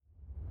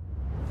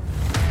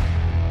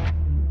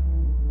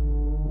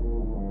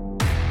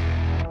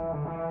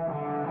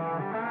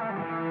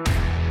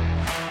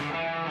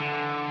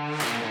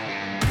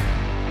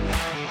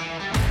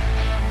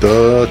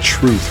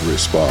Truth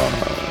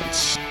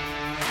Response.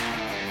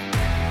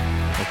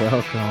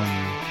 Welcome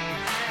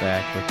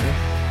back with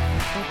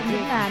us. Welcome to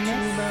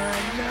Madness.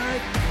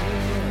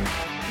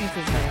 This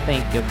is I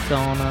think you're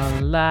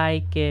gonna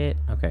like it.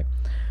 Okay.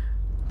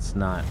 It's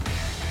not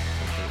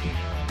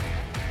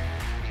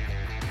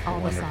all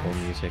the wonderful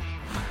songs. music.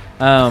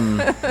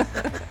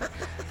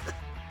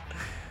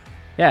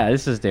 Yeah,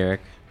 this is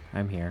Derek.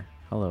 I'm here.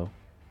 Hello.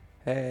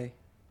 Hey.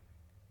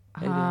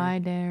 Hi,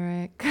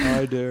 Derek.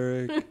 Hi,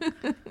 Derek.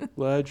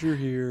 Glad you're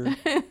here.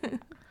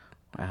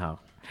 Wow.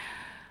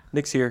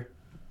 Nick's here.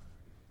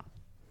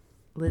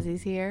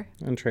 Lizzie's here.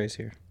 And Trey's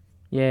here.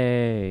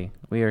 Yay.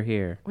 We are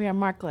here. We are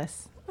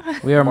markless.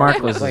 We are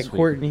markless Like this week.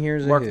 Courtney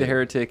here's Mark the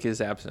Heretic is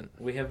absent.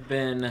 We have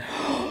been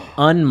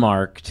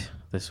unmarked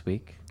this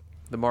week.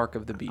 The mark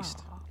of the beast.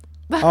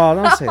 Oh,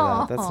 don't say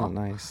that. That's not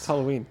nice. It's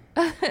Halloween.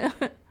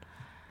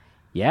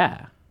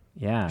 Yeah.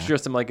 Yeah.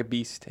 Dress him like a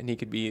beast, and he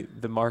could be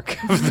the mark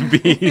of the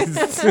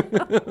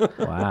beast.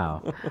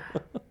 Wow.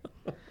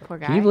 Poor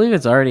guy. Can you believe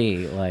it's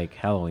already like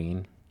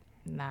Halloween?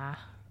 Nah.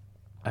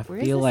 I Where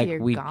is feel this like year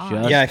we gone?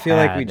 just Yeah, I feel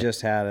like we had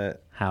just had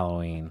it.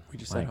 Halloween. We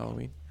just Like, had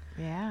Halloween.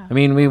 Yeah. I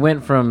mean, we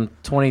went from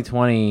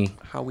 2020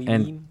 Halloween.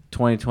 and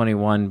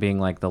 2021 being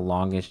like the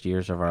longest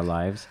years of our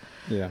lives,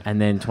 Yeah. and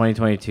then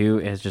 2022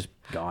 has just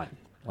gone.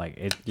 Like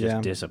it just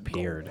Yeah.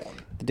 disappeared.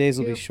 The days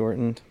will be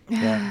shortened.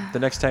 Yeah. The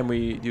next time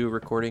we do a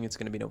recording, it's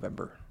going to be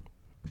November.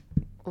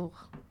 Ooh.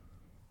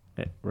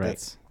 Right.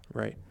 That's,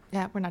 Right.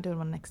 Yeah, we're not doing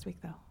one next week,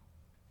 though.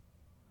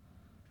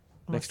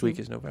 We'll Next see. week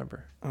is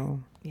November.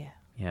 oh. Yeah,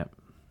 Yep.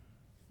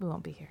 we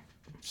won't be here.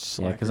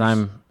 Yeah, because Slackers.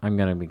 I'm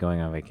gonna be going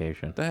on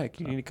vacation. What the heck?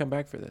 You need to come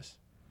back for this.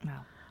 No.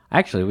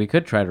 Actually, we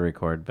could try to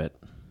record, but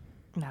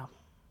No.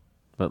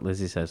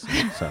 Lizzie says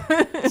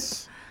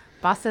so.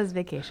 Boss says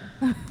vacation.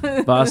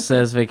 Boss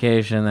says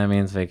vacation. That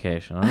means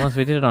vacation. Unless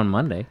we did it on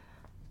Monday.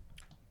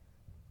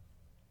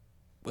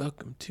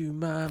 Welcome to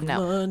my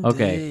No.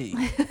 Monday.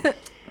 No.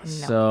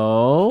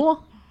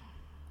 So,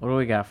 what do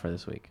we got for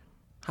this week?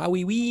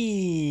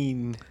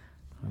 Halloween.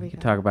 We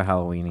could talk about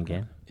Halloween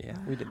again. Yeah,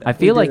 we did that. I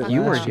feel did like it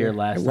you were last here year.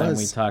 last I time we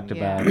was. talked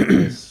Yeah. about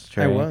this. I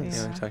Trey. was.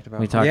 Yeah, we talked about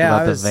We talked Yeah,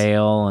 about I the was-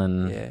 veil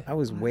and Yeah. I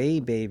was way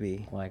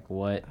baby. like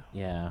what?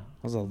 Yeah, I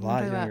was a We'll lot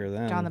talk about younger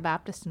then. John the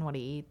Baptist and what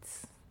he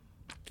eats.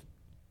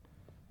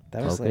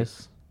 That was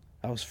focus.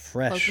 I was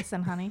fresh. Focus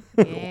and honey.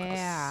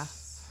 Yeah.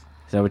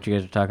 Is that what you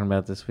guys are talking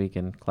about this week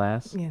in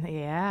class?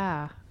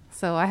 Yeah.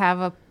 So I have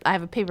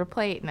a paper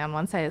plate, and on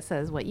one side it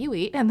says what you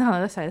eat, and on the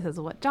other side it says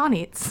what John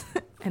eats,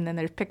 and then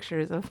there's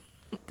pictures of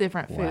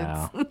different foods.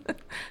 Wow.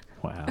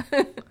 Wow.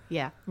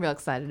 Yeah, real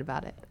excited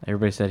about it.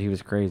 Everybody said he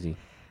was crazy.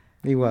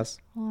 He was.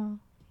 Well,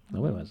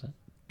 No, he wasn't.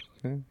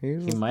 Yeah, he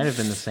was. He might have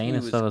been the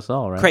sanest was of us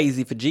all, right?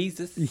 Crazy for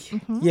Jesus.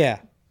 Yeah.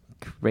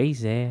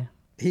 Crazy.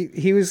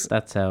 He was.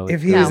 That's how.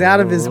 If he No. was out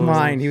of his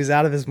mind, he was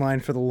out of his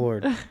mind for the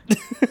Lord.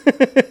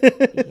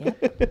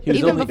 He was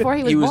Even only, before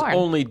he was born.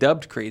 only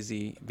dubbed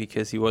crazy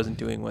because he wasn't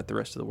doing what the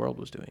rest of the world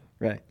was doing.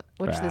 Right.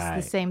 which is the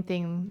Right.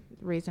 same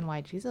reason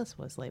why Jesus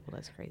was labeled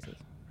as crazy.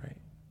 Right.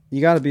 You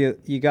gotta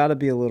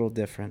be a little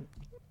different.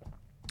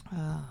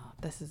 Oh,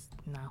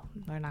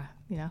 we're not.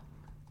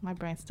 My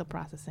brain's still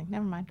processing.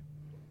 Never mind.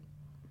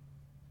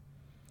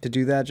 To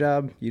do that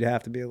job, you'd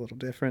have to be a little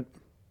different.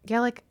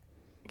 Yeah, like,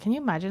 can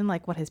you imagine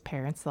like what his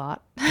parents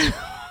thought?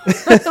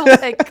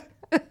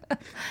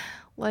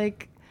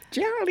 like.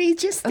 Johnny,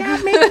 just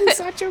stop making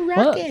such a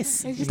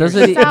ruckus. It's just-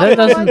 Doesn't it's not that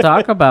doesn't one-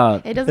 talk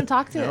about It doesn't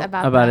talk to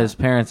about about that. his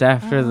parents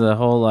after the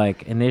whole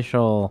like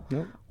initial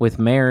Nope. with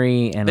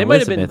Mary and They might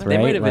have been. Elizabeth, They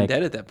right? might have been Like,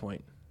 dead at that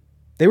point.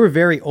 They were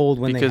very old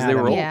when Because they had they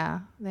were him. old. Yeah,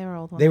 they were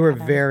old. When They were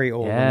had him. very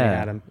old when they Yeah.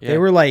 had him. Yeah. They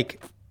were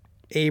like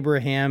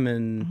Abraham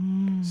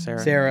and Sarah.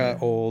 Sarah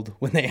old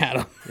when they had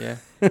him. Yeah.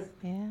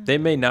 Yeah. They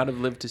may not have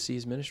lived to see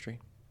his ministry.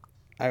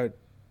 I would.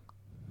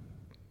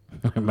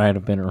 there might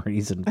have been a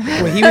reason. For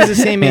Well, it. he was the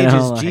same You age know,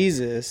 as like-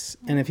 Jesus,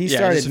 and if he Yeah,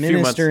 started just a few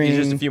months. ministering, He's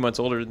just a few months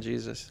older than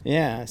Jesus.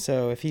 yeah.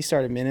 So if he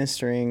started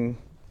ministering,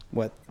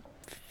 what,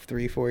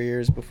 3-4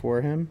 years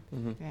before him,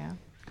 Yeah.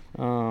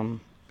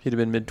 He'd have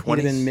been mid he'd have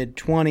 20s. been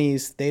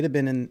mid-20s. They'd have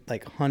been in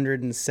like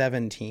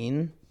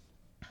 117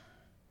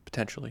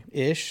 potentially.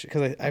 ish.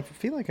 Because I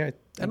feel like I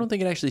I don't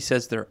think it actually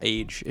says their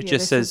age. It Yeah,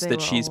 just this is says they that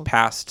were she's old.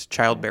 past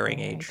childbearing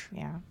age.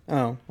 Yeah.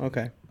 Oh,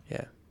 okay.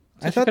 Yeah.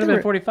 I She thought could they have been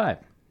were. 45.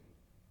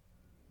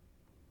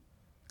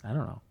 I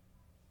don't know.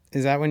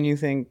 Is that when you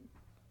think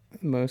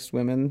most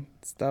women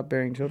stop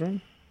bearing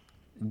children?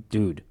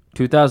 Dude,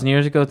 2,000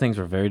 years ago, things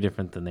were very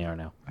different than they are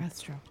now.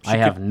 That's true. I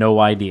have no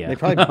idea. They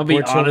probably I'll be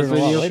bore children honest a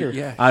with lot you. later.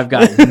 Yeah. I've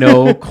got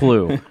no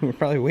clue. We're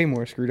probably way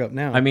more screwed up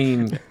now. I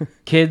mean,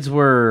 we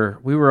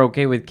were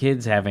okay with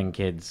kids having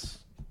kids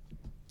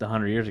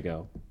 100 years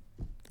ago.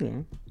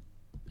 Yeah.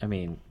 I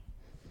mean,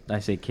 I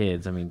say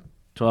kids. I mean,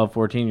 12,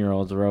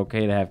 14-year-olds were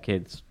okay to have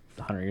kids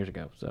 100 years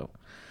ago. So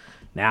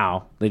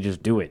now they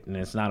just do it, and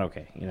it's not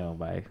okay,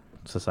 by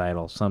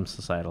some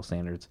societal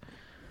standards.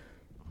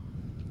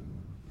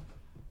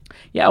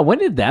 Yeah, when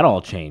did that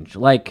all change?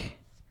 Like,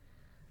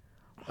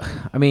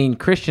 I mean,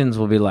 Christians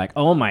will be like,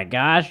 oh my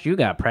gosh, you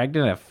got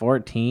pregnant at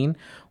 14?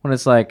 When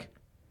it's like,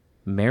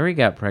 Mary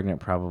got pregnant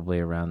probably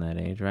around that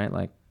age, right?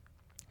 Like,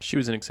 She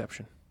was an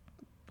exception.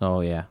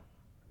 oh yeah.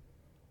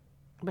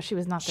 But she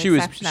was not the She was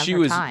exception of she her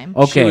was time.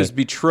 Okay. she was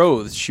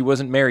betrothed. She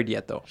wasn't married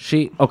yet though.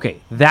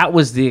 That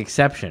was the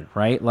exception,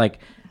 right? Like,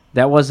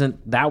 that was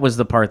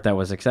the part that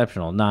was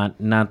exceptional, not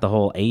the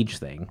whole age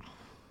thing.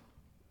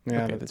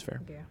 Yeah, Okay, that's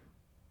fair. Yeah.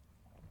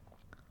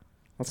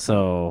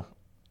 So,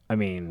 I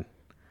mean,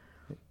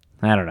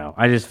 I don't know.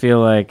 I just feel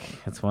like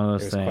it's one of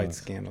it those was quite things.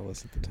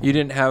 scandalous at the time. You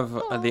didn't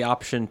have the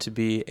option to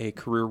be a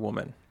career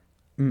woman.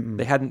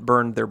 They hadn't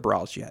burned their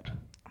brows yet.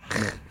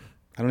 I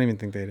don't even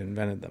think they'd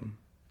invented them.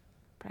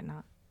 Probably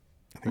not.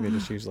 I think they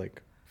just used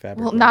like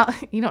fabric. Well, wrap.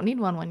 not you don't need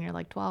one when you're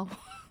like 12.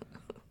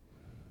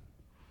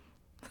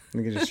 I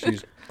think they just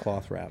used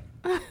cloth wrap.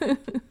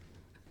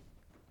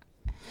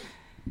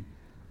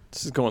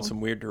 This is going some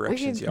weird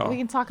directions, y'all. We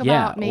can talk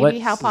Yeah, about maybe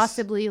how what's-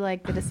 possibly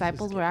like the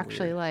disciples were getting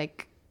actually weird.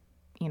 like,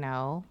 you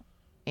know,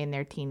 in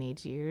their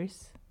teenage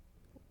years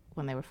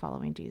when they were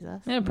following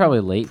Jesus. Yeah, probably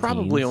late.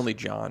 Probably teens. only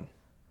John.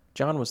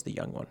 John was the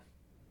young one.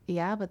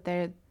 Yeah, but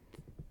they're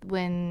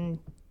when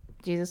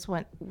Jesus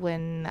had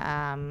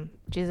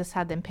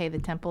them pay the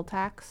temple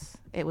tax,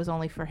 it was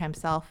only for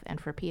himself and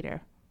for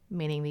Peter,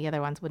 meaning the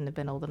other ones wouldn't have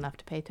been old enough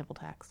to pay temple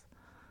tax.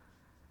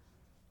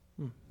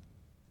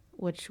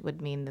 Which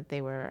would mean that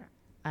they were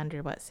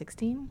under what,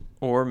 16?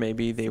 Or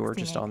maybe they were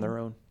 16, just on 18. their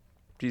own.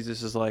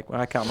 Jesus is like,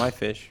 well, I count my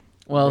fish.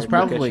 Well, it's Look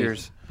at probably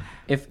yours.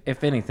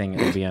 if anything,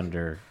 it would be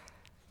under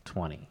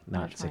 20,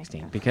 not Under 20,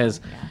 16, that's because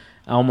fine, yeah.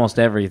 almost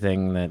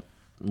everything that,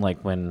 like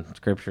when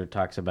Scripture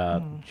talks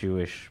about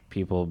Jewish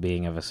people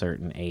being of a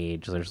certain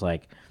age, there's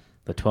like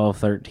the 12,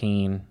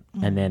 13,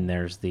 and then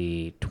there's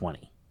the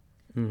 20,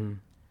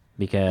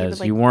 because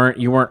like- you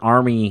weren't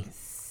army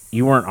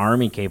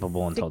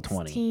capable until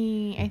 20.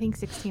 16, I think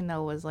 16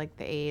 though was like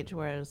the age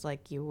where it was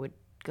like you would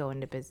go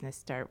into business,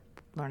 start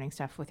learning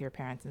stuff with your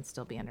parents, and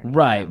still be underneath.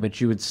 Right, but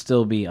you would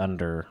still be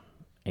under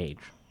age,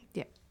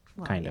 Yeah.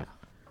 Well, kind yeah. of,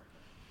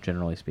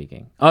 generally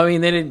speaking. I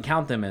mean, they didn't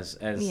count them as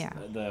Yeah.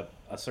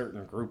 a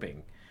certain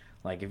grouping.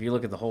 Like, if you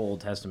look at the whole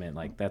Old Testament,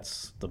 like,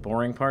 that's the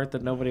boring part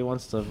that nobody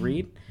wants to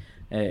read.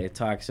 It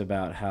talks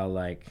about how,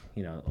 like,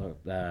 you know,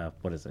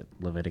 what is it,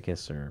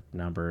 Leviticus or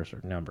Numbers?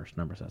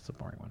 That's the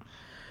boring one.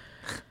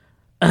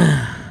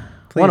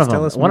 Please One of tell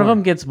them. us One of more.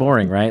 them gets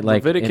boring, right?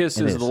 Like, Leviticus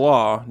it is the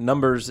law.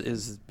 Numbers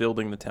is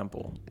building the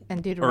temple.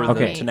 And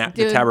Deuteronomy. Okay.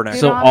 The tabernacle.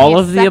 So Deuteronomy all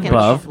is of the second book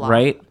above, law.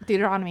 right?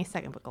 Deuteronomy,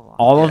 second book of law.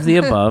 All of the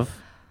above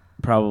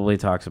probably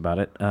talks about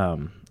it.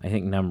 I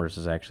think Numbers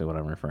is actually what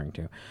I'm referring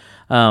to.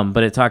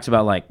 But it talks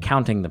about, like,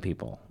 counting the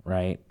people,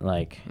 right?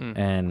 Like,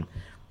 and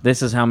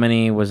this is how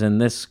many was in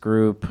this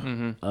group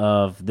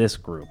of this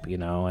group, you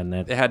know, and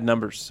It that had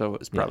numbers, so it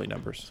was probably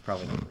numbers.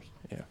 probably Numbers.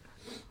 Yeah.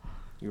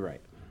 You're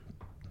right.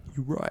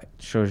 You're right.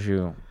 Shows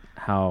you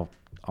how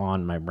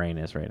on my brain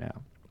is right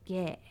now.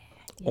 Yeah.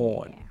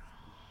 On.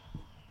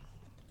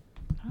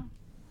 Oh.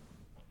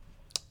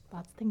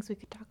 Lots of things we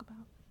could talk about.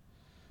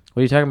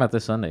 What are you talking about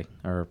this Sunday?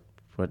 Or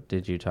what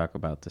did you talk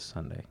about this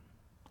Sunday?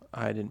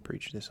 I didn't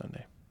preach this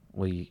Sunday.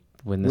 Well,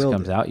 when this Will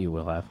comes did. out, you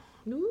will have.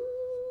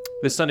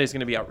 This Sunday is going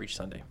to be Outreach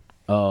Sunday.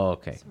 Oh,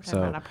 okay. We're talking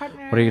So, about our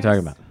what are you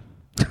talking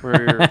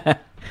partners. about?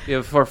 We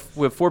have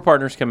 4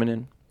 partners coming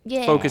in.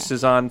 Yeah. Focus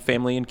is on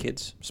family and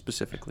kids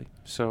specifically.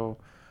 So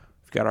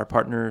we've got our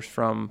partners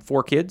from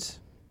 4 Kids,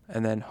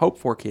 and then Hope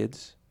 4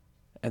 Kids,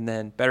 and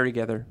then Better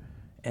Together,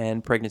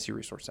 and Pregnancy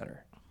Resource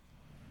Center.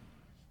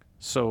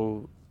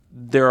 So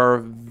there are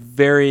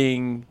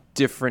varying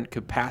different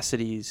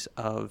capacities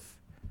of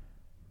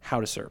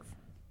how to serve.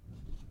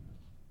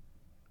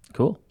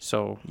 Cool.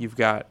 So you've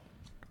got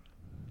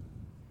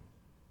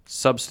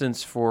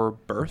substance for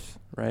birth,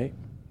 right?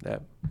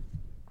 That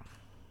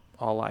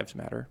all lives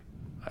matter.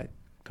 I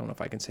don't know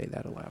if I can say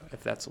that aloud,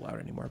 if that's allowed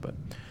anymore, but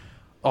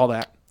all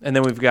that. And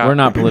then we've got We're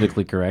not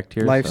politically correct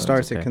here. Life so it's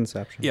starts okay. at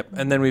conception. Yep.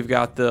 And then we've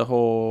got the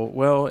whole,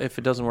 well, if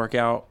it doesn't work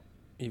out,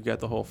 you've got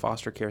the whole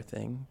foster care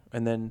thing.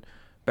 And then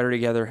Better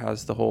Together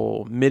has the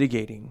whole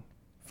mitigating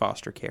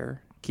foster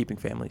care, keeping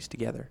families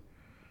together.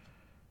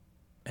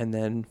 And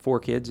then 4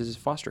 Kids is a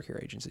foster care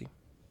agency.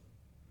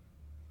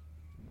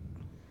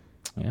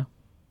 Yeah.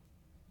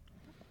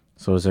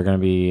 So is there going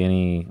to be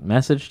any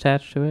message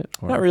attached to it?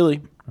 Or? Not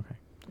really.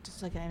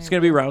 Just like an It's going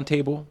to be a round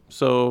table.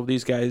 So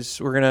these guys,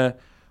 we're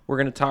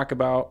gonna talk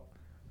about.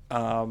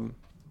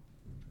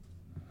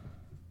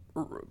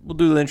 We'll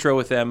do the intro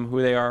with them,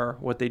 who they are,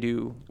 what they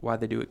do, why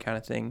they do it, kind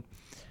of thing.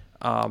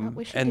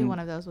 we should do one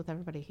of those with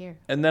everybody here.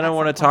 And then I At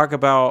want to some point. talk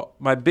about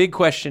my big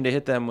question to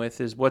hit them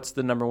with is what's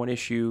the number one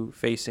issue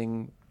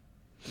facing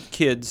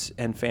kids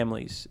and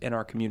families in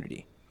our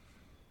community?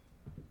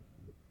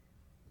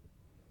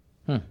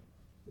 You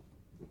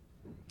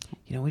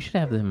know, we should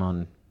have them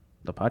on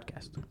the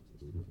podcast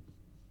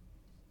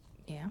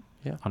Yeah.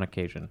 on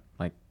occasion.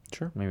 Like,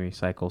 Sure. maybe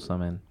cycle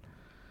some in.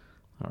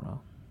 I don't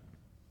know.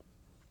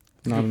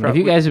 Not If enough.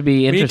 you guys would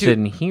be need interested to-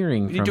 in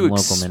hearing We from need to local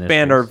expand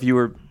ministries. our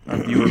viewer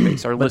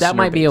base, our But that listener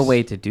might be a base.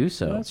 way to do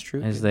so. Yeah, that's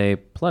true, As too. they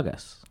plug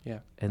us Yeah.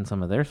 in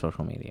some of their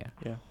social media.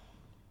 Yeah.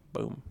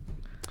 Boom.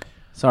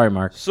 Sorry,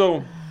 Mark.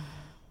 So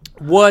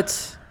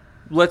Let's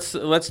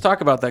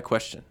talk about that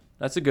question.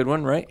 That's a good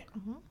one, right?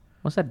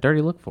 What's that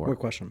dirty look for? What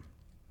question?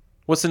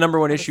 What's the number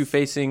one issue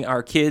facing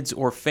our kids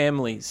or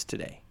families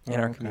today in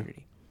our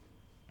community?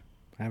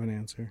 I have an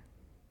answer.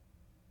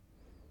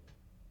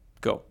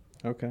 Go.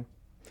 Okay.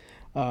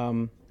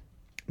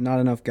 Not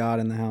enough God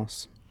in the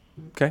house.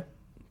 Okay.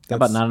 How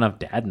about not enough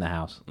dad in the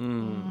house?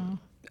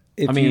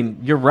 If I mean,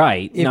 you're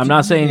right. if I'm you-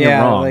 not saying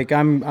yeah, you're wrong. like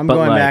I'm but,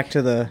 going like, back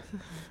to the.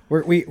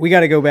 We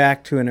got to go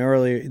back to an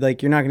earlier.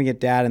 Like, you're not going to get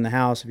dad in the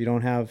house if you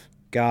don't have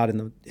God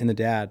in the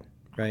dad,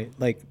 right?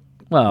 Like,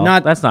 Well,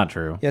 that's not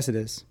true. yes, it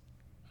is.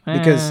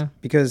 Eh,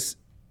 Because,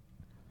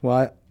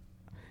 well,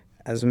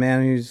 as a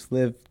man who's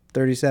lived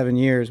 37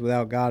 years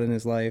without God in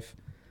his life,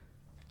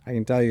 I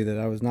can tell you that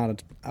I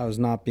was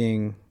not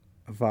being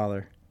a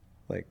father.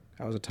 Like,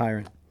 I was a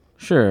tyrant.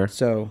 sure,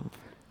 So,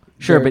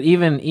 but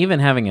even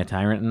having a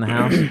tyrant in the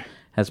house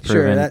has Sure,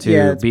 proven that-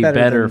 yeah, to it's be better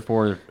better than-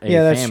 for a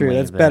yeah, that's true. family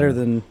That's better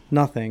than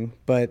nothing.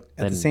 But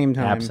at the same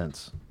time,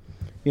 absence.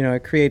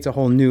 it creates a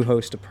whole new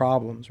host of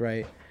problems,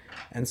 right?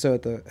 And so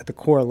at the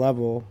core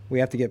level, we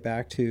have to get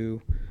back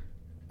to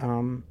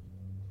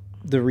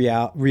the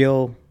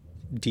real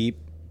deep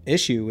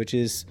issue, which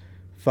is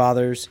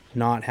fathers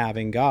not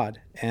having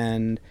God.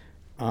 And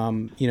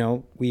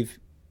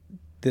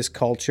this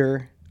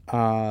culture,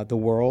 the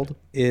world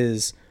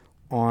is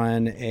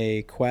on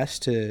a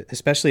quest to,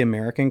 especially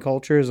American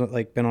culture, has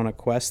like been on a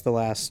quest the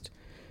last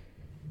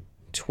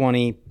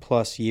 20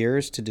 plus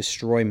years to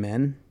destroy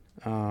men,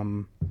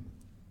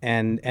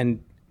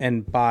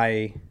 and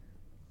by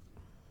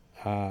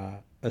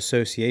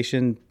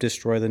association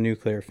destroy the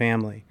nuclear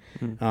family.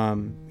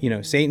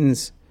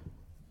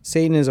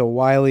 Satan is a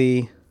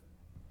wily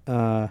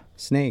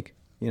snake,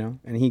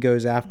 and he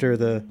goes after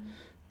the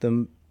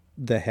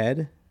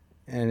head,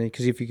 and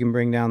because if you can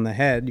bring down the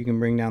head, you can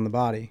bring down the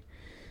body.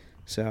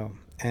 So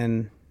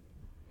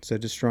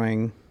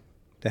destroying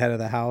the head of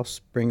the house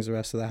brings the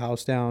rest of the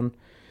house down,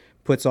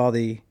 puts all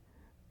the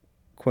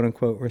quote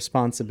unquote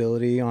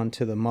responsibility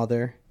onto the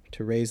mother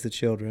to raise the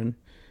children.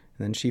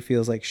 And then she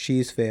feels like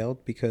she's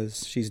failed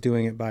because she's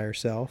doing it by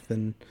herself.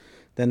 And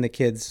then the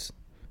kids,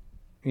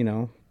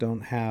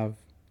 don't have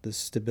the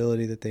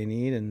stability that they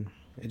need. And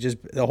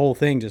the whole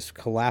thing just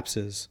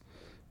collapses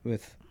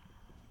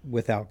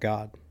without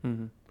God.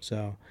 Mm-hmm.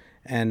 So,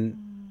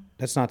 and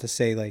that's not to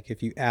say like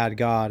if you add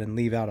God and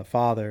leave out a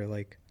father,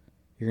 like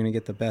you're going to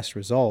get the best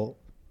result.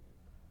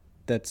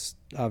 That's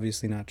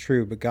obviously not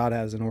true, but God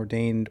has an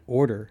ordained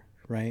order,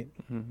 right?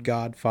 Mm-hmm.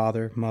 God,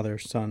 father, mother,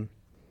 son,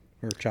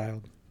 or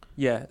child.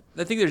 Yeah,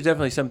 I think there's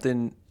definitely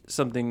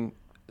something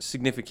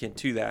significant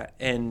to that.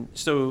 And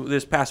so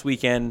this past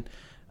weekend,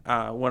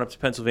 went up to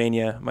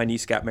Pennsylvania. My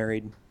niece got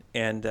married,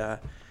 and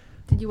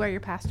Did you wear your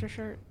pastor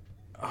shirt?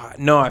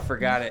 no, I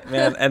forgot it,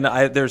 man. And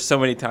there's so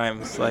many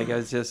times like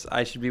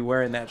I should be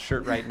wearing that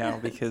shirt right now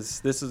because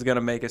this is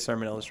gonna make a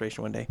sermon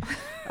illustration one day.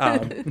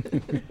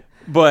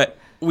 But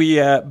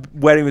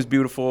wedding was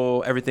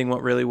beautiful. Everything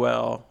went really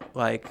well.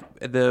 Like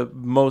the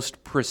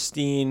most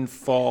pristine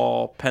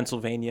fall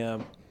Pennsylvania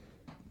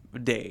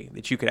day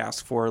that you could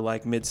ask for,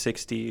 like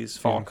mid-60s,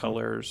 fall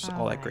colors,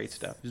 all that great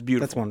stuff. It was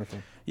beautiful. That's wonderful.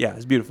 Yeah,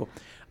 it's beautiful.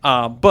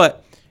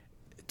 But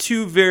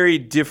two very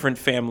different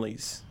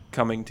families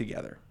coming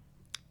together.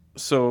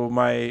 So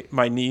my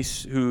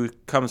niece, who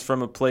comes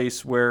from a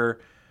place where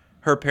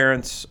her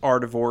parents are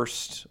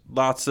divorced,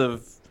 lots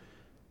of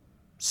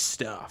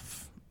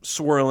stuff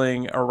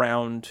swirling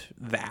around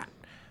that.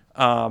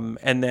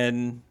 And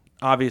then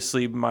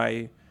obviously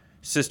my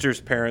sister's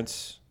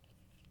parents,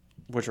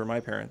 which are my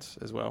parents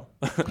as well,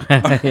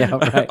 Yeah,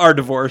 right. are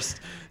divorced.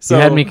 So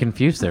You had me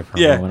confused there for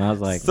a moment. When I was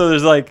like,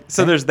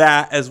 so there's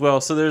that as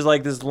well. So there's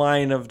like this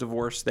line of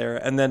divorce there.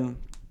 And then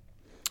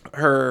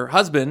her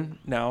husband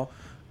now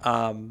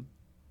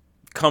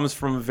comes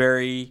from a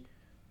very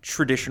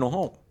traditional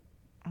home.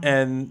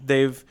 And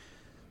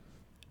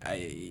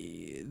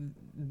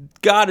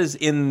God is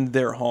in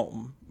their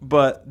home,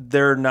 but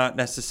they're not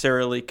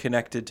necessarily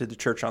connected to the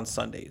church on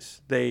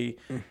Sundays. They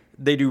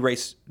do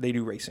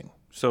racing.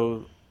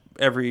 So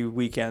every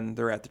weekend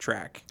they're at the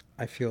track.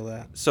 I feel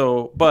that.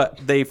 So, but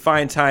they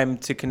find time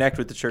to connect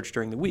with the church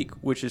during the week,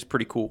 which is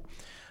pretty cool.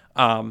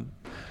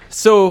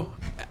 So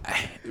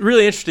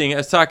really interesting. I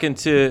was talking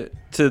to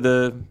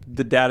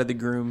the dad of the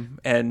groom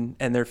and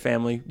their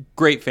family.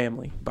 Great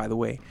family, by the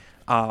way.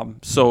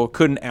 So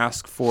couldn't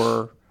ask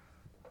for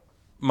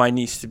my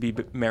niece to be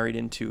married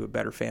into a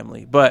better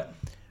family, but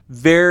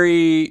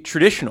very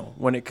traditional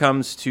when it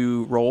comes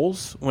to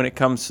roles, when it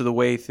comes to the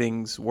way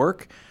things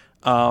work.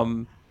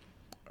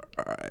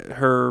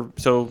 Her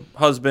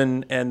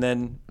husband and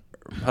then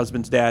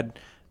husband's dad,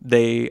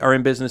 they are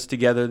in business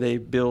together. They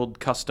build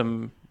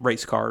custom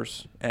race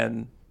cars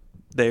and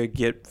they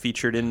get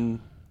featured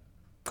in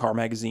car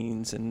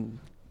magazines and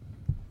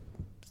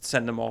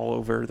send them all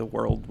over the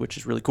world, which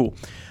is really cool.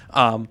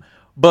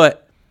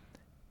 But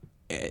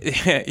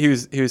he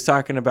was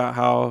talking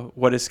about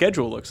what his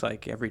schedule looks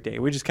like every day.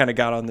 We just kind of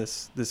got on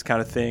this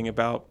kind of thing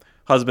about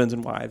husbands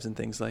and wives and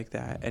things like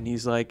that. And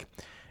he's like,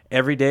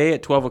 every day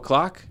at 12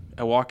 o'clock,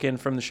 I walk in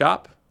from the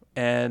shop.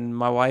 and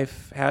my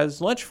wife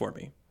has lunch for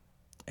me.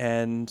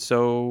 And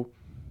so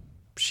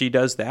she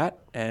does that,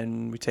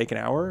 and we take an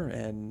hour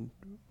and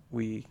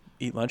we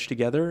eat lunch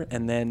together.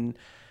 And then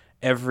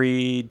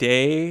every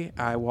day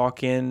I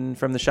walk in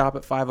from the shop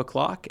at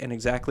 5:00, and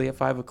exactly at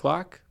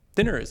 5:00,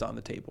 dinner is on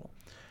the table.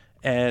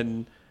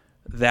 And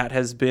that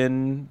has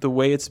been the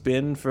way it's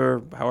been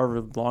for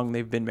however long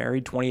they've been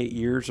married, 28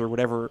 years or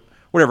whatever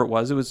it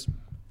was. It was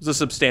a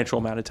substantial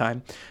amount of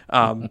time.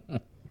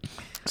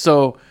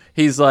 So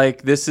he's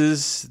like, this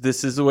is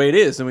the way it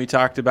is. And we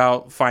talked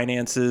about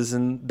finances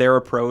and their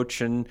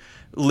approach and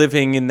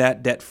living in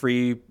that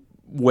debt-free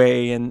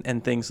way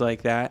and things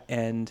like that.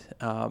 And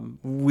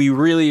we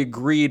really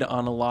agreed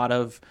on a lot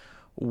of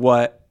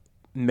what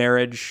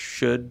marriage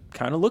should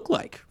kind of look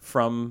like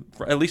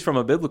at least from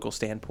a biblical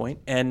standpoint.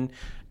 And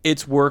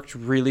it's worked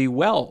really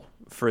well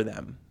for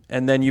them.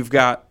 And then you've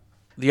got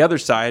the other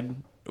side,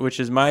 which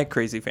is my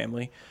crazy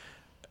family,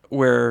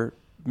 where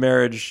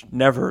marriage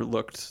never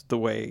looked the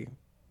way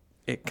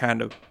it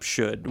kind of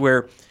should,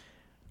 where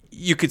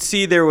you could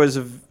see there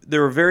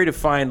were very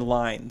defined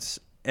lines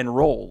and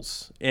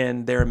roles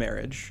in their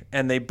marriage,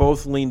 and they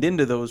both leaned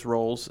into those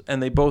roles,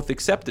 and they both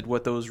accepted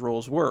what those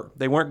roles were.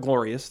 They weren't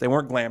glorious, they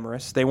weren't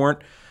glamorous, they weren't,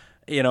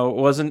 it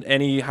wasn't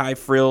any high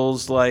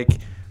frills,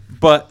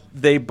 but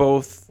they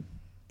both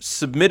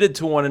submitted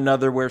to one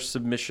another where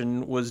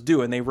submission was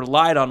due, and they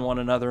relied on one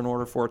another in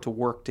order for it to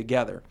work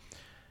together.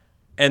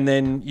 And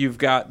then you've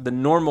got the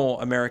normal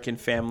American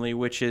family,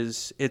 which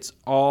is it's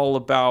all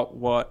about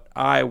what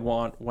I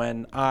want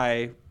when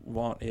I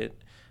want it.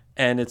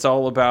 And it's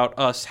all about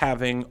us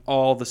having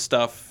all the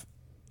stuff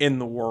in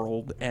the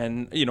world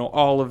and,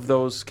 all of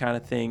those kind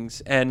of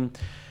things. And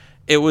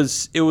it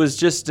was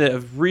just a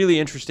really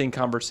interesting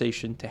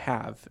conversation to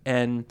have.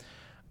 And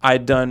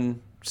I'd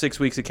done 6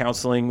 weeks of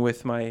counseling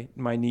with my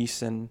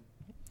niece and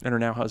her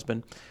now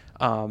husband.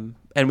 And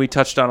we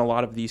touched on a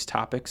lot of these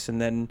topics.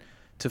 And then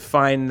to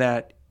find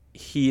that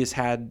he has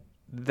had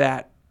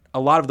a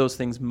lot of those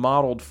things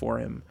modeled for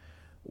him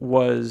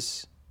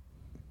was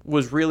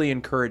really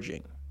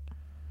encouraging.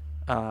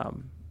 The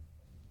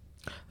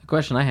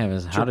question I have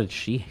is, how did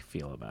she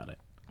feel about it?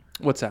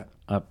 What's that?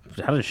 How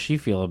does she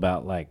feel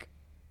about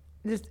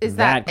Is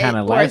that kind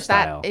of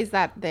lifestyle? Is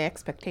that the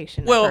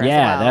expectation? Well, of her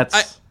yeah, as well?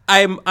 that's.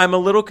 I'm a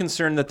little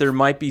concerned that there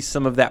might be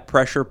some of that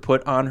pressure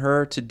put on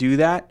her to do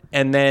that,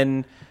 and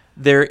then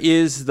there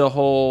is the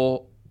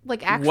whole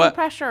actual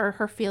pressure, or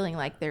her feeling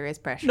like there is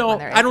pressure. No, when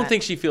there I don't isn't?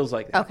 think she feels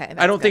like that. Okay,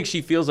 I don't that's think good.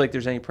 she feels like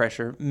there's any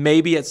pressure.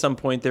 Maybe at some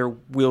point there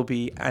will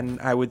be, and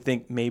I would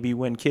think maybe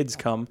when kids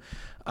come,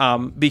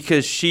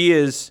 because she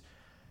is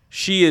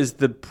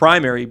the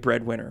primary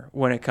breadwinner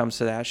when it comes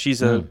to that.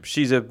 She's a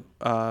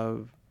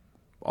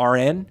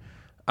RN,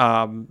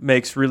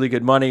 makes really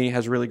good money,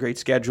 has a really great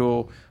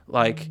schedule.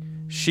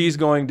 She's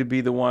going to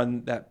be the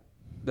one that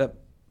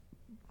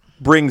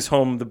brings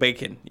home the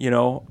bacon,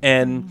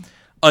 and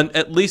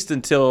at least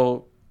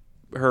until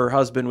her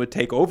husband would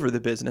take over the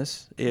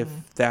business, if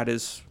that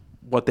is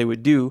what they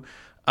would do.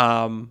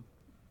 And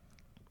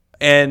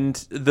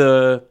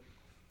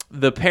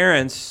the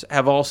parents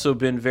have also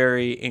been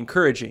very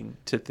encouraging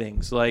to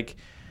things. Like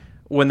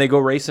when they go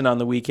racing on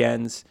the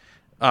weekends,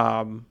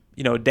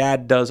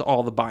 dad does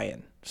all the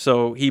buy-in.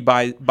 So he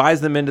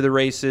buys them into the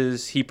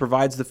races. He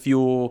provides the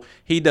fuel.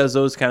 He does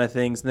those kind of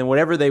things. And then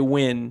whatever they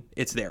win,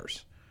 it's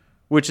theirs,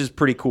 which is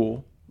pretty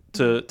cool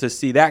to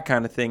see that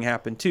kind of thing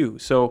happen too.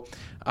 So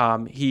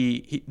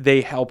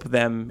they help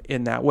them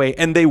in that way,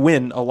 and they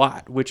win a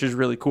lot, which is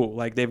really cool.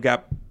 They've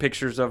got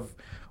pictures of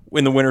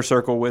in the winner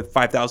circle with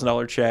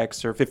 $5,000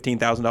 checks or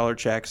 $15,000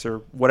 checks or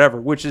whatever,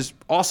 which is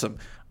awesome.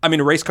 I mean,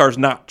 a race car is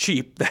not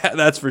cheap.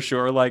 That's for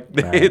sure.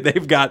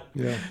 They've got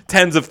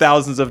tens of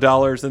thousands of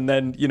dollars, and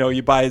then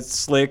you buy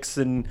slicks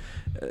and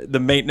the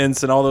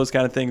maintenance and all those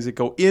kind of things that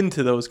go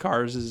into those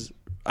cars.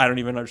 I don't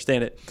even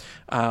understand it.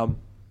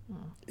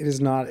 It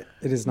is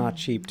not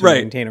cheap to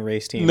Right. maintain a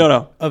race team.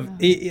 No.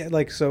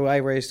 So I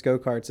raced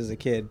go-karts as a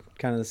kid,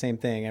 kind of the same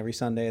thing every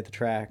Sunday at the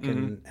track,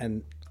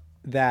 and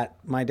that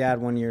my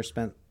dad one year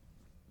spent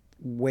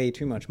way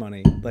too much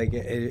money.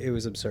 It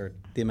was absurd,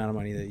 the amount of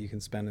money that you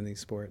can spend in these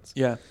sports.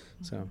 Yeah.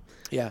 So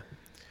Yeah.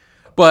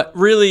 But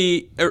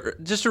really,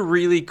 just a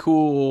really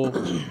cool,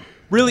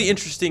 really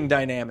interesting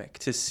dynamic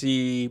to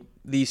see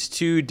these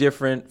two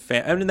different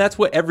that's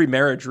what every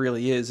marriage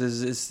really is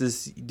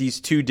these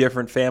two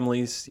different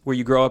families where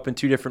you grow up in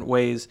two different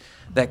ways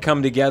that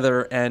come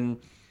together. And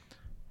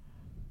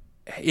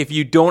if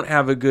you don't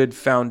have a good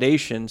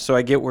foundation, so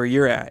I get where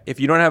you're at, if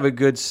you don't have a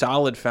good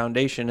solid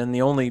foundation, and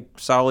the only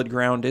solid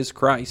ground is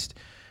Christ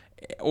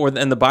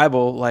and the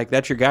Bible,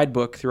 that's your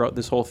guidebook throughout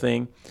this whole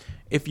thing.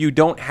 If you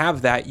don't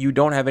have that, you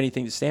don't have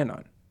anything to stand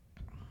on.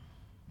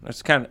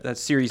 That's kind of that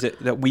series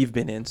that we've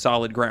been in,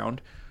 Solid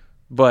Ground.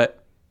 But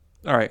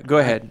all right, go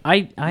ahead.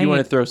 You want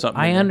to throw something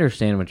I in there?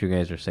 understand what you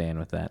guys are saying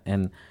with that,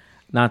 and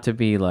not to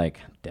be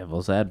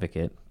devil's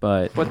advocate,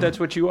 but But that's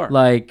what you are.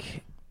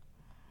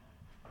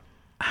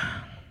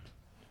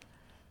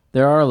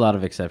 there are a lot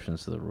of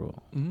exceptions to the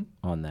rule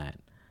on that.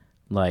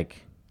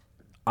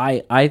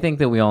 I think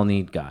that we all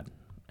need God.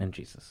 and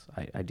Jesus.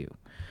 I do.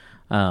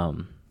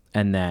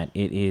 And that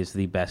it is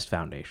the best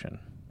foundation,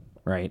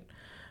 right?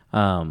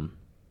 And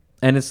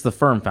it's the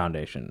firm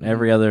foundation.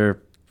 Every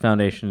other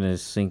foundation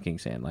is sinking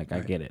sand. Like, I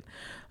get it.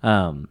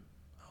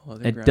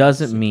 It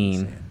doesn't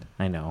mean...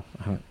 I know.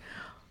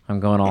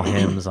 I'm going all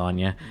hymns on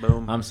you.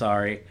 Boom. I'm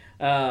sorry.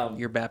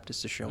 Your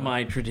Baptist is showing.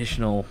 My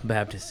traditional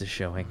Baptist is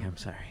showing. I'm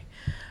sorry.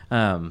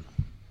 I'll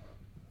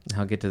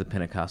get to the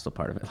Pentecostal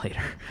part of it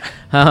later.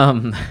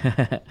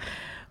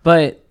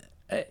 But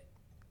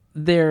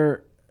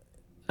there's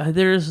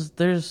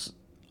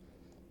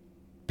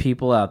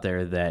people out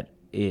there that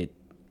they're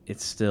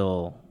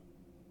still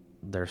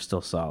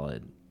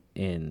solid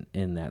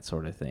in that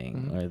sort of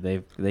thing, or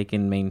they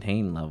can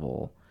maintain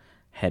level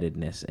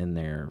headedness in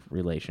their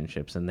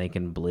relationships, and they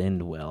can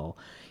blend well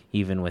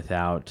even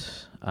without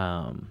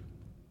let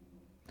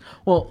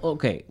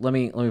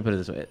me put it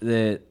this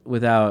way,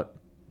 without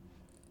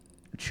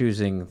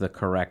choosing the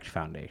correct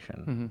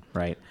foundation,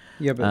 right?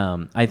 Yeah,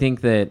 but I think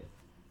that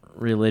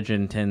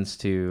religion tends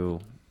to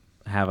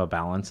have a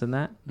balance in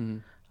that,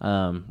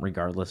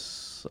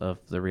 regardless of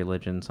the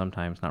religion.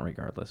 Sometimes, not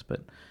regardless,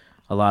 but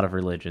a lot of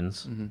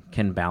religions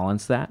can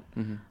balance that.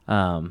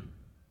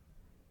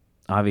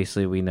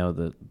 Obviously, we know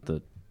the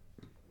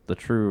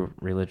true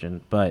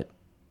religion, but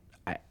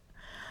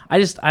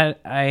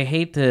I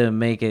hate to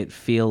make it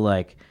feel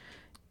like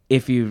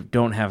if you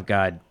don't have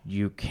God,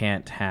 you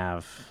can't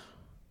have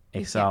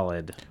a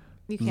solid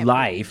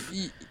life.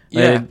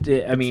 Yeah.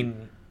 I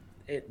mean,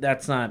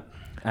 that's not.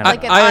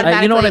 Like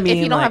you know what I mean?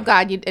 If you don't Like, have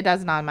God, it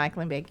doesn't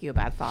automatically make you a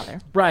bad father.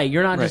 right.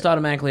 You're not just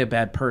automatically a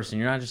bad person.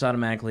 You're not just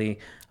automatically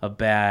a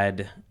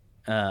bad.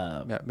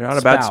 You're not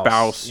a bad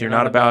spouse. You're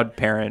not a bad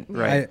parent.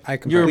 Right. I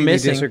completely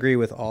missing- disagree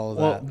with all of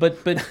that. Well,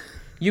 but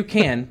you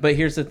can. But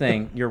here's the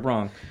thing: you're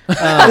wrong.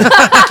 Because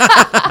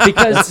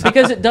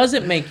it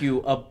doesn't make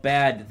you a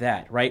bad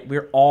that, right?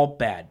 We're all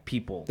bad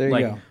people. There you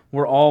like, go.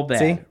 We're all bad,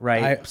 See?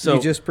 right?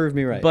 You just proved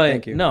me right. But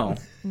Thank you. No.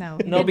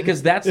 No,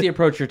 because that's the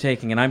approach you're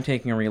taking, and I'm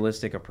taking a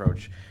realistic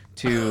approach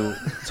to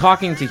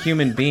talking to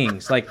human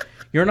beings. Like,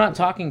 you're not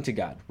talking to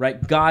God,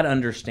 right? God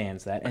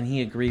understands that, and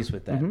he agrees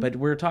with that. But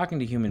we're talking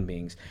to human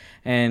beings,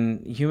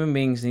 and human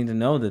beings need to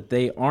know that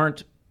they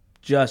aren't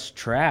just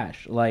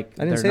trash. Like,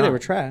 I didn't say they were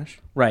trash.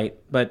 Right,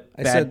 but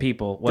I bad said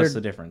people, what's they're-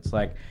 the difference?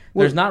 Like,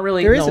 Well, there's not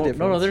really... there is a No,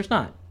 difference. there's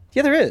not.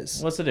 Yeah, there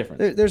is. What's the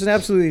difference? There's an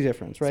absolutely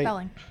difference, right?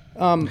 Spelling.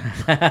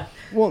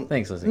 Well,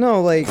 Thanks, Lizzie.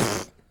 no, like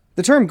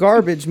the term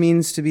garbage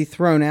means to be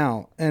thrown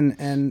out, and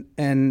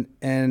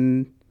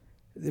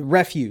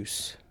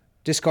refuse,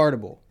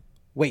 discardable,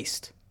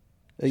 waste.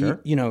 Sure.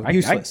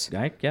 Useless.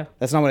 Yeah.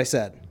 That's not what I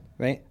said,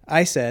 right?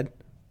 I said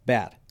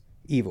bad,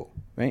 evil,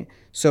 right?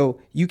 So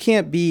you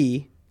can't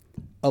be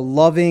a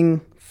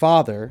loving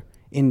father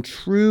in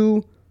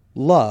true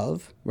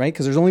love, right?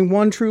 Because there's only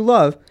one true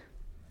love.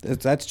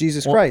 That's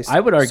Jesus Well, Christ. I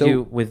would argue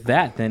So with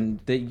that,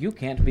 then, that you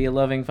can't be a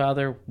loving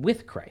father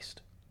with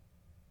Christ.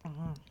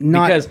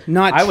 not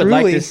I would truly,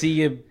 like to see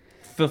you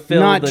fulfill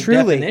not the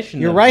truly.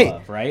 definition You're of right.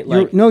 love, right?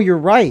 You're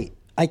right.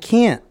 I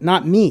can't.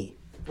 Not me.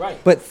 Right.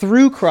 But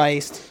through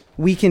Christ,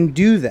 we can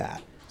do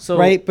that. So-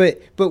 right.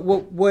 But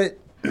what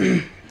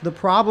the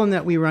problem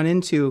that we run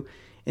into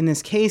in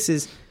this case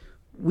is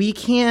we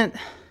can't,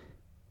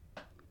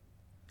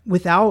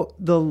 without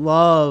the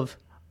love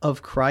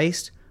of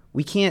Christ,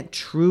 we can't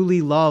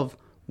truly love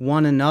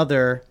one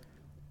another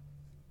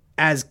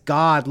as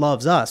God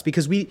loves us,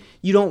 because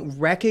you don't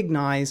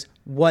recognize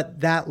what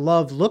that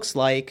love looks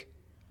like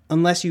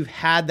unless you've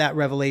had that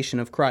revelation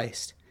of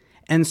Christ.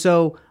 And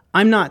so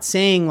I'm not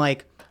saying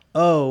like,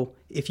 oh,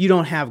 if you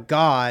don't have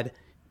God,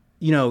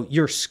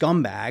 you're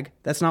scumbag.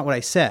 That's not what I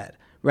said,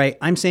 right?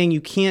 I'm saying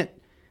you can't,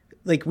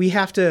 like, we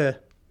have to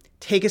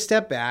take a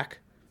step back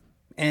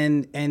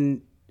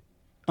and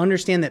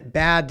understand that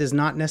bad does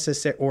not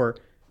necessarily, or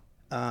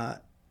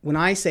when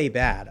I say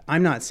bad,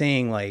 I'm not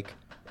saying like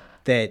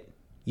that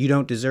you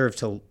don't deserve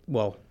to,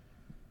 well,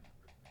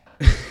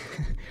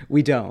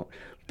 we don't,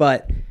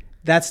 but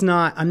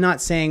I'm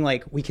not saying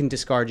like we can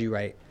discard you,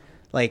 right?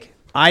 Like,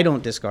 I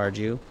don't discard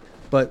you,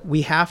 but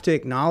we have to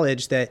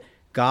acknowledge that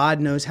God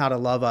knows how to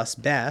love us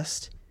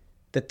best,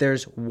 that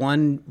there's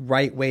one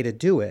right way to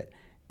do it.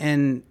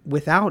 And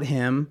without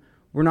him,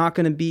 we're not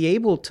going to be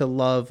able to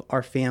love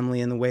our family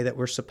in the way that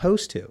we're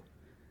supposed to.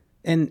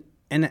 And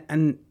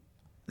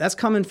that's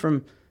coming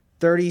from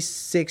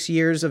 36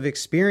 years of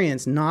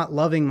experience not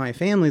loving my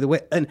family the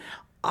way, and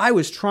I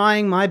was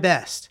trying my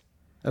best.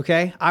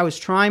 Okay? I was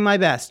trying my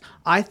best.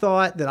 I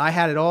thought that I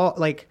had it all,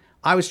 like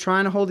I was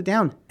trying to hold it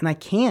down, and I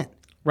can't.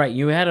 Right,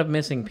 you had a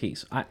missing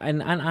piece.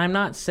 And I'm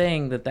not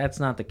saying that that's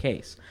not the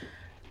case.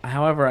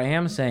 However, I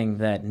am saying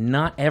that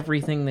not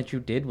everything that you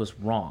did was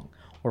wrong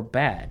or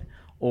bad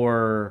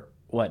or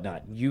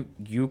whatnot.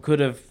 You could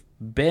have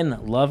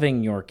been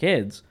loving your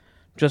kids,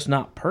 just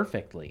not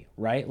perfectly,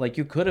 right? Like,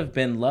 you could have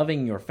been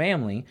loving your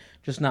family,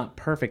 just not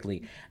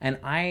perfectly. And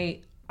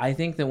I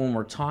think that when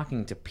we're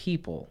talking to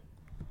people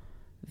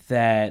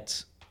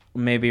that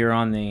maybe are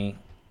on the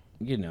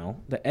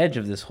edge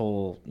of this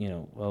whole,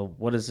 well,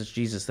 what is this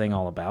Jesus thing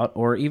all about?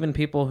 Or even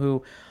people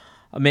who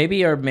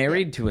maybe are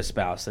married to a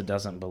spouse that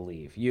doesn't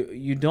believe.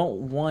 You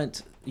don't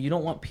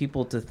want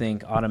people to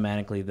think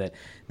automatically that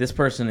this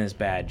person is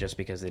bad just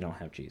because they don't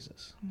have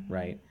Jesus,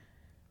 right?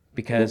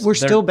 Because We're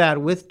they're- still bad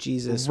with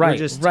Jesus. right, We're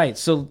just right.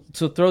 So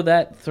throw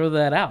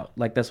that out.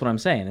 Like, that's what I'm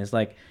saying. Is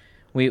like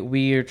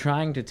we are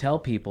trying to tell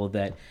people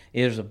that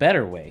there's a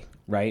better way,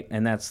 right?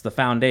 And that's the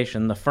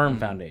foundation, the firm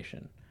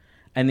foundation.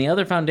 And the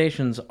other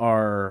foundations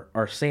are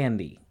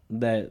sandy,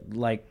 that,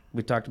 like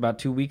we talked about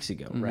 2 weeks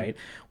ago, right?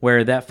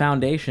 Where that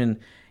foundation,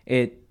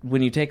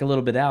 when you take a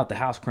little bit out, the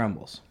house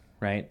crumbles,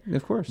 right?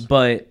 Of course.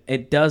 But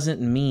it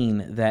doesn't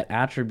mean that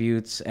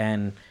attributes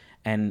and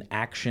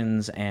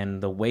actions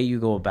and the way you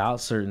go about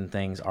certain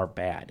things are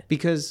bad.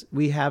 Because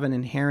we have an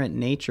inherent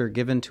nature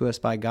given to us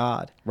by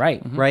God.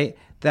 Right. Right?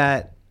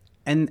 That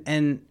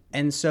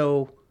and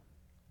so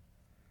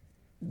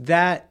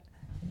that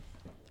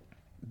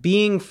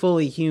being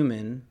fully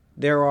human,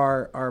 there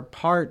are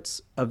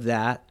parts of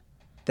that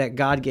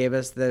God gave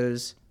us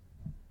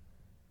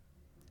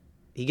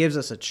he gives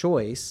us a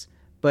choice,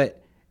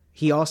 but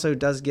he also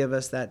does give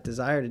us that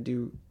desire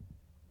to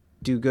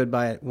do good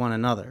by one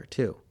another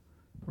too.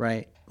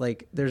 Right?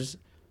 Like there's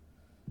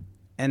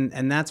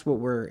and that's what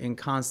we're in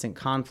constant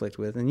conflict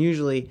with. And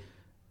usually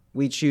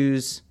we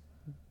choose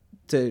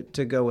to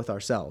go with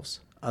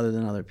ourselves other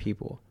than other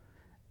people.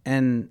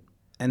 And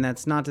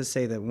that's not to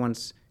say that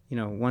once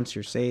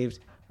you're saved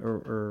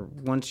or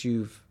once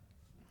you've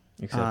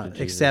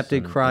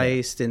accepted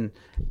Christ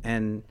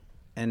and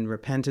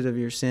repented of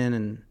your sin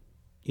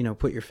and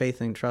put your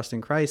faith and trust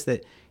in Christ,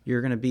 that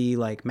you're going to be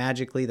like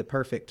magically the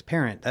perfect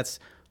parent. That is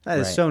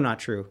Right. so not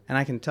true. And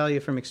I can tell you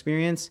from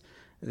experience,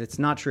 it's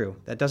not true.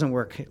 That doesn't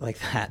work like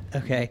that.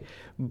 Okay.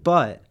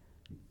 But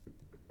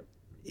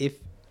if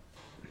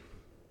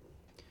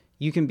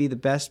you can be the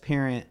best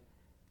parent,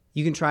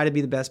 you can try to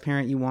be the best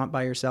parent you want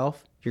by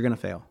yourself, you're going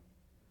to fail.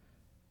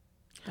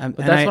 But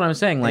that's what I'm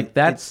saying. Like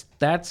that's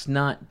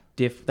not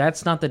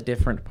the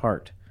different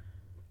part,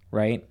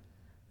 right?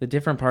 The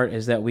different part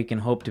is that we can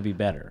hope to be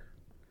better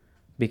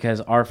because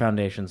our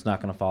foundation's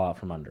not going to fall out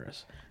from under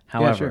us.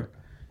 However, sure.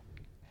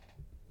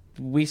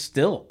 we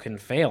still can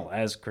fail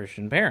as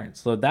Christian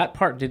parents. So that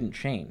part didn't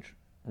change,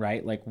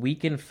 right? Like we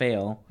can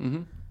fail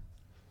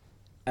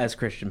as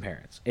Christian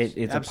parents. It's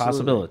Absolutely. a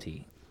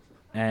possibility.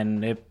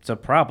 And it's a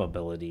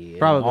probability.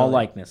 In all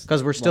likeness.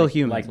 Because we're still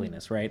human.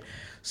 Likeliness, right?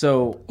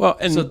 So,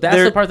 and so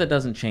that's the part that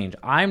doesn't change.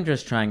 I'm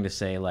just trying to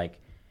say, like,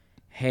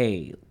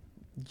 hey,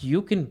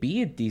 you can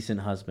be a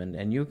decent husband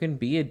and you can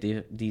be a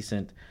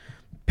decent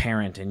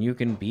parent and you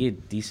can be a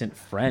decent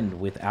friend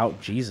without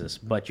Jesus,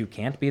 but you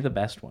can't be the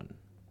best one,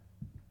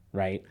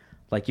 right?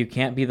 Like, you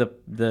can't be the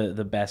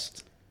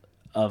best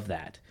of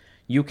that.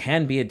 You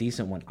can be a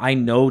decent one. I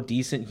know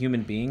decent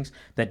human beings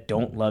that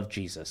don't love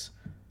Jesus.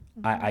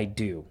 I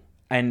do.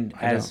 And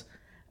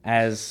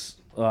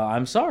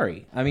I'm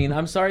sorry. I mean,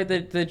 I'm sorry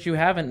that you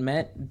haven't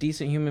met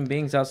decent human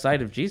beings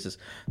outside of Jesus,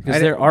 because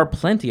there are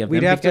plenty of them.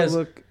 We'd have to because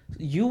look.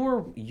 You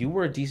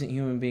were a decent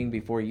human being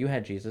before you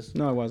had Jesus.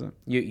 No, I wasn't.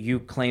 You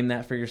claim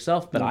that for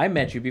yourself, but I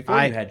met you before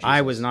you had Jesus.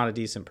 I was not a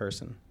decent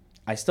person,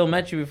 I still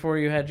met you before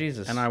you had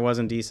Jesus. and I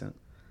wasn't decent.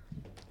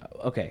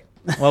 Okay.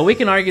 Well, we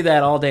can argue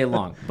that all day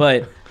long,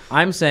 but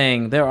I'm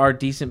saying there are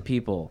decent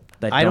people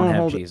that don't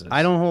have Jesus.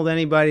 I don't hold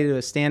anybody to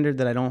a standard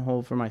that I don't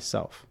hold for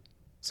myself.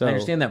 So I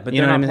understand that, but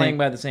you they're know not what I playing mean?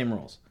 by the same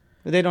rules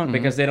They don't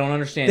because they don't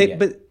understand yet.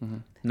 But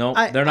No,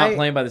 I- they're not I-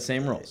 playing by the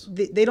same rules.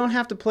 they don't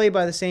have to play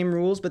by the same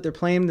rules, but they're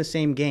playing the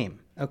same game.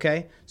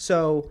 Okay,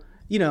 so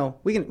we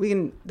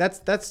can.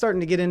 That's starting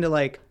to get into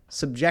like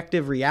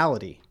subjective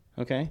reality.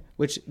 Okay,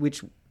 which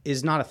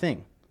is not a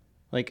thing.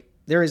 Like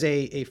there is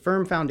a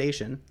firm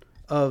foundation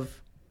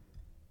of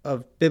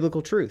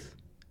biblical truth,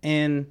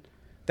 and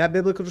that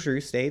biblical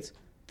truth states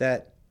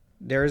that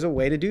there is a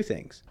way to do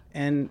things,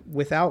 and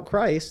without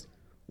Christ,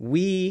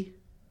 we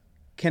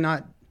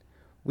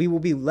will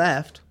be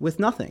left with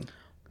nothing.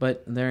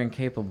 But they're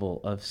incapable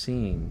of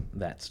seeing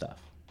that stuff.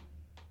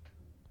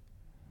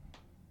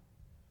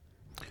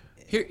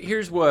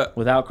 Here's what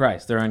Without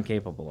Christ, they're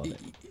incapable of it.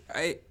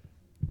 I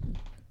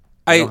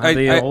They don't have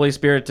the Holy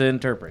Spirit to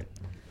interpret.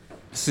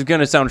 This is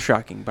going to sound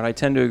shocking, but I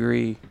tend to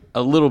agree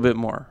a little bit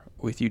more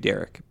with you,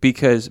 Derek,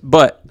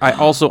 but I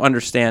also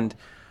understand,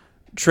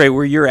 Trey,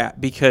 where you're at,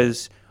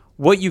 because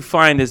what you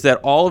find is that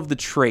all of the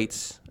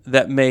traits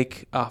that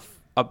make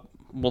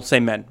we'll say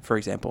men, for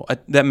example,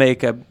 that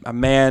make a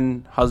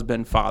man,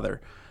 husband,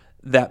 father,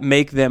 that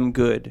make them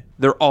good,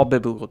 they're all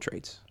biblical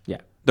traits. Yeah.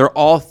 They're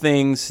all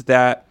things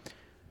that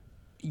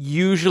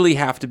usually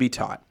have to be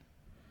taught,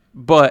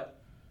 but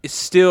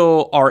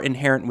still are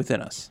inherent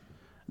within us.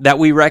 That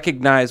we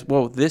recognize,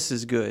 whoa, this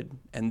is good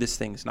and this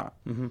thing's not.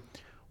 Mm-hmm.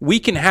 We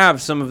can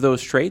have some of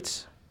those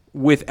traits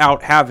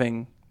without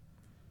having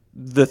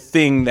the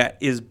thing that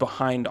is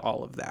behind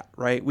all of that,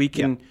 right? We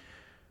can...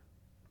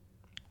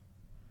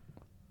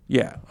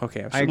 Yeah,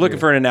 okay. I was looking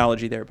for an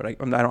analogy there, but I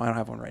don't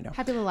have one right now.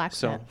 Happy little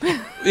accident. So,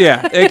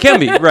 yeah, it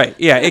can be, right.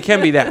 Yeah, it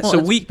can be that. Well, so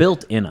it's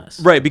built in us.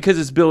 Right, because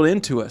it's built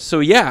into us.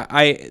 So yeah,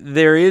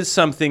 there is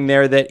something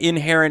there that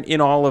inherent in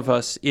all of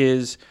us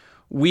is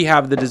we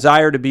have the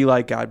desire to be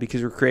like God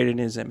because we're created in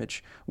his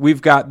image. We've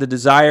got the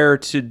desire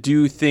to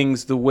do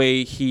things the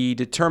way he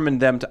determined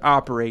them to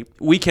operate.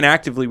 We can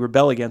actively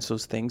rebel against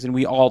those things, and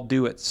we all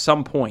do at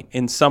some point,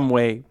 in some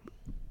way,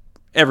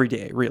 every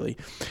day, really.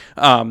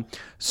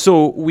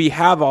 So we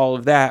have all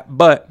of that,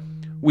 but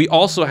we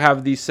also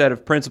have these set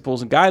of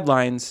principles and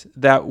guidelines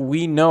that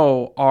we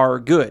know are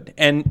good.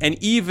 And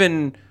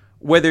even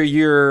whether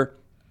you're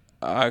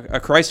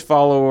a Christ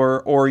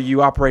follower or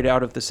you operate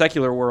out of the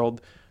secular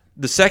world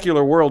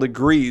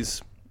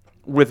agrees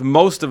with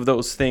most of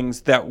those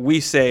things that we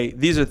say,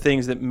 these are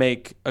things that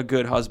make a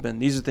good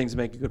husband. These are things that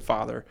make a good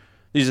father.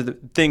 These are the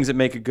things that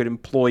make a good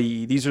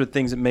employee. These are the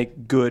things that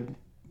make good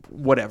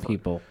whatever.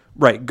 People.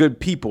 Right, good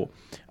people.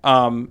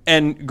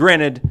 And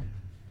granted,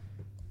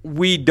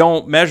 we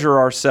don't measure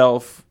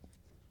ourselves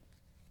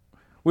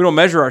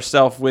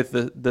with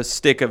the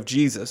stick of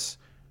Jesus.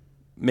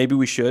 Maybe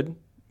we should.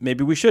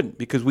 Maybe we shouldn't,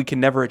 because we can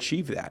never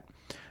achieve that.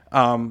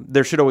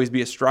 There should always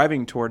be a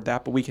striving toward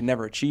that, but we can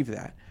never achieve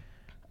that.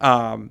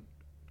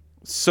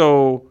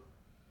 So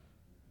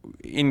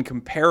in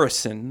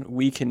comparison,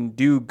 we can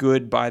do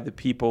good by the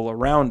people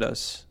around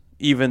us,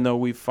 even though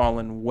we've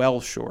fallen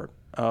well short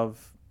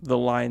of the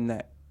line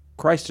that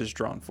Christ has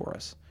drawn for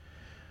us.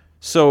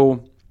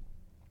 So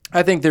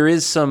I think there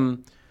is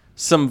some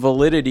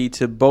validity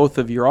to both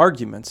of your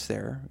arguments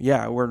there.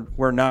 Yeah,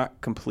 we're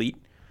not complete.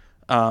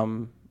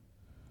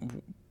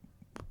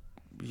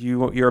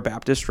 You're a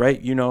Baptist,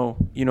 right? You know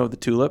the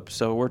tulip,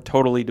 so we're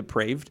totally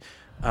depraved.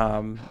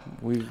 I'm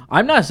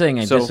not saying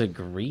I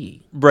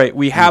disagree. Right,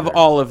 we have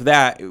all of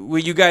that. Well,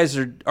 you guys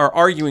are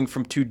arguing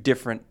from two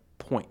different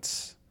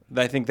points.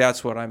 I think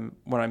that's what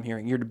I'm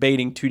hearing. You're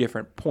debating two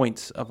different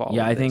points of all.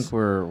 Yeah, of I this. think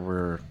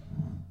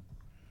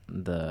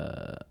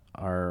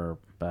our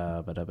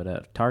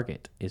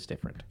target is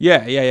different.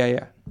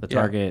 Yeah. The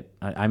target.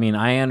 I mean,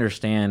 I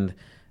understand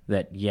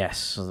that.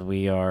 Yes,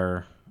 we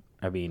are.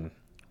 I mean,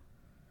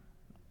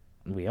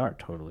 we are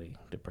totally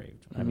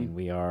depraved. I mean,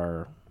 we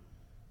are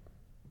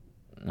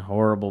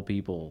horrible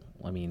people.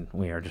 I mean,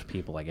 we are just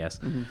people, I guess.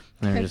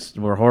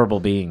 We're horrible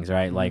beings,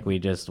 right? Like we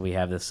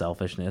have this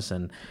selfishness,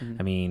 and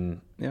I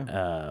mean,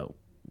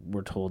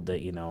 we're told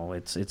that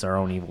it's our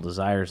own evil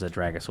desires that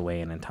drag us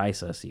away and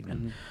entice us,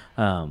 even.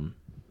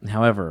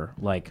 However,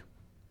 like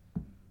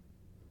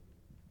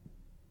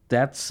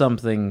that's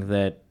something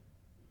that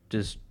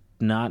just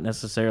not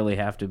necessarily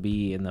have to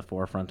be in the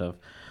forefront of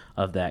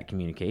that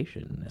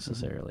communication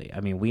necessarily. I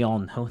mean, we all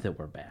know that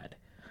we're bad.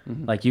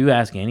 Like you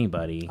ask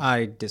anybody.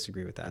 I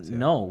disagree with that too.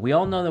 No, we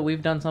all know that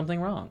we've done something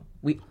wrong.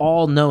 We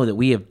all know that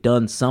we have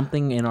done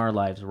something in our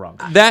lives wrong.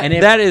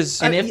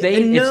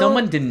 If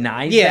someone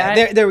denies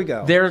that, there we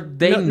go.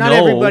 Not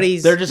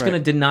everybody's. They're just going to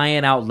deny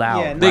it out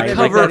loud. Yeah, right?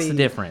 That's the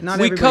difference. Not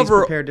we everybody's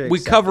prepared to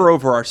accept cover it.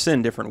 over our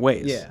sin different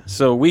ways. Yeah.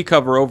 So we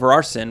cover over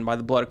our sin by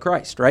the blood of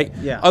Christ, right?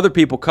 Yeah. Other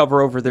people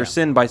cover over their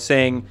sin by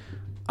saying,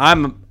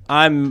 I'm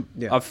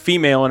a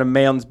female in a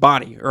man's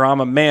body, or I'm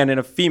a man in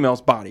a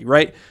female's body,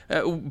 right?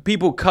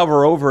 People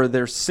cover over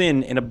their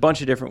sin in a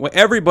bunch of different ways.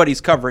 Everybody's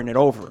covering it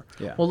over.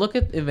 Yeah. Well, look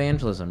at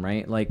evangelism,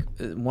 right? Like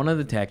one of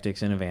the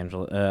tactics in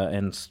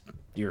and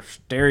your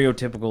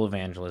stereotypical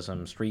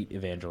evangelism, street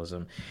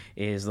evangelism,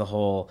 is the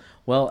whole.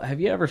 Well, have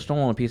you ever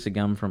stolen a piece of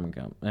gum from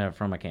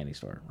a candy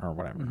store or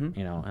whatever?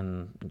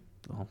 And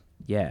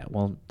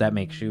well, that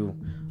makes you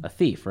a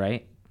thief,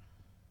 right?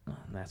 Oh,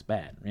 that's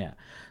bad. Yeah.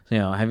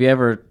 So have you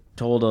ever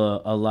told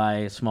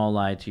a small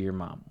lie to your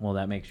mom? Well,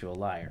 that makes you a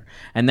liar.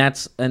 And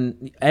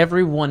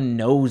everyone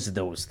knows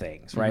those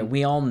things, right?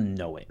 We all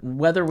know it.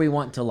 Whether we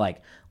want to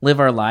live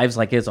our lives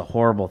like it's a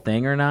horrible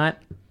thing or not,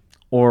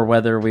 or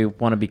whether we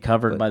want to be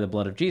covered by the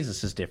blood of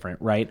Jesus is different,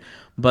 right?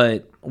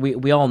 But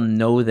we all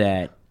know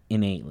that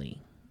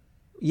innately.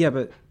 Yeah,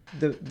 but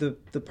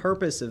the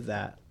purpose of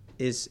that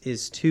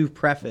is to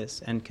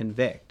preface and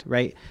convict,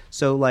 right?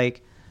 So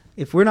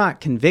if we're not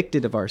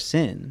convicted of our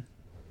sin,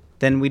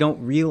 then we don't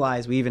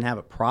realize we even have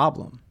a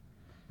problem,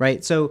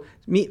 right? So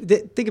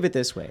think of it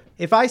this way: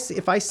 if I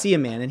see a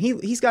man and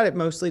he's got it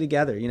mostly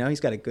together, he's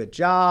got a good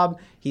job,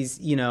 he's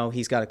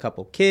got a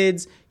couple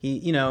kids,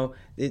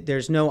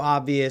 there's no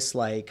obvious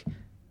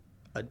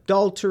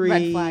adultery,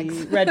 red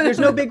flags. There's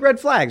no big red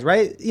flags,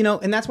 right?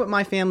 And that's what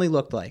my family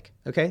looked like.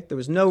 Okay, there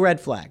was no red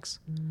flags,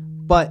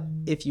 but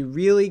if you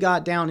really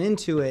got down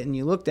into it and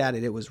you looked at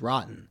it, it was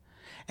rotten,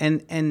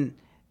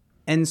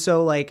 and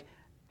so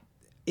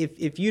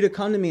If you'd have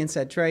come to me and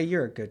said, Trey,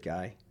 you're a good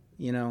guy,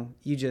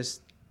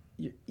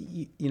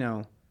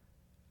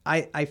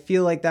 I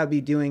feel like that'd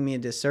be doing me a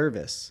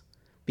disservice,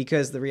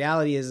 because the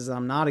reality is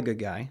I'm not a good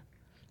guy.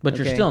 But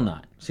you're still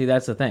not. See,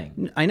 that's the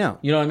thing. I know.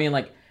 You know what I mean?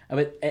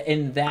 But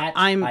in that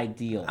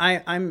ideal,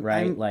 I'm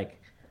right?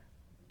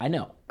 I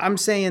know. I'm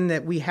saying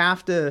that we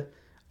have to,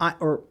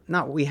 or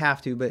not we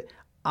have to, but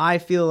I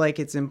feel like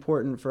it's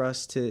important for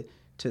us to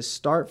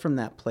start from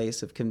that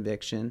place of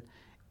conviction,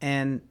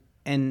 and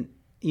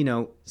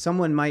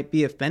someone might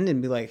be offended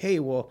and be like, hey,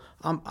 well,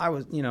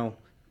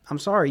 I'm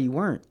sorry, you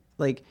weren't.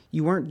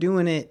 You weren't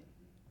doing it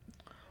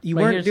you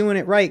But weren't here's- doing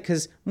it right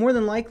because more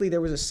than likely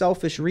there was a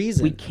selfish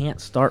reason. We can't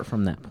start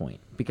from that point,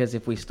 because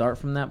if we start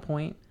from that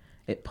point,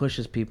 it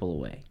pushes people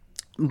away.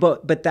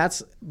 But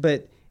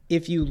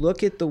if you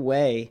look at the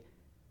way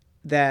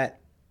that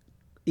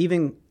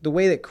even the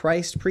way that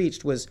Christ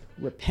preached was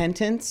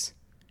repentance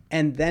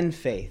and then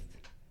faith.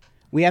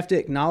 We have to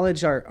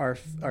acknowledge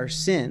our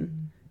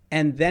sin,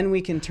 and then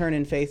we can turn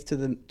in faith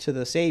to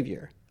the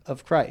Savior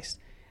of Christ.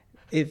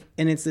 And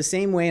it's the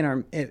same way in our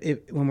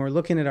when we're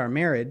looking at our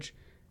marriage,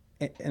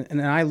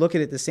 and I look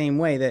at it the same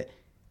way, that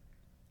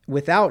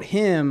without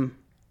Him,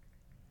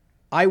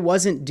 I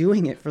wasn't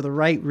doing it for the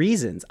right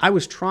reasons. I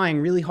was trying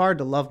really hard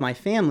to love my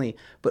family,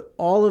 but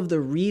all of the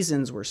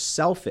reasons were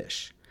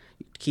selfish.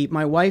 To keep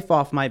my wife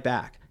off my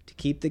back, to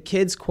keep the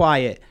kids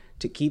quiet,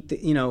 to keep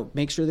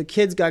make sure the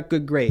kids got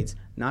good grades,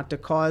 not to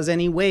cause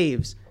any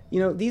waves.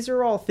 These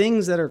are all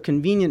things that are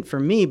convenient for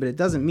me, but it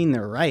doesn't mean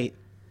they're right.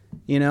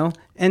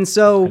 And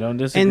so I don't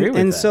disagree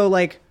with that. So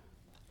like,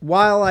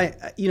 while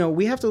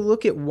we have to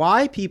look at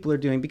why people are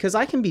doing, because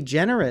I can be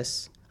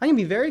generous. I can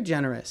be very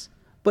generous.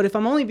 But if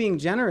I'm only being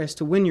generous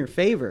to win your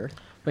favor,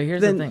 But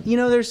here's then, the thing.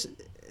 this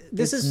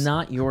It's is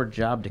not your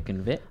job to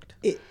convict.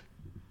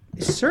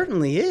 It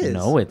certainly is.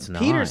 No, it's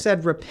not. Peter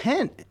said,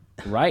 repent.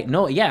 Right?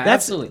 No, yeah,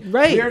 That's absolutely.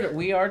 right.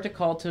 We are to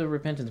call to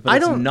repentance, but I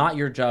it's don't- not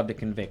your job to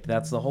convict.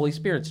 That's the Holy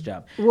Spirit's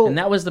job. Well, and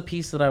that was the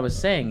piece that I was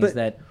saying, is But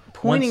that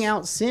pointing once-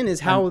 out sin is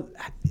how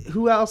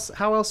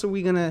else are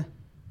we going to,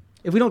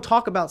 if we don't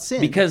talk about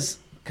sin? because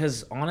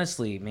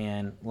honestly,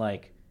 man,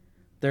 like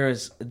there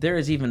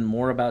is even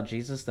more about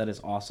Jesus that is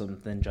awesome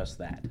than just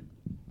that.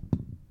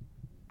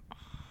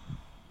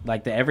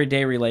 Like the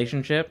everyday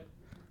relationship,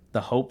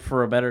 the hope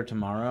for a better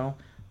tomorrow,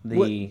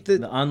 the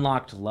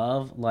unlocked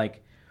love.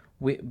 Like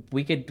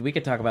we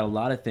could talk about a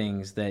lot of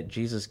things that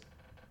Jesus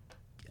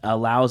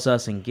allows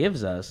us and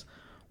gives us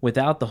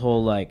without the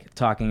whole like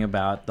talking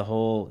about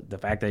the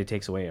fact that He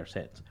takes away our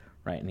sins,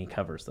 right? And He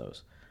covers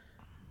those.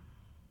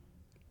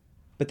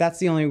 But that's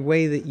the only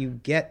way that you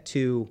get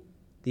to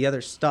the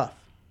other stuff.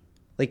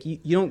 Like you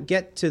don't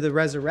get to the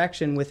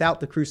resurrection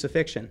without the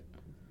crucifixion.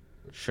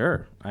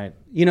 Sure,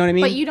 You know what I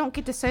mean? But you don't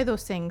get to say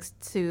those things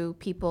to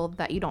people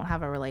that you don't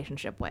have a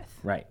relationship with,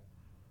 right.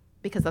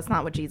 because that's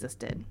not what Jesus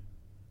did.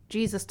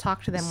 Jesus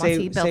talked to them Say-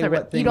 once He built say a.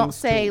 what You don't things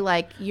say to-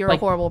 like you're Like- a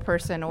horrible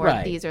person or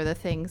Right. these are the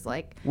things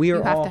like We are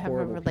you have all to have a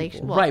horrible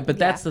relation. people. Right, but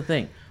that's the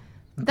thing.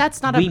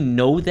 That's not We a.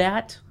 know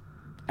that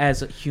as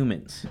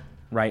humans,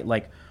 right?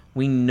 Like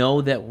we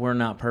know that we're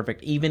not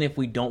perfect, even if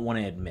we don't want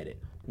to admit it.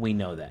 We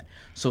know that.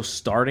 So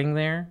starting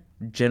there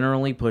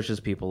generally pushes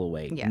people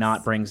away, Yes.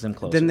 not brings them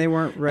closer. Then they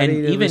weren't ready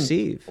And to even,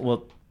 receive.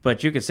 Well,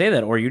 but you could say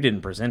that, or you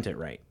didn't present it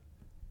right.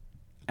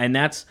 And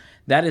that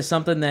is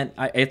something that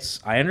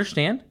I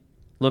understand.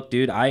 Look,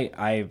 dude,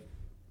 I've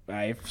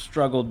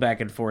struggled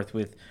back and forth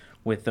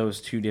with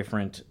those two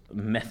different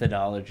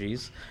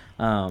methodologies,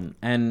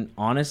 and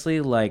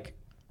honestly, like,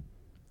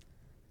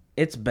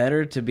 it's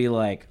better to be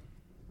like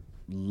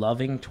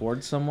loving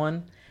towards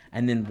someone,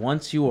 and then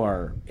once you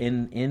are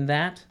in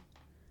that,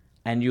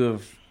 and you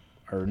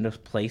are in a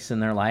place in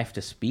their life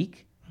to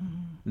speak,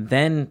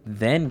 then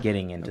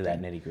getting into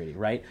that nitty gritty,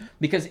 right?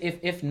 Because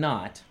if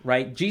not,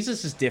 right,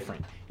 Jesus is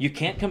different. You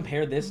can't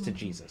compare this to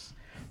Jesus,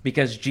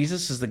 because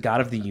Jesus is the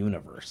God of the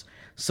universe.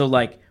 So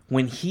like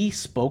when He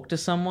spoke to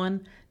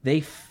someone, they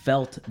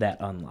felt that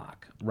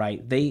unlock,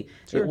 right? It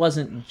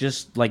wasn't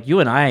just like you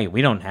and I.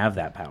 We don't have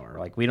that power.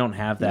 Like we don't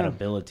have that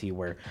ability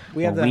where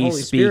we have where the we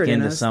Holy speak Spirit in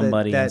into us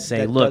somebody that and say,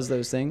 that "Look, does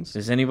those things."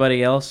 is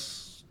anybody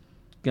else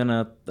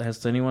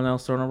has anyone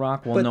else thrown a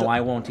rock?" Well, But no, the-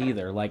 I won't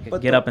either. Like,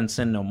 but get the- up and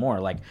sin no more.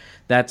 Like,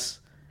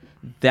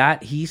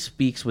 that He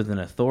speaks with an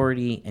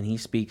authority, and He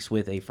speaks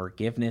with a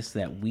forgiveness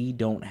that we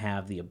don't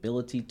have the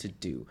ability to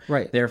do.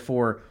 Right.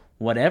 Therefore,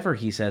 whatever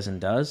He says and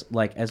does,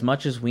 like, as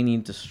much as we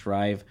need to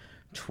strive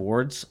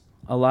towards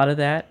a lot of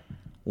that,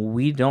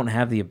 we don't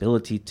have the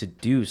ability to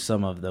do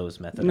some of those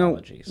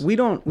methodologies.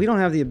 No, we don't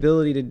have the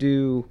ability to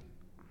do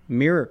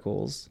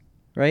miracles,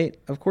 right?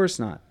 Of course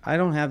not. I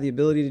don't have the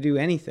ability to do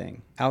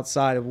anything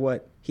outside of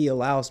what He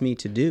allows me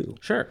to do.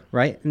 Sure.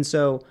 Right? And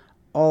so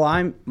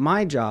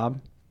my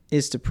job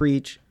is to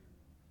preach,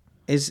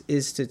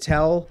 is to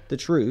tell the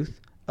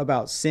truth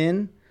about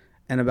sin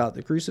and about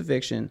the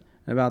crucifixion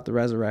and about the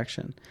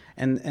resurrection.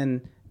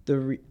 And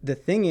the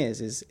thing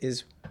is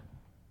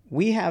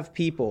we have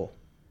people,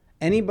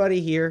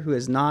 anybody here who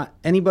has not,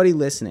 anybody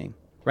listening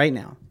right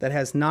now that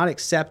has not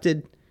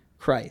accepted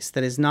Christ,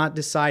 that has not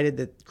decided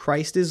that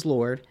Christ is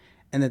Lord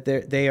and that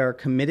they are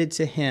committed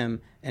to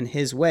Him and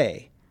His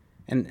way,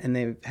 and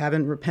they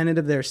haven't repented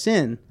of their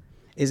sin,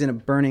 is in a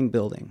burning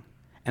building.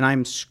 And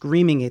I'm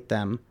screaming at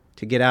them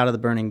to get out of the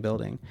burning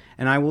building.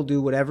 And I will do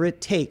whatever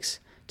it takes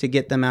to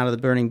get them out of the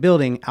burning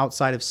building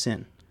outside of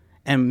sin.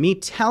 And me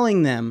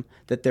telling them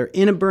that they're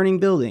in a burning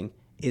building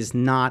is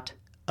not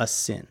a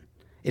sin.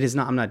 It is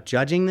not. I'm not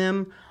judging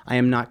them. I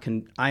am not.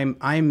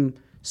 I'm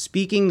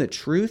speaking the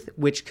truth,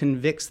 which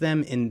convicts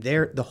them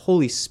the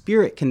Holy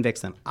Spirit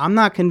convicts them. I'm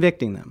not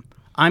convicting them.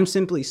 I'm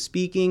simply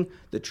speaking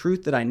the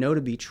truth that I know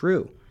to be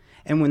true.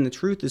 And when the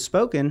truth is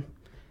spoken,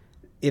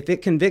 if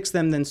it convicts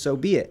them, then so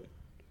be it.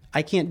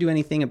 I can't do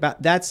anything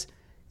about that's,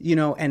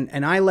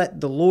 and I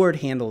let the Lord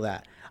handle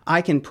that.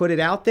 I can put it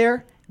out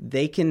there.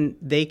 They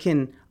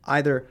can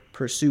either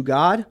pursue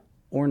God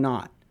or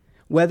not.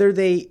 Whether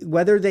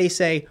they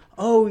say,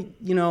 oh,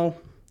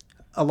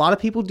 a lot of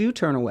people do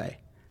turn away.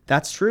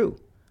 That's true.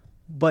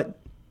 But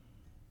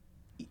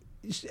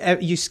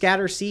you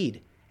scatter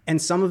seed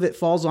and some of it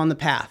falls on the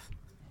path.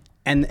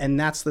 And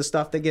that's the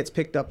stuff that gets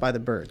picked up by the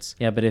birds.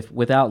 Yeah, but if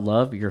without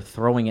love, you're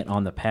throwing it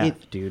on the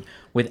path, dude.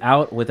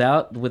 Without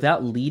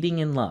leading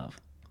in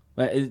love,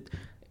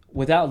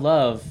 without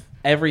love,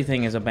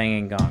 everything is a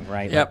banging gong,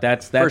 right? Yep. Like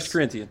that's 1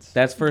 Corinthians.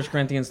 That's 1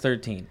 Corinthians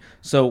 13.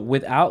 So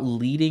without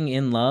leading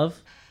in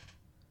love,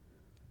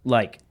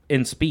 like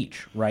in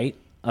speech, right?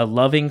 A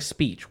loving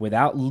speech,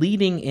 without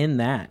leading in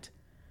that,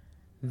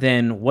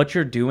 then what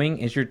you're doing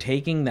is you're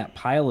taking that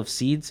pile of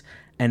seeds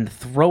and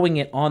throwing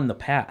it on the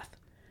path.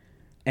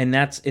 And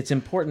it's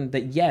important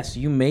that, yes,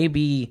 you may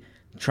be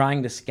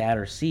trying to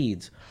scatter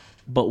seeds,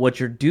 but what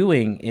you're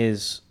doing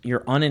is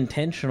you're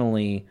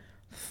unintentionally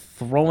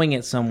throwing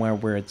it somewhere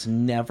where it's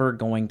never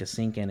going to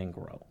sink in and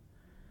grow.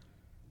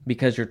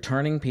 Because you're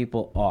turning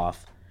people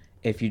off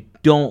if you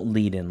don't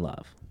lead in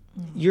love.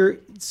 And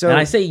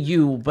I say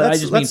you, but I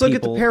just mean let's look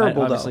people. at the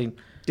parable, obviously. though.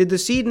 Did the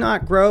seed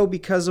not grow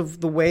because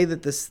of the way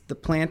that the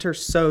planter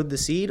sowed the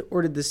seed,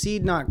 or did the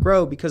seed not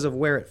grow because of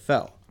where it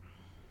fell?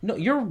 No,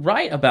 you're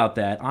right about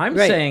that. I'm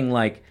Right. saying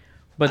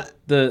but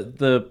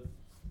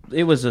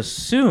it was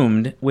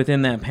assumed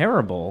within that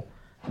parable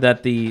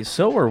that the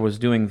sower was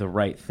doing the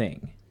right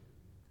thing.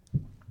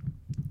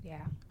 Yeah.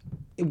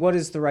 What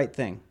is the right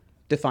thing?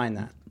 Define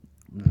that.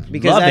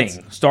 Loving,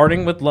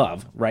 starting with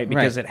love, right?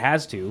 Because Right. it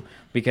has to,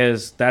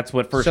 because that's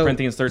what 1 So-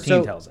 Corinthians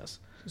 13 tells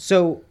us.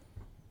 So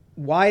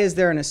why is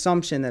there an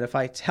assumption that if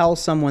I tell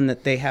someone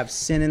that they have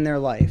sin in their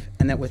life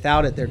and that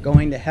without it they're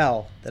going to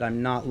hell, that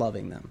I'm not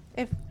loving them?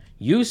 If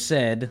You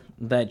said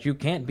that you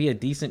can't be a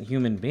decent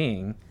human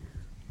being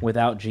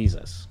without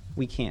Jesus.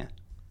 We can't.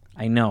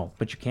 I know,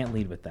 but you can't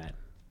lead with that.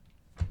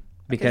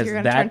 Because you're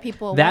gonna turn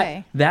people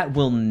away. that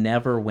will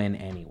never win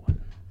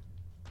anyone.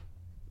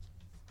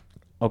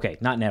 Okay,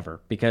 not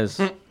never,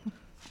 because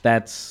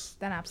that's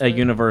Then a absolutely.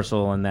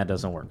 universal and that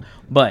doesn't work.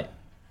 But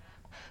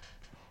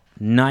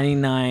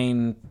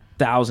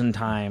 99,000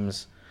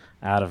 times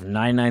out of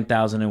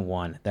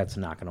 99,001, that's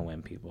not going to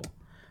win people.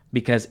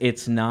 Because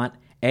it's not,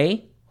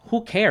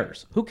 who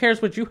cares? Who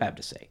cares what you have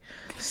to say?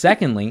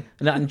 Secondly,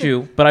 not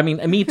you, but I mean,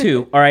 me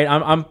too. All right,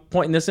 I'm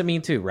pointing this at me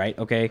too, right?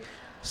 Okay,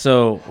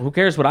 so who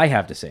cares what I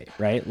have to say,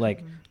 right?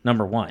 Like,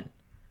 number one,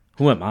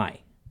 who am I?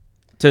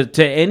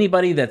 To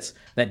anybody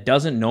that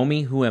doesn't know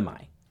me, who am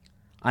I?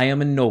 I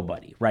am a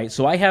nobody, right?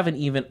 So I haven't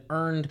even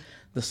earned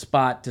the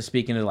spot to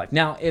speak into life.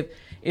 Now,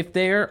 if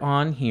they're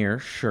on here,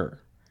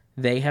 sure,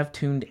 they have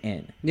tuned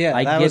in. Yeah,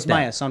 I that get was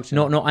my assumption.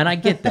 No, and I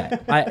get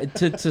that.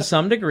 To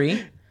some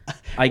degree,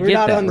 I We're get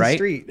not that, on the right?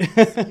 street.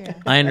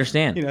 I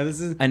understand. This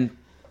is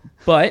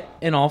But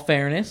in all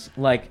fairness,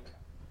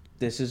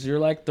 this is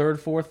your third,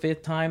 fourth,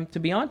 fifth time to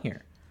be on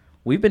here.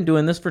 We've been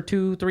doing this for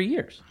 2-3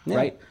 years,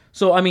 right?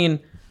 So I mean,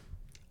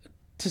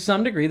 to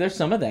some degree, there's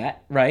some of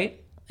that, right,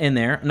 in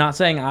there. I'm not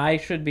saying I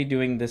should be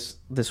doing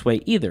this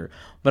way either,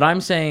 but I'm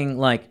saying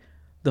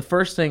the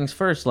first things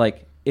first.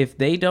 If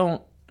they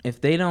don't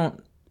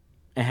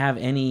have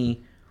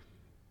any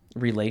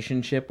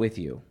relationship with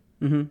you,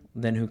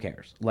 then who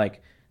cares?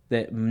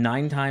 That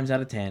 9 times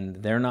out of 10,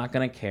 they're not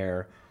gonna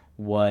care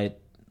what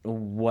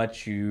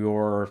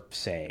you're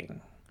saying.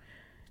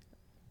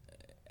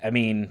 I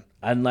mean,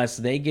 unless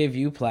they give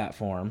you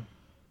platform,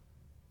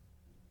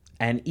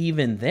 and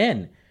even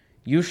then,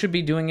 you should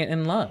be doing it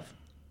in love.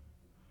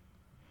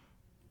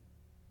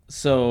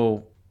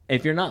 So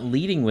if you're not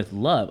leading with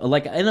love,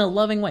 in a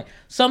loving way,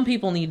 some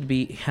people need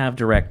to have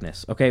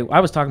directness. Okay, I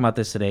was talking about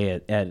this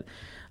today at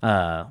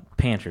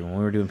pantry when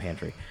we were doing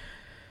pantry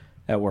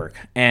at work,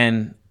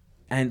 and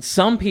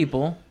some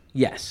people,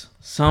 yes,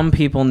 some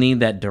people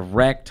need that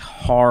direct,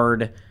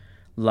 hard,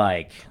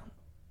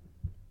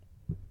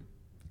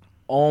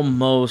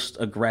 almost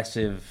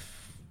aggressive,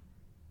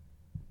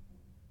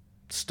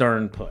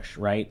 stern push,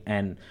 right?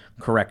 And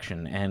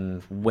correction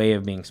and way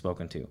of being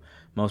spoken to.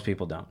 Most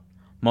people don't.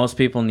 Most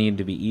people need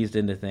to be eased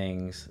into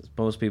things.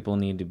 Most people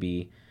need to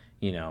be,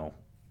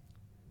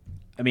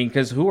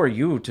 because who are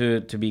you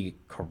to be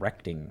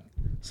correcting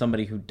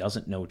somebody who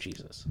doesn't know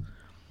Jesus?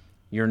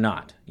 You're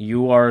not.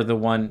 You are the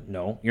one.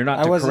 No, you're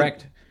not to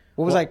correct.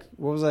 What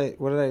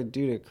did I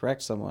do to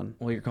correct someone?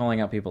 Well, you're calling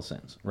out people's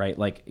sins, right?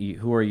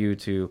 Who are you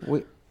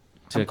to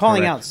I'm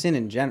calling correct? out sin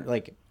in general,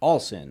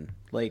 all sin.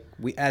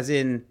 As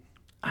in,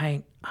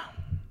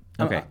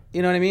 Okay.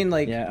 You know what I mean?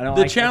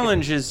 The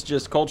challenge is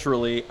just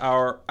culturally,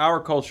 our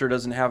culture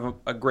doesn't have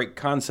a great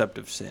concept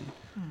of sin.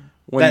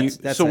 When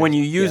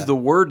you use the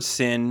word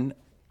sin,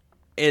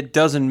 it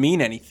doesn't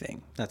mean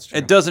anything. That's true.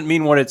 It doesn't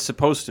mean what it's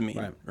supposed to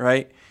mean,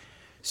 right?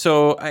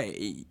 So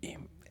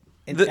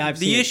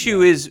the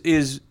issue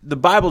is the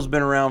Bible's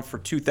been around for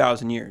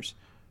 2,000 years,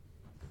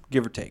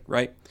 give or take,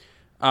 right?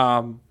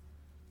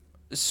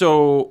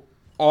 So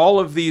all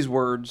of these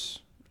words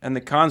and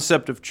the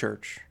concept of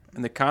church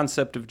and the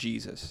concept of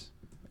Jesus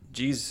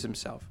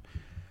himself,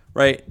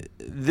 right?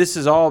 This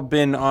has all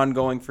been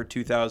ongoing for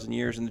 2,000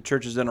 years, and the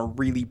church has done a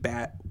really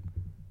bad,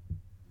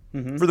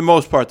 for the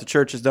most part, the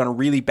church has done a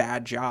really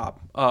bad job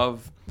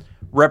of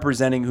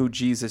representing who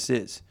Jesus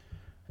is.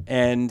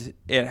 And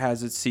it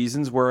has its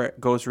seasons where it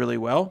goes really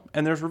well,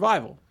 and there's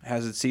revival. It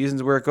has its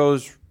seasons where it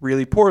goes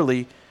really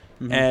poorly,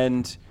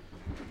 and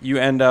you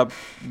end up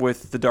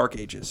with the Dark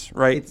Ages,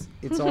 right?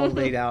 It's all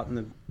laid out in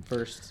the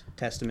First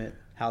Testament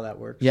how that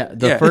works. Yeah,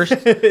 the Yeah. first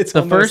It's the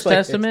almost first like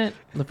testament,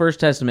 the First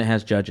Testament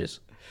has judges,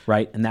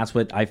 right? And that's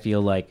what I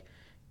feel like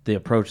the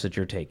approach that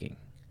you're taking.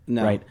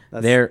 No, right?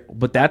 that's-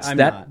 That's I'm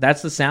not.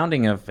 that's the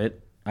sounding of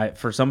it.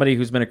 For somebody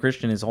who's been a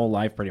Christian his whole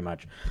life pretty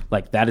much.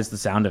 Like that is the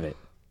sound of it.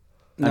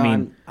 No, I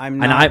mean,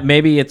 I'm and not.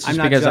 maybe it's I'm just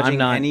not because judging I'm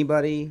not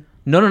anybody.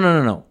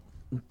 No.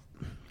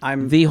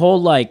 I'm The whole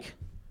like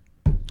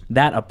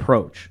that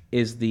approach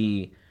is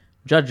the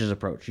judge's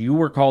approach. You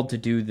were called to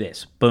do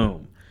this.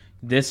 Boom.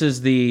 This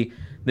is the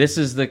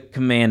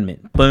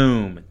commandment.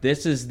 Boom.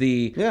 This is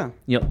the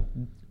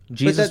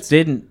Jesus that's-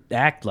 didn't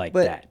act like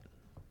but- that.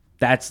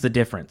 That's the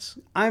difference.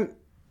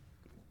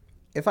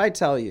 If I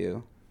tell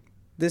you,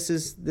 this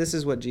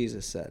is what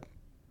Jesus said,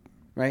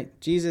 right?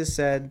 Jesus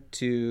said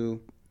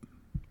to,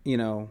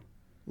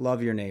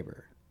 love your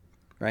neighbor,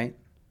 right?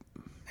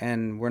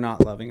 And we're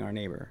not loving our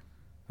neighbor,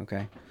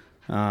 okay?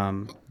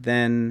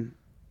 Then,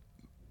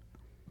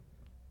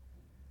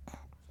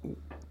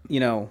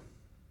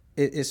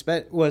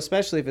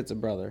 especially if it's a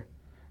brother.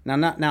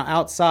 Now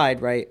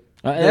outside, right?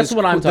 That's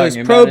what I'm those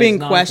talking about. probing is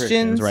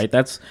non-Christians, questions,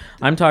 right?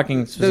 I'm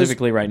talking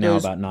specifically right now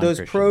those- about non-Christians.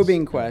 Those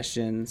probing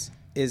questions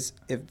is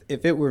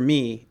if it were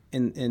me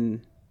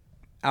in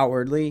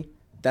outwardly,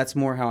 that's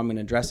more how I'm going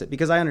to address it,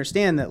 because I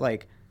understand that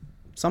like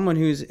someone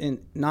who's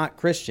not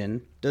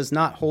Christian does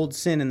not hold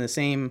sin in the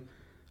same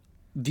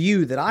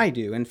view that I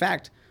do. In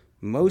fact,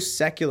 most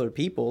secular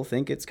people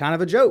think it's kind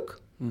of a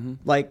joke.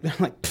 Like they're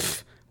like,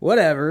 "Pfft,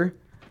 whatever,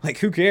 like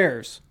who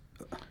cares,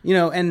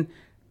 and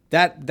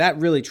that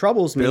really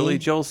troubles me. Billy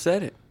Joel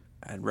said it.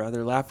 I'd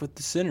rather laugh with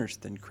the sinners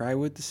than cry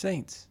with the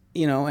saints.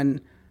 And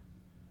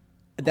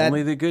that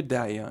Only the good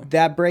die young.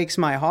 that breaks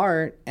my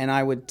heart, and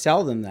I would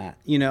tell them that,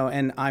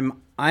 and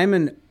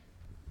I'm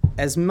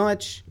as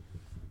much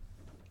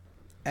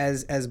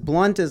as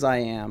blunt as I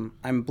am.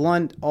 I'm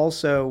blunt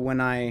also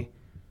when I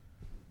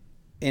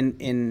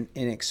in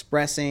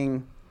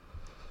expressing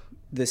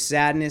the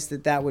sadness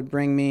that would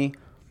bring me,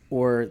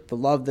 or the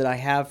love that I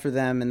have for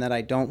them, and that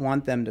I don't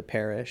want them to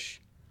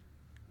perish.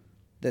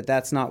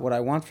 That's not what I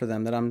want for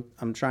them. That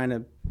I'm trying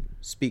to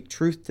speak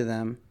truth to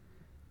them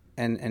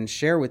and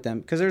share with them,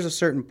 because there's a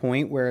certain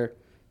point where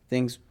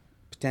things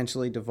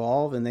potentially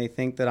devolve and they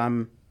think that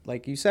I'm,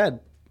 like you said,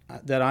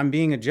 that I'm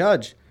being a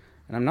judge,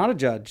 and I'm not a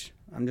judge.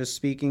 I'm just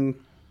speaking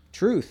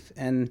truth,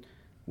 and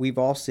we've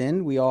all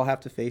sinned. We all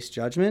have to face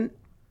judgment,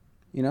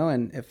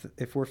 and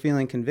if we're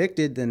feeling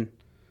convicted, then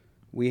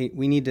we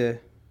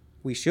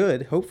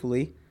should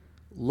hopefully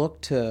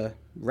look to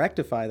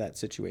rectify that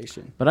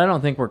situation. But I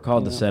don't think we're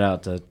called to set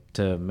out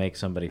to make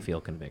somebody feel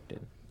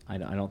convicted. I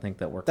don't think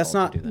that we're That's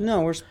called not, to do that.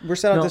 no, we're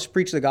set out No. to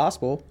preach the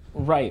gospel.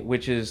 Right,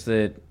 which is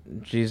that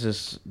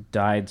Jesus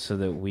died so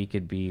that we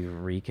could be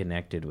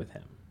reconnected with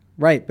him.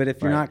 Right, but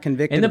if you're Right. not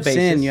convicted In the of sin,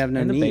 basics- you have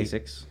no in the need.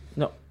 basics.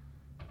 No.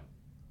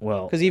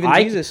 Well, 'Cause even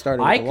Jesus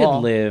started with I the could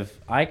law.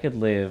 I could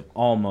live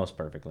almost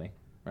perfectly,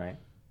 right?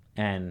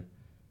 And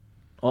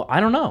I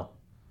don't know.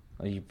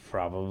 You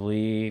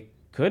probably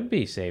could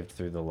be saved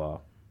through the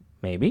law.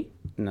 Maybe.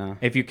 No.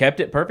 If you kept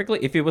it perfectly,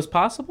 if it was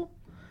possible?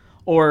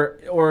 Or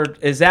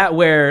is that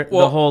where the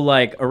Well, whole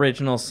like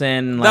original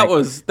sin, that like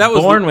was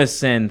born the- with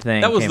sin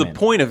thing? That was came the in?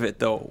 point of it,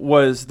 though.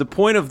 Was the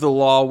point of the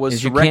law was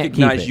Is to you can't keep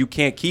recognize it. you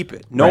can't keep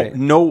it. No, Right.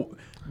 no,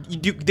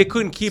 they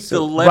couldn't keep the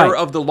letter Right.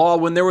 of the law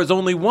when there was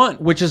only one.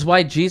 Which is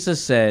why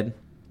Jesus said,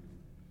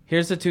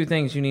 here's the two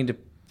things you need to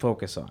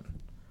focus on.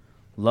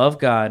 Love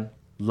God,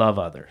 love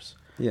others.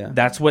 Yeah.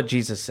 That's what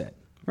Jesus said.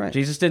 Right.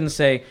 Jesus didn't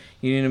say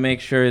you need to make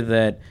sure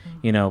that,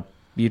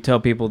 you tell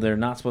people they're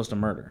not supposed to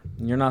murder.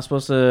 You're not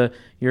supposed to,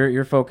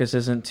 your focus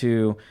isn't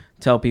to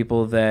tell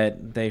people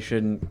that they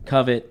shouldn't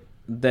covet,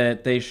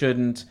 that they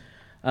shouldn't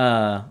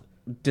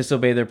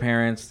disobey their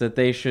parents, that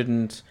they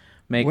shouldn't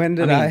make... When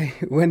did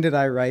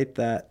I write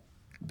that?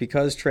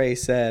 Because Trey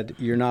said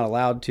you're not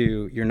allowed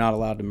to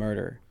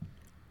murder.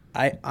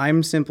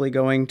 I'm simply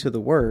going to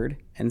the word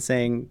and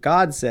saying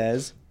God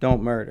says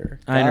don't murder.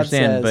 I God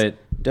understand, says,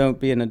 don't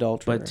be an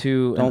adulterer. But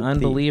to Don't an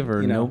thief,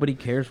 unbeliever, nobody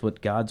cares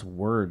what God's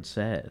word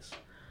says.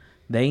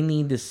 They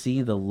need to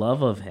see the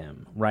love of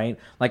him, right?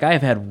 Like I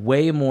have had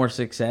way more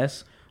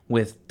success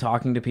with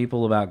talking to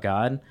people about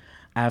God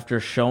after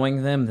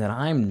showing them that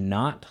I'm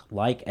not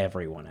like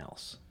everyone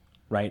else,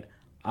 right?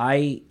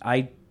 I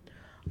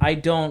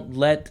don't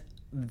let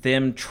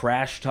them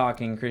trash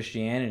talking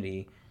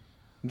Christianity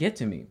get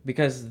to me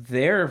because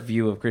their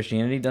view of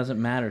Christianity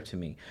doesn't matter to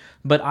me.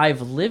 But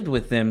I've lived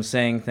with them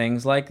saying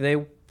things like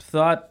they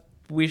thought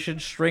we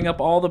should string up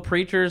all the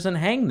preachers and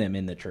hang them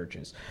in the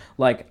churches.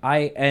 Like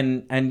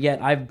and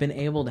yet I've been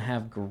able to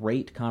have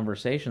great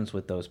conversations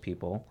with those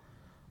people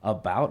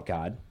about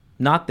God.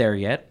 Not there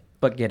yet,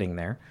 but getting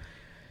there.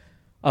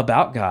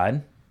 About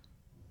God,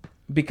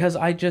 because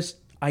I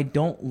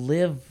don't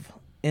live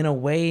in a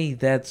way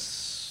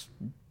that's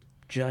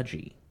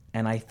judgy,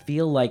 and I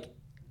feel like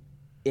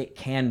it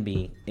can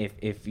be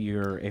if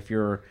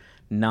you're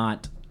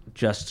not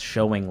just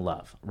showing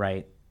love,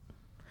 right?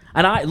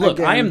 And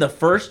I am the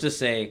first to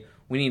say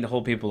we need to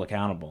hold people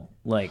accountable.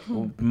 Like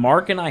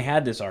Mark and I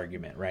had this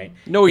argument, right?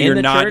 No, you're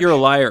not. You're a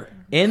liar.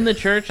 In the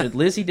church,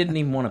 Lizzie didn't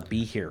even want to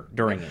be here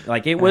during it.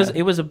 Like it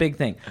was a big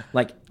thing.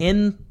 Like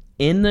in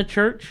the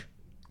church,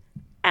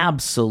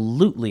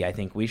 absolutely, I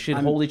think we should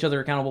hold each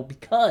other accountable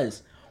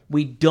because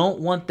we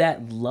don't want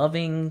that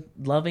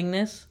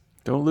lovingness.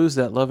 Don't lose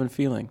that love and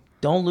feeling.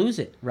 Don't lose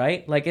it,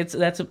 right? Like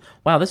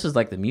wow, this is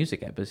like the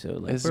music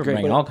episode. Like we're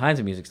bringing all kinds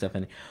of music stuff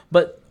in.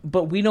 But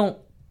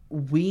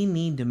we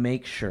need to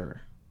make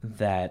sure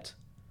that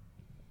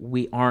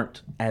we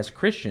aren't, as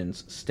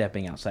Christians,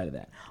 stepping outside of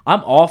that.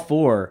 I'm all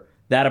for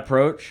that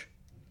approach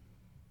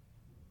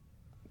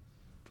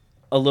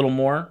a little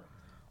more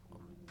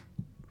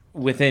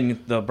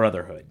within the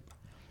brotherhood.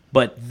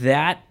 But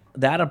that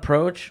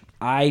approach,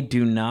 I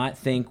do not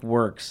think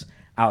works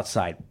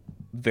outside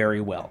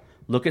very well.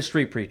 Look at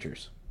street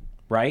preachers,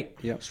 right?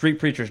 Yep. Street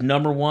preachers,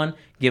 number one,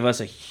 give us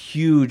a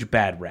huge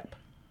bad rep.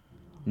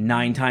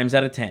 9 times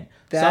out of 10.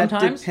 That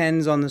Sometimes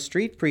depends on the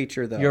street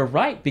preacher, though. you're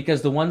right,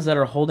 because the ones that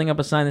are holding up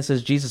a sign that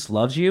says Jesus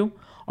loves you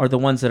are the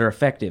ones that are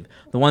effective.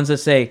 The ones that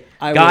say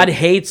God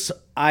hates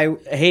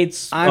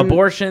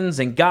abortions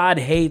and God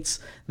hates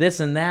this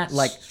and that.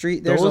 Like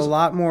there's a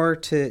lot more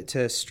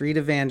to street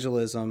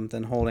evangelism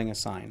than holding a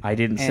sign. I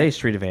didn't say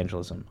street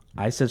evangelism.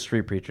 I said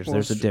street preachers.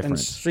 There's a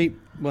difference.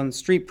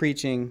 Street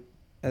preaching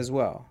as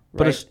well.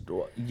 But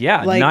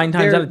right? like 9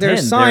 times out of 10, their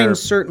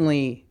signs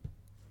certainly.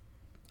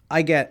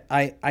 I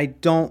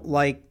don't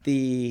like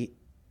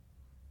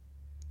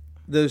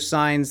those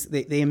signs.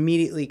 They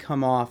immediately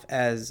come off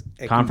as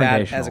a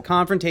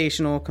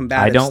confrontational,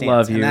 combative. I don't stance.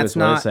 love you. And that's is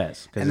what it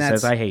says, because it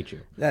says I hate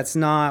you. That's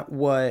not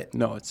what.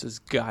 No, it says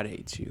God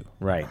hates you.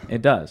 Right.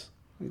 It does.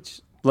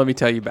 Let me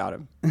tell you about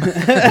him.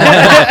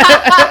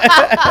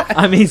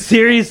 I mean,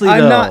 seriously,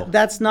 though.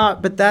 That's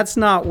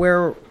not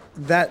where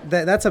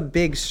that's a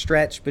big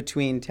stretch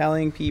between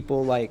telling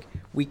people like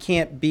we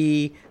can't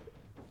be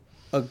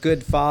a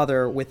good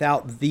father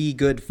without the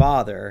good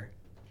father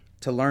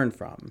to learn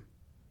from.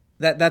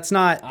 That's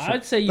not.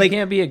 I'd say you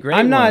can't be a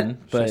great one.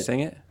 But should I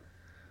sing it?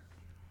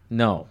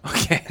 No.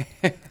 Okay.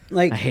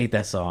 I hate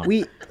that song.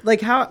 You're a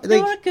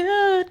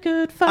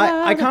good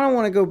father. I kind of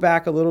want to go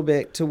back a little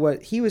bit to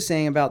what he was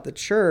saying about the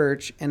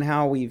church and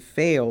how we've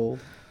failed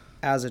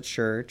as a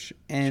church,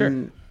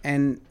 and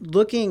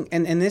looking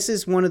and this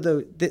is one of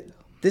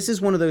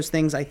those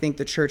things I think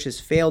the church has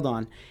failed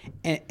on,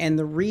 and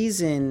the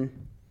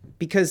reason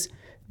because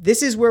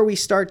this is where we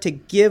start to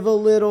give a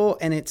little,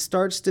 and it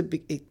starts to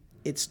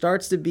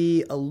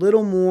be a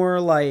little more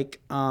like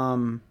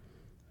where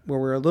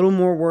we're a little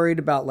more worried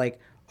about like,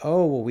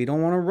 oh, well, we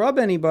don't want to rub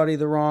anybody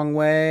the wrong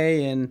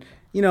way, and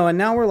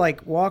now we're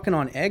like walking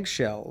on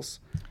eggshells,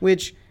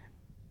 which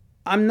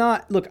I'm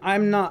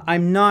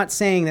not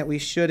saying that we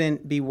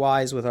shouldn't be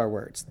wise with our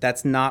words.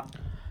 That's not,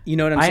 you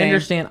know what I'm saying? I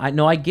understand.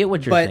 I get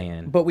what you're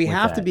saying. But we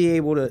have to be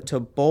able to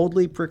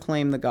boldly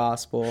proclaim the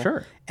gospel.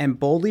 Sure. And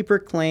boldly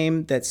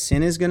proclaim that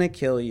sin is going to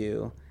kill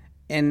you,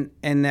 and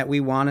that we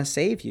want to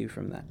save you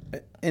from that.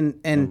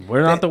 And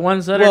we're not the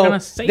ones that are going to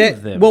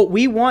save them. Well,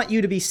 we want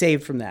you to be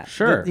saved from that.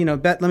 Sure.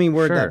 Let me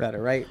word that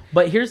better, right?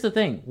 But here's the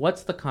thing.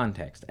 What's the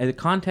context? And the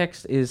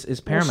context is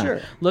paramount. Well,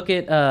 sure. Look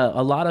at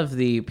a lot of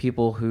the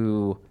people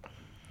who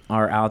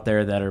are out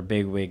there that are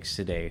bigwigs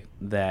today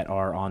that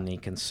are on the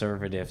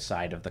conservative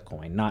side of the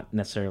coin. Not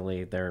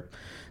necessarily they're,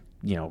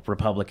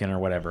 Republican or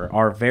whatever,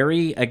 are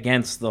very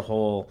against the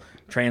whole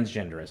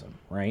transgenderism,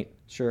 right?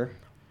 Sure.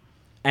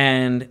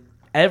 And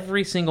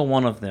every single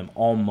one of them,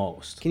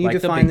 almost. Can you like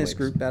define this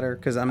group better?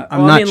 Because I'm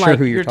not sure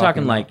who you're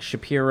talking about. Like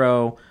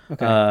Shapiro,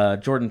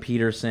 Jordan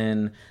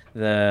Peterson,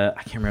 I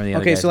can't remember the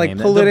other guy's so like name.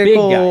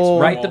 Political, the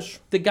big guys, right?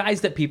 The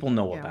guys that people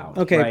know about.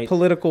 Okay, right?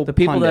 political. The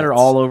people pundits. that are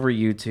all over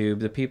YouTube.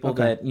 The people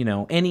that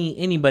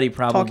anybody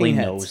probably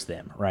knows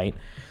them, right?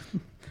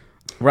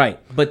 Right,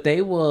 but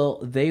they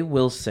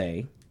will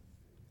say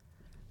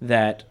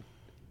that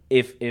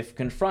if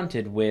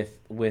confronted with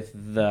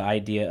the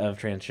idea of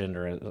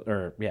transgender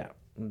or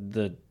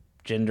the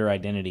gender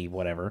identity,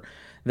 whatever,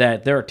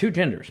 that there are 2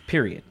 genders,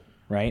 period,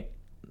 right?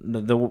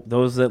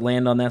 Those that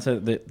land on that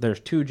side, there's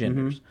 2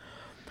 genders. Mm-hmm.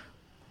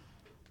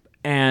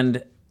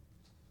 And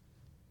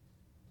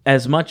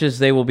as much as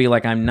they will be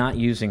like, I'm not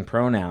using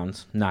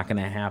pronouns, not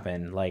going to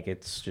happen. Like,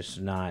 it's just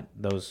not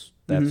those,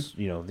 that's,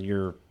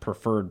 your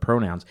preferred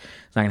pronouns.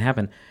 It's not going to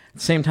happen. At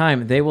the same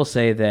time, they will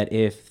say that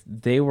if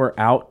they were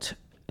out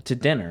to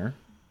dinner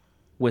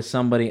with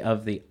somebody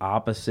of the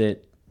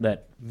opposite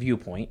that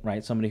viewpoint,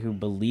 right? Somebody who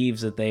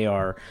believes that they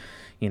are,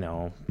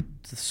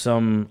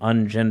 some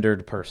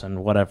ungendered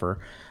person, whatever,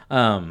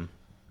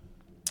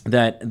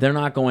 that they're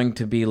not going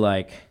to be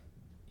like,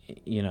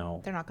 you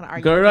know, They're not gonna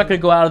argue They're with not them. going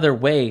to go out of their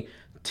way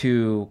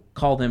to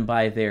call them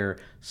by their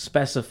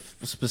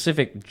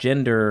specific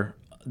gender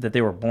that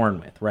they were born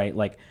with, right?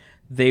 Like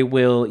they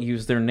will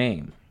use their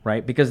name,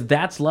 right? Because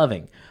that's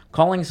loving.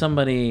 Calling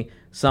somebody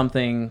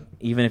something,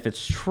 even if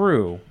it's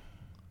true,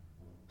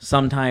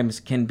 sometimes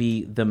can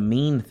be the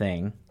mean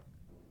thing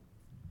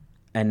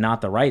and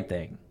not the right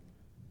thing.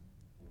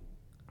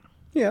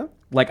 Yeah.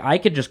 Like I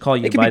could just call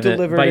you It could by be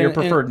delivered your in-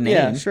 preferred name,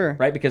 yeah, sure.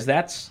 right? Because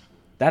that's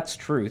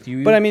truth.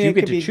 But I mean, you it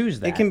get could to be, choose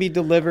that. It can be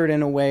delivered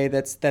in a way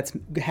that's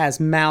has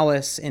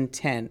malice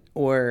intent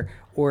or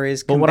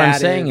is. But what I'm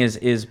combative. saying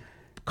is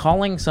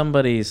calling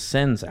somebody's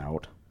sins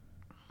out,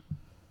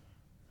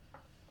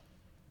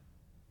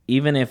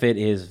 even if it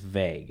is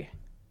vague,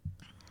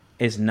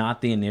 is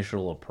not the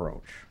initial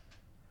approach,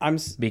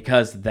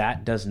 because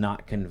that does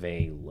not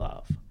convey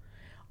love.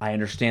 I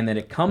understand that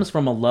it comes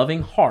from a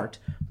loving heart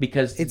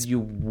because you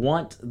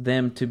want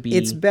them to be.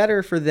 It's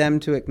better for them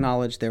to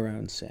acknowledge their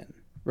own sin,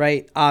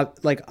 right?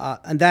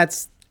 And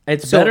that's.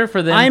 It's so better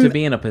for them I'm- to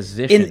be in a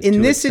position. In to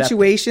this accept it.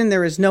 situation,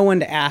 there is no one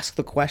to ask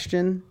the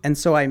question, and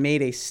so I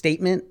made a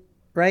statement,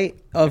 right?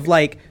 Of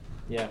like.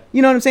 Yeah.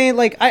 You know what I'm saying?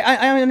 Like,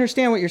 I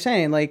understand what you're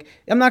saying. Like,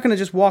 I'm not going to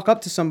just walk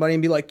up to somebody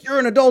and be like, you're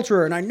an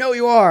adulterer, and I know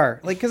you are.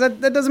 Like, because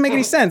that doesn't make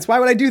any sense. Why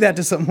would I do that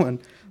to someone?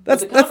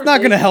 That's not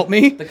going to help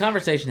me. The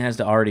conversation has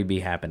to already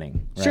be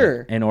happening, right?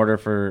 Sure. In order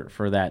for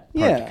that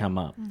part to come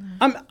up.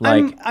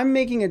 I'm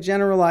making a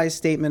generalized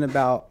statement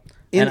about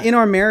in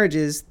our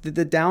marriages,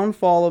 the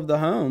downfall of the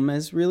home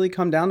has really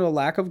come down to a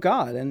lack of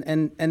God,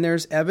 and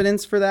there's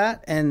evidence for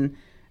that. And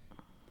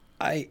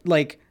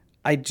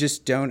I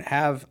just don't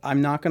have.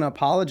 I'm not going to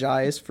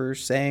apologize for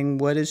saying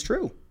what is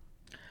true.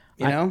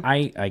 You know,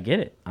 I get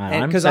it.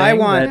 I'm because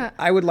saying I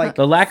that would like.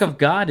 the lack of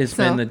God has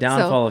So- been the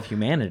downfall so- of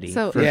humanity.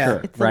 So for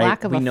sure, it's the right?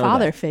 lack of We a know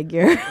father that.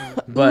 figure.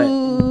 But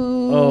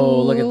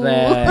oh, look at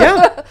that!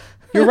 Yeah,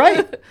 you're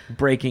right.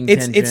 Breaking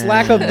It's tension.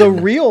 lack of the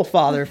real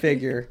father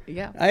figure.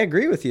 Yeah. I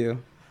agree with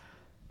you.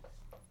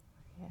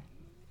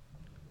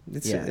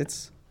 Yeah.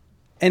 It's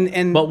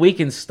and But we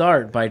can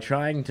start by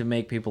trying to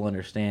make people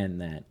understand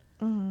that,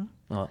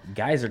 well,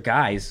 guys are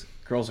guys,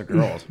 girls are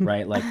girls,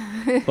 right? Like,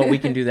 but we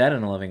can do that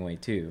in a loving way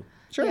too.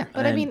 sure. Yeah,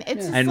 but I mean,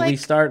 it's just and like we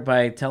start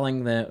by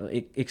telling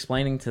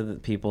explaining to the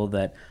people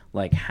that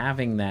like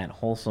having that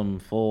wholesome,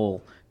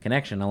 full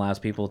connection allows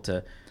people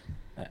to,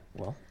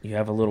 well, you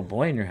have a little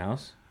boy in your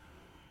house,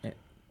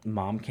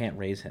 mom can't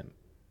raise him.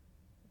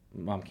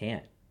 Mom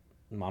can't.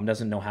 Mom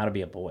doesn't know how to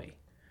be a boy.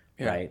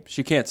 Yeah. Right.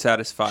 She can't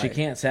satisfy. She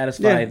can't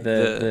satisfy Yeah.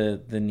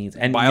 the needs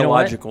and you know what?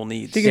 biological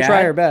needs. She can Dad-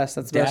 try her best.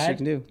 That's the best she Dad-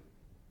 can do.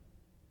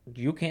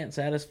 You can't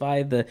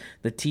satisfy the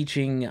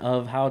teaching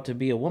of how to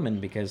be a woman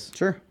because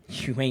Sure.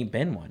 you ain't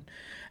been one.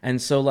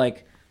 And so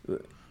like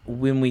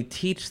when we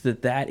teach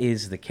that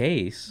is the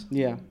case,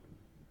 Yeah.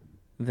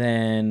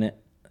 then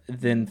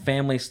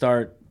families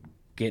start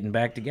getting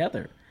back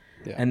together.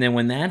 Yeah. And then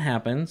when that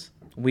happens,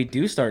 we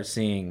do start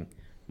seeing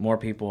more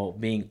people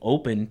being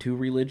open to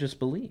religious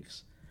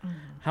beliefs.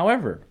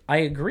 However, I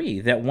agree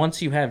that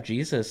once you have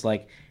Jesus,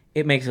 like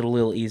it makes it a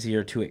little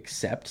easier to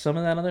accept some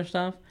of that other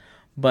stuff.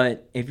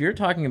 But if you're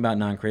talking about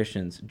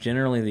non-Christians,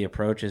 generally the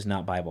approach is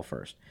not Bible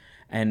first.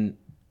 And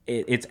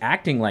it's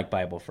acting like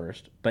Bible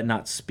first, but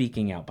not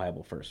speaking out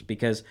Bible first.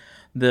 Because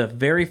the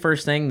very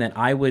first thing that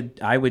I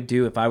would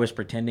do if I was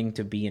pretending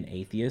to be an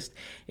atheist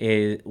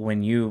is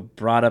when you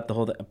brought up the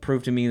whole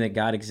prove to me that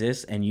God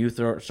exists and you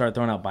start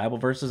throwing out Bible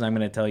verses, I'm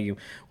going to tell you,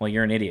 well,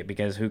 you're an idiot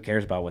because who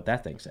cares about what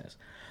that thing says?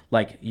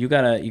 Like you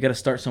gotta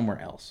start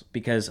somewhere else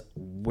because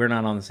we're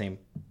not on the same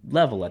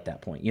level at that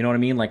point. You know what I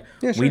mean? Like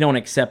Yeah, sure. we don't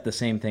accept the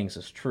same things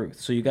as truth.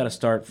 So you got to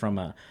start from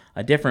a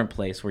different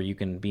place where you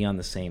can be on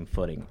the same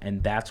footing,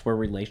 and that's where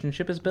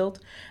relationship is built.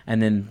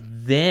 And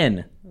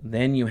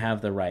then you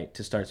have the right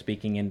to start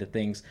speaking into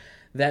things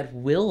that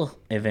will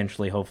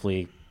eventually,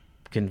 hopefully,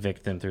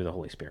 convict them through the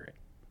Holy Spirit.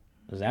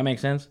 Does that make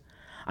sense?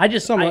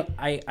 Somewhat.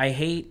 I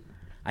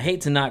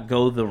hate to not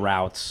go the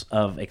routes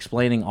of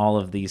explaining all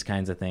of these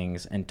kinds of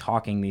things and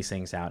talking these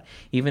things out,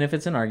 even if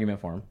it's in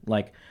argument form,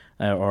 like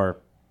or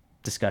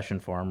discussion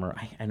form, or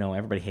I know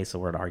everybody hates the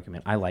word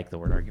argument. I like the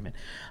word argument.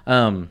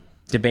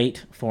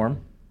 Debate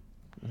form.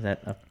 Is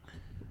that a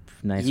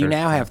nicer? You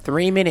now have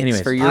 3 minutes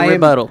Anyways. for your I am-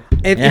 rebuttal.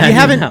 If Yeah, you I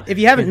haven't know. if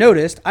you haven't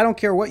noticed, I don't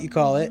care what you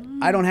call it.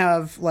 I don't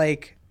have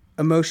like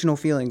emotional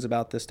feelings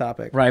about this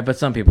topic. Right, but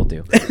some people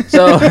do.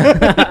 So,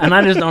 and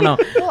I just don't know.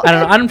 I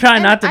don't know. I'm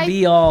trying not to I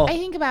be all. I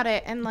think about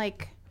it and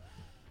like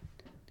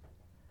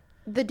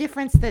the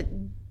difference that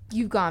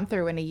you've gone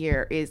through in a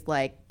year is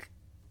like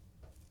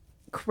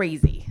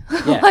crazy.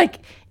 Yeah.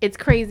 Like it's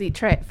crazy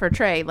for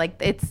Trey. Like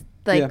it's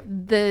like Yeah.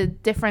 the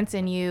difference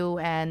in you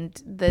and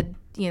the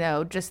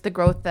just the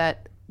growth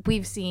that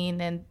we've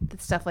seen and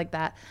stuff like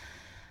that.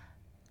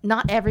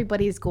 Not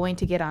everybody's going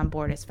to get on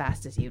board as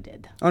fast as you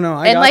did. Oh no,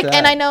 I And got like that.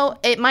 and I know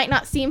it might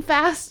not seem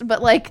fast,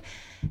 but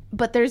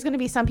there's going to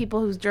be some people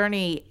whose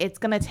journey it's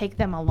going to take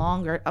them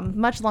a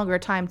much longer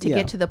time to Yeah.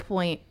 get to the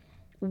point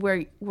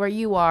where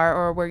you are,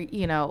 or where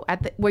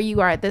where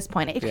you are at this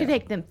point. It could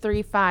take them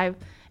 3, 5.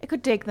 It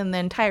could take them the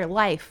entire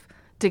life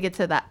to get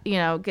to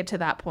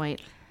that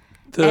point.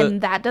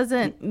 And that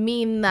doesn't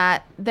mean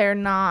that they're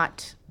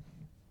not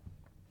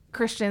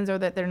Christians, or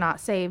that they're not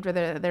saved, or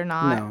that they're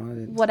not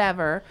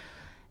whatever.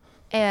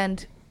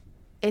 And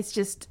it's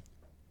just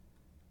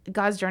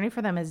God's journey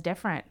for them is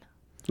different.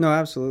 No,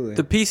 absolutely.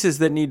 The pieces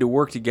that need to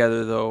work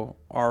together, though,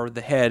 are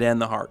the head and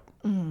the heart.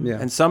 Mm-hmm. Yeah.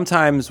 And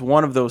sometimes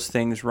one of those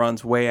things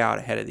runs way out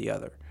ahead of the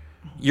other.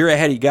 You're a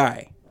heady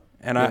guy,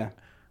 and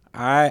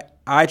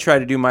I try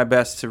to do my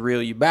best to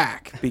reel you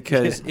back,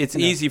 because it's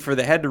easy for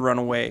the head to run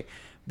away,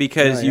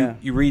 because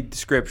you read the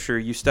scripture,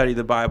 you study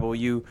the Bible,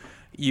 you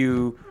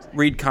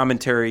read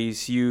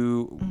commentaries,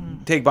 you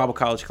take Bible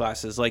college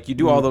classes, like you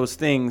do all those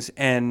things,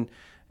 and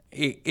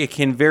it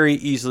can very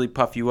easily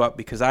puff you up,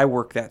 because I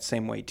work that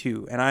same way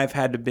too, and I've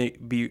had to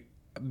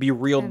be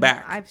reeled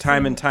back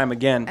time and time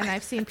again. And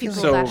I've seen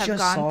people that have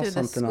gone through the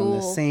something school on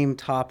the same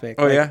topic.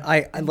 Oh, like, yeah?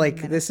 I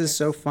like this is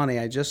so funny.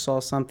 I just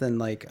saw something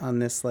like on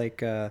this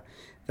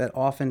that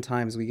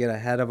oftentimes we get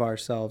ahead of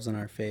ourselves in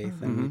our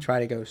faith, and we try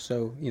to go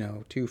so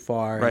too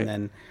far, Right.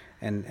 and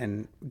then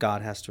and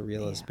God has to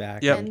reel us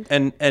back. Yeah,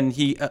 and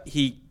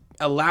he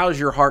allows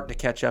your heart to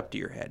catch up to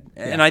your head.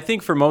 And I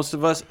think for most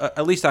of us,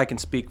 at least I can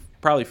speak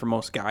probably for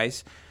most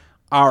guys,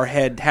 our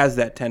head has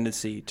that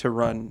tendency to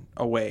run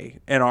away,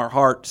 and our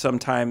heart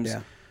sometimes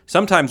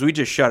we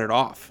just shut it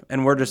off,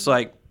 and we're just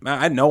like,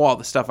 I know all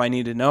the stuff I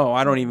need to know.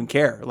 I don't even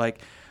care.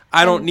 Like,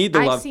 I don't need the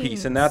love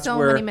piece, and that's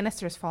where so many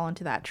ministers fall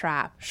into that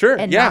trap. Sure,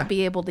 and not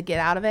be able to get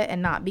out of it,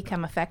 and not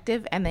become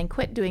effective, and then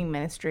quit doing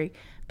ministry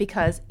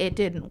because it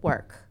didn't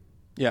work.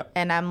 Yeah.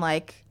 And I'm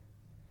like,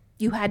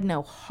 you had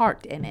no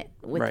heart in it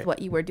with Right.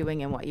 what you were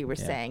doing and what you were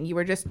saying. You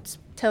were just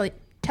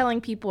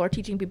telling people or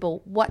teaching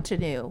people what to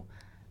do,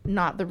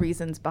 not the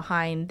reasons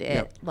behind it.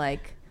 Yep.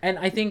 Like, And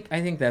I think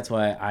that's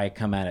why I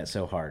come at it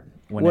so hard.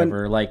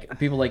 Whenever like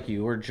people like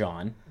you or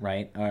John,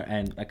 right?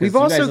 And 'cause We've you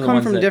guys are also the come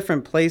ones from that-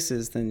 different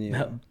places than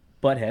you.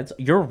 butt heads.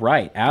 You're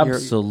right.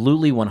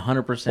 Absolutely,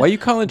 100%. Why are you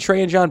calling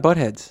Trey and John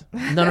buttheads?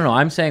 No.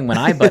 I'm saying when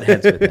I butt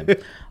heads with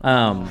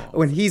him.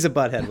 When he's a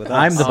butthead with us.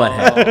 I'm the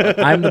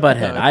butthead. I'm the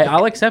butthead.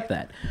 I'll accept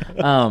that.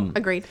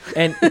 agreed.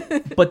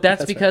 But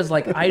that's because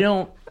like I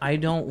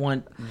don't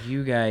want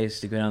you guys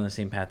to go down the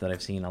same path that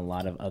I've seen a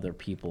lot of other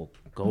people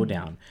go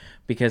down,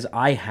 because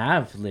I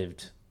have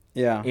lived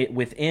it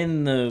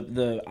within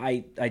the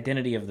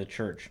identity of the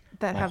church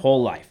That my have-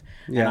 whole life.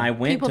 Yeah. And I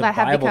went People to that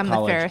have Bible become the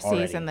college Pharisees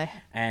already. and the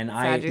and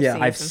Sadducees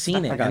I've and seen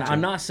stuff it. like And that.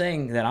 I'm not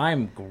saying that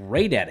I'm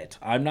great at it.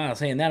 I'm not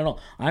saying that at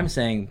all. I'm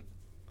saying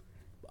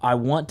I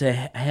want to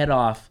head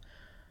off.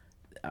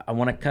 I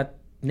want to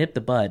nip the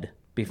bud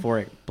before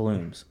it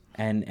blooms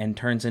and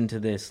turns into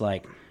this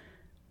like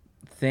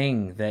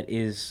thing that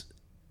is.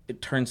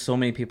 It turns so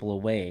many people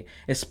away,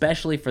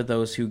 especially for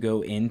those who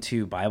go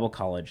into Bible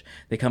college.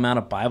 They come out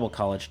of Bible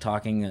college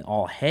talking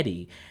all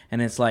heady,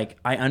 and it's like,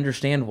 I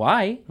understand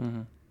why.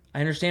 Mm-hmm. I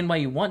understand why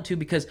you want to,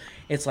 because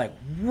it's like,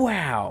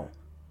 wow,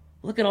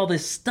 look at all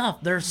this stuff.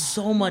 There's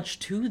so much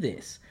to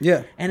this.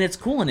 Yeah. And it's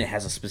cool, and it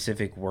has a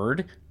specific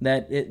word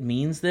that it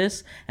means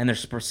this, and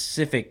there's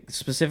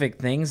specific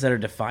things that are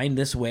defined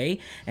this way,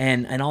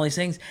 and all these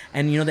things.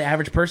 And the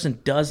average person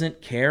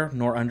doesn't care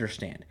nor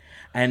understand.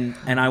 And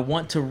I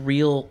want to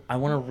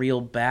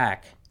reel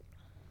back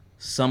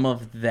some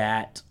of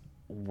that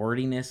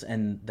wordiness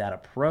and that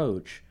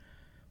approach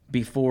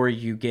before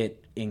you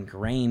get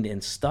ingrained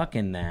and stuck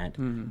in that,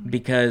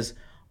 because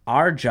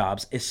our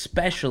jobs,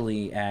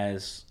 especially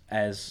as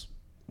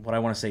what I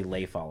want to say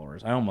lay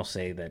followers, I almost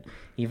say that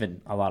even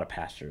a lot of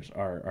pastors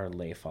are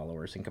lay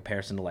followers in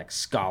comparison to like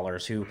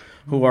scholars who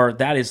are,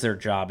 that is their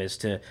job, is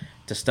to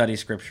study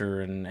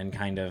scripture and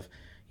kind of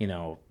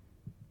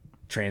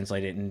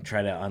translate it and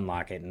try to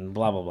unlock it and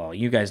blah blah blah.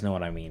 You guys know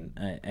what I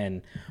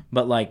mean.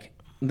 But like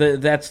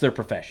that's their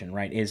profession,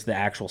 right? Is the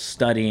actual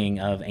studying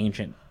of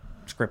ancient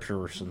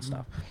scriptures and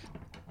stuff.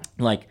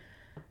 Like,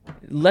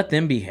 let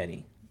them be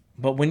heady.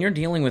 But when you're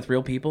dealing with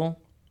real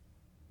people,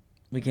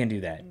 we can't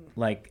do that.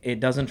 Like, it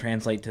doesn't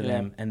translate to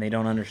them, and they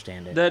don't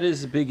understand it. That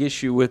is a big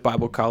issue with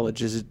Bible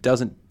college, is it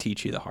doesn't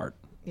teach you the heart.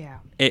 yeah.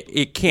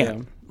 It can't.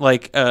 Yeah.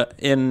 Like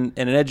in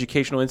an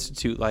educational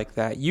institute like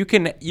that, you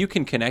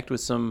can connect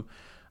with some.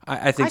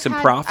 I think some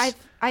profs.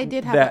 I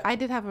did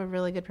have a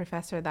really good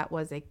professor that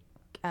was a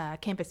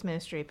campus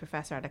ministry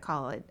professor at a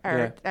college,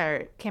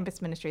 or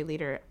campus ministry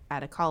leader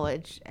at a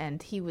college,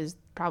 and he was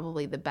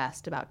probably the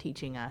best about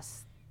teaching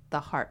us the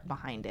heart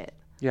behind it.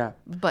 Yeah.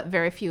 But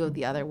very few of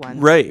the other ones.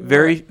 Right.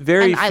 Very and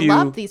few. I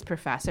loved these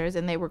professors,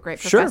 and they were great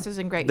professors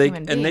and great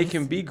human beings. And they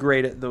can be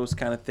great at those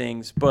kind of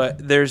things,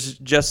 but there's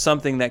just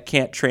something that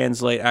can't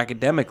translate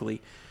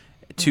academically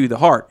to the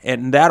heart,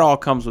 and that all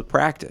comes with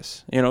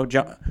practice. I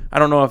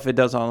don't know if it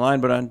does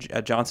online, but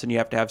at Johnson you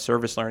have to have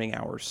service learning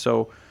hours.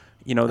 So,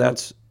 that's. I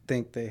don't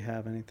think they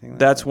have anything like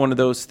that's that. one of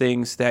those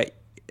things that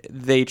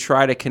they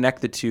try to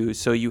connect the two.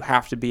 So you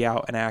have to be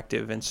out and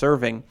active and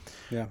serving,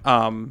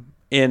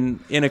 in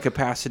a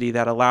capacity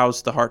that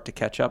allows the heart to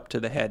catch up to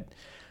the head.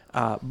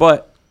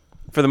 But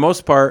for the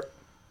most part,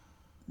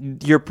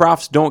 your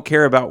profs don't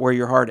care about where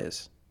your heart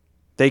is.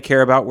 They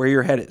care about where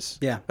your head is.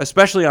 Yeah.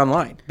 Especially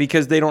online,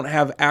 because they don't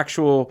have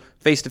actual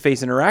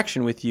face-to-face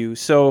interaction with you.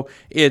 So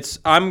it's,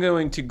 I'm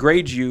going to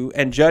grade you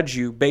and judge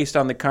you based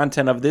on the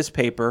content of this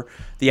paper,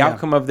 the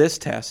outcome of this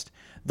test,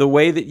 the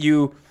way that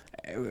you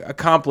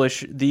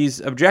accomplish these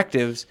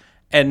objectives,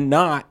 and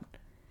not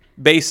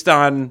based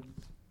on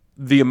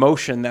the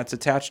emotion that's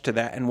attached to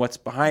that and what's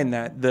behind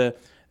that,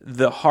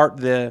 the heart,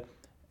 the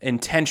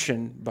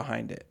intention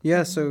behind it.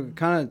 Yeah, so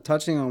kind of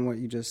touching on what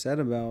you just said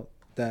about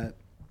that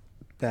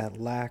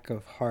lack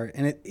of heart,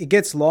 and it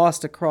gets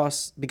lost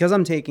across, because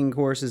I'm taking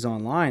courses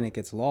online, it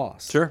gets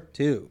lost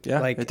too.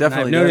 Yeah, like, it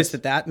definitely and I've noticed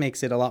does. that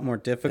makes it a lot more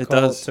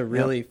difficult to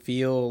really Yep.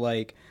 feel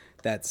like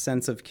that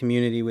sense of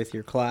community with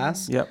your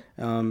class. Yep.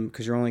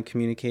 Because you're only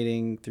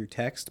communicating through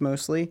text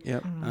mostly.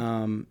 Yep.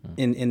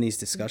 In these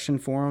discussion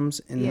forums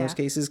in Yeah. most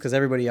cases, because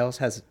everybody else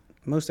has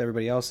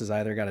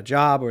either got a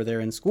job or they're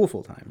in school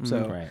full time.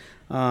 So,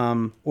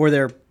 Right. or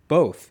they're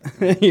both,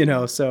 you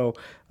know. So,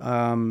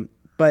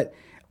 but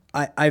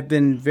I've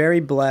been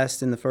very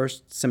blessed in the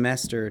first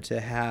semester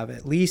to have,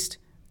 at least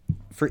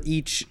for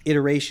each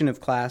iteration of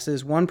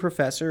classes, one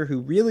professor who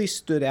really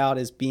stood out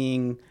as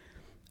being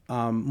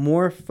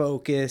more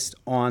focused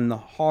on the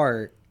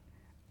heart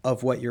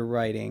of what you're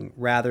writing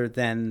rather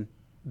than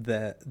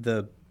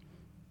the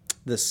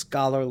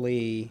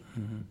scholarly,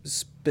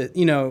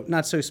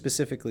 not so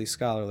specifically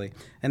scholarly.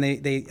 And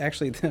they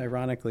actually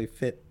ironically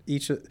fit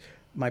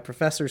my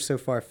professors so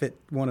far fit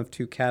one of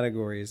two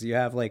categories. You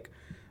have like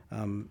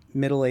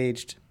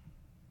middle-aged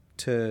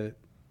to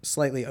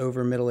slightly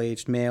over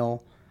middle-aged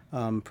male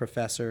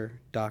professor,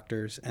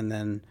 doctors, and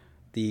then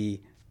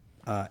the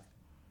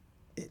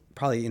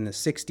probably in the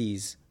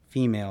 60s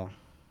female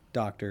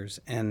doctors.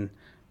 And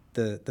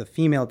the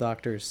female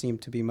doctors seem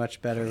to be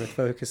much better at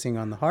focusing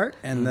on the heart,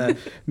 and the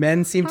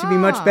men seem to be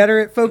much better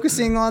at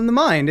focusing on the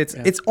mind.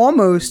 It's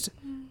almost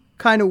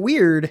kind of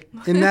weird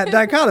in that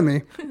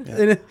dichotomy.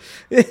 And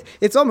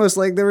it's almost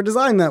like they were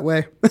designed that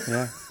way.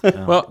 Yeah.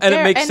 Well, and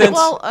it makes sense.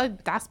 Well,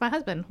 that's my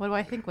husband. What do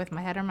I think with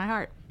my head or my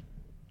heart?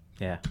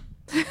 Yeah.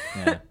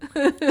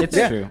 It's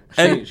true.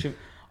 And-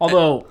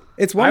 Although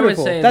It's I would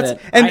wonderful. say That's that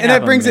and I have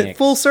that a brings it mix.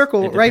 full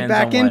circle It right depends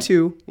back on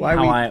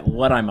what- into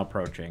what I'm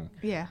approaching.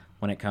 Yeah.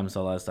 When it comes to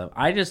a lot of stuff,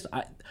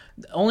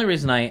 the only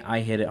reason I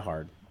hit it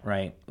hard,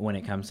 right, when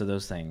it comes to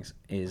those things,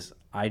 is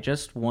I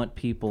just want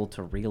people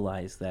to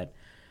realize that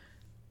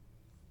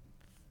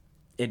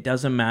it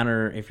doesn't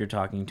matter if you're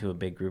talking to a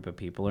big group of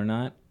people or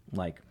not.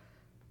 Like,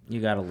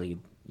 you got to lead.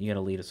 You got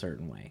to lead a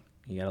certain way.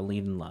 You got to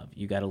lead in love.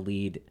 You got to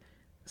lead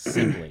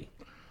simply,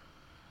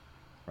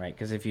 right?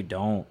 Because if you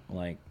don't,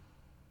 like,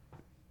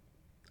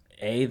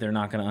 A, they're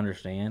not going to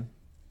understand.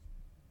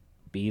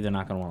 B, they're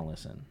not going to want to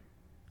listen.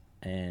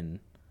 And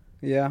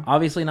Yeah.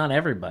 obviously not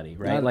everybody,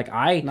 right? Not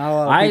I a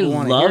lot of people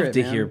wanna love hear it,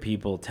 to man. hear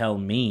people tell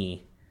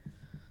me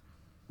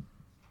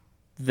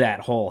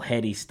that whole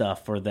heady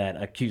stuff or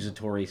that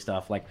accusatory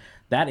stuff. Like,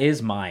 that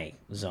is my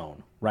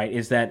zone, right?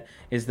 Is that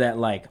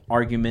like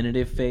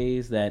argumentative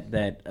phase,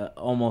 that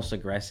almost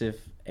aggressive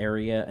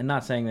area. And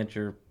not saying that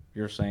you're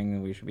saying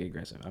that we should be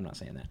aggressive. I'm not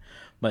saying that,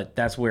 but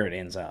that's where it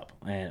ends up,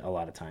 and a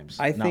lot of times.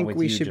 I not think with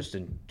we you, should- just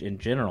in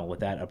general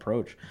with that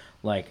approach.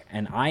 Like,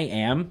 and I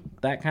am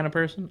that kind of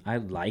person. I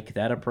like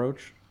that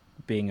approach,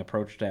 being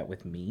approached at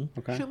with me.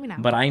 Okay. Shoot me now.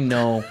 But I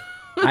know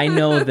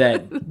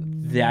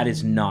that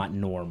is not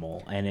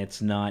normal, and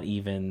it's not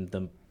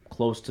even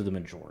close to the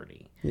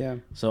majority. Yeah.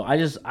 So I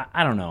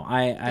don't know.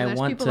 I There's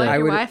want people to. like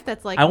your would- wife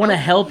that's like, I want to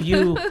nope. help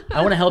you.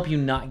 I want to help you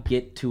not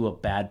get to a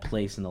bad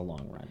place in the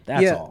long run.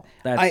 That's all.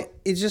 That's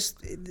it's just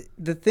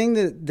the thing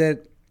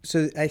that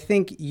so I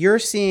think you're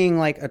seeing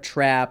like a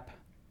trap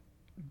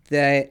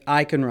that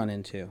I can run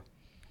into,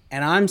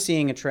 and I'm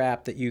seeing a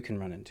trap that you can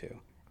run into.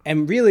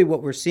 And really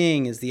what we're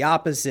seeing is the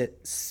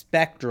opposite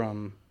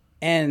spectrum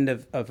end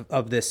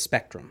of this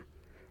spectrum,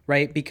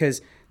 right?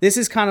 Because this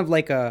is kind of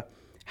like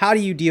how do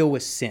you deal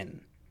with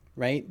sin,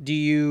 right? Do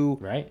you,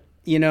 right.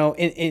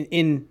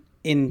 in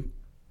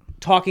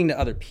talking to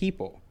other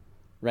people,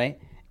 right?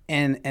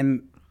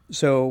 And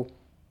so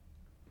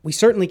we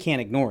certainly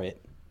can't ignore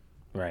it,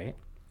 Right.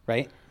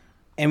 right?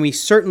 And we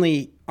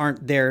certainly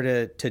aren't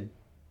there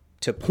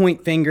to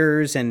point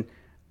fingers and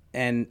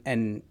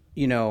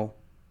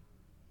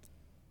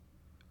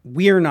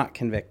we're not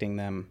convicting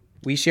them.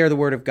 We share the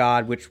word of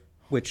God, which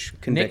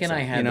convicts Nick and I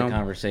them, had the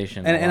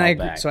conversation and a while I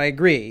back. so I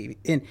agree.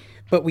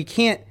 But we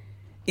can't.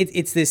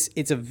 This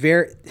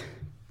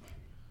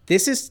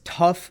is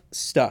tough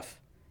stuff.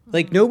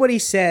 Like, nobody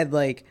said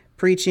like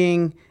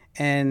preaching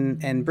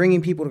and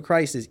bringing people to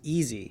Christ is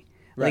easy.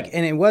 Like, Right.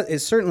 and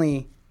it's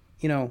certainly,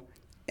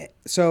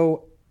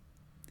 so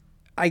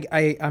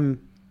I'm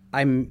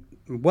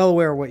well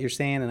aware of what you're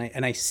saying,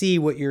 and I see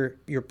what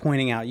you're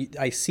pointing out.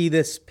 I see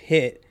this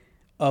pit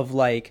of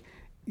like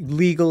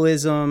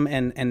legalism,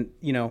 and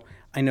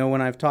I know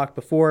when I've talked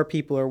before,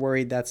 people are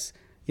worried that's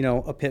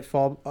a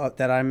pitfall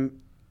that I'm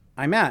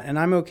at, and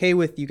I'm okay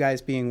with you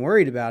guys being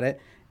worried about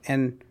it,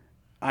 and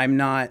I'm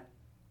not.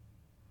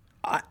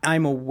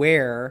 I'm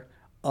aware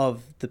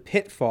of the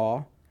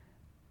pitfall,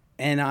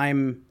 and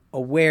I'm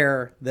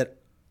aware that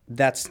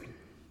that's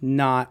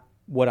not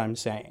what I'm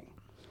saying,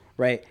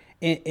 right?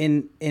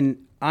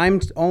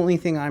 Only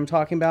thing I'm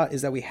talking about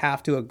is that we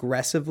have to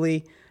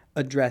aggressively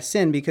address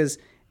sin, because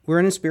we're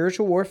in a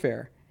spiritual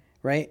warfare,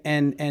 right?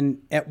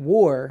 And at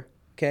war,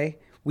 okay,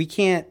 we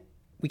can't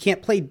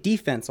play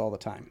defense all the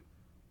time,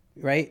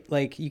 right?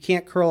 Like, you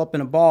can't curl up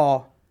in a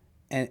ball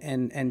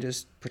and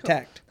just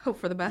protect. Hope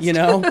for the best. You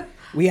know,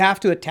 we have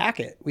to attack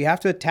it. We have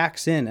to attack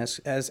sin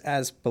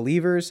as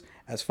believers,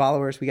 as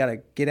followers. We got to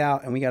get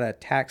out and we got to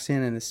attack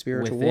sin in the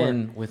spiritual war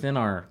within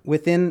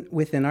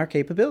our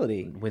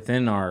capability,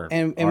 within our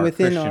and our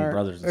within Christian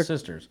brothers and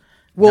sisters.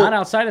 well- Not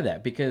outside of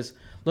that, because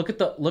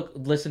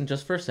listen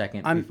just for a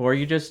second before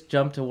you just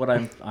jump to what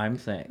I'm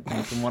saying.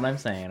 From what I'm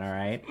saying, all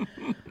right.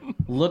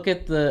 Look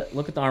at the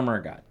armor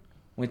of God.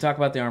 When we talk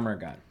about the armor of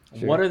God,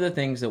 Sure. what are the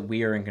things that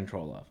we are in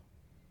control of?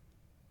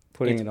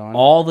 putting It's it on.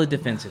 all the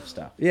defensive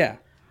stuff. Yeah,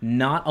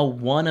 Not a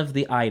one of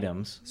the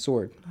items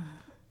sword.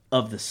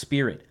 of the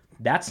Spirit.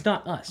 That's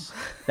not us.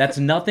 That's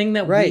nothing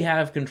that we Right.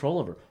 have control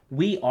over.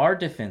 We are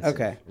defensive,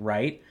 Okay.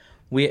 right?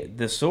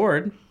 The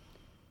sword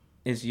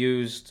is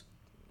used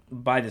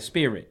by the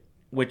Spirit,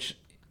 which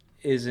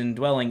is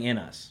indwelling in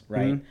us,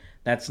 right? Mm-hmm.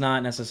 That's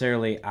not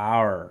necessarily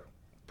our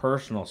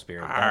personal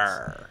spirit.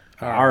 That's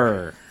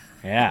our.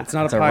 Yeah, It's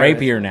not it's a a pirate.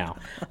 rapier now.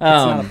 It's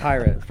not a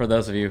pirate. For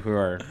those of you who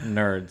are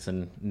nerds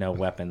and know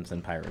weapons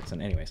and pirates,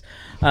 and anyways,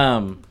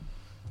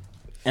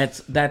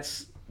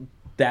 that's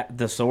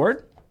the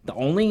sword. The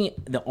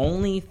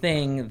only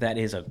thing that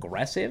is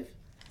aggressive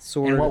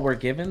Sword in what we're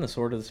given, the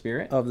sword of the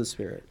Spirit, of the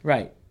Spirit.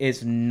 right,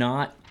 is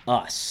not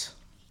us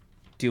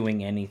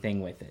doing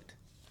anything with it.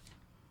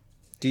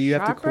 Do you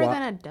have to Sharper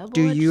than a double-edged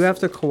Do you have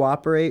to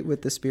cooperate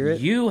with the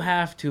Spirit? You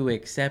have to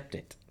accept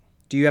it.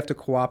 Do you have to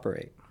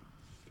cooperate?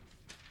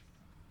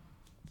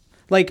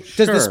 Like, does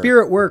the Sure.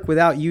 Spirit work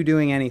without you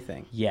doing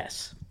anything?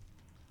 Yes,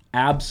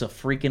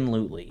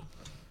 abso-freaking-lutely.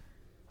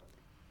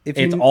 If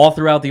It's you, all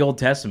throughout the Old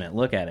Testament.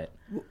 Look at it.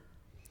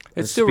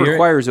 It still Spirit-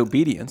 requires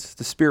obedience.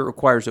 The Spirit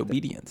requires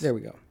obedience. there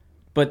we go.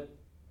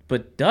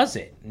 But does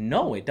it?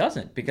 No, it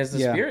doesn't, because the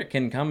Yeah. Spirit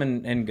can come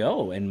and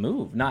go and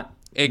move. Not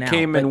It now,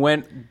 came but, and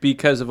went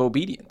because of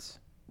obedience.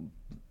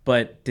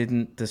 But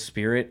didn't the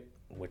Spirit,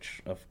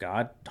 which of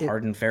God,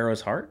 harden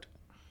Pharaoh's heart?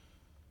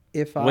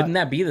 If I, Wouldn't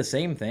that be the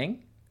same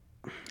thing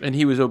And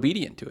he was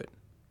obedient to it.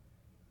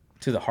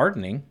 to the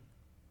hardening?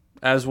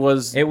 As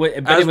was It wa-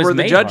 but as it was were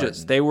the made judges.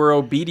 hardened. They were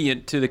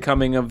obedient to the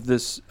coming of the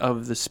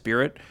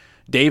Spirit.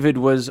 David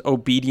was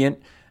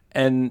obedient,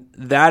 and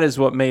that is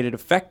what made it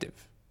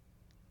effective.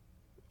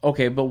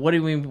 Okay, but what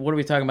are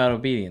we talking about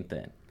obedient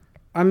then?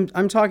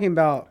 I'm talking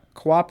about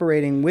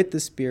cooperating with the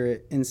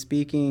Spirit in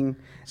speaking.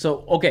 So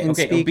In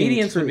speaking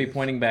obedience would be truth.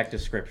 pointing back to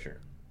Scripture,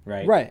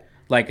 right? Right.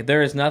 Like,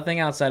 there is nothing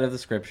outside of the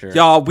Scripture.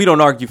 Y'all, we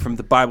don't argue from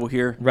the Bible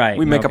here. Right.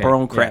 We make up okay, our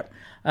own crap.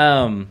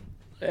 yeah.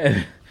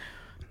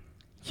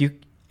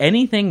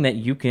 Anything that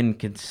you can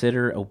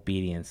consider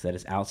obedience that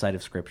is outside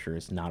of Scripture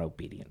is not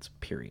obedience.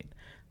 Period.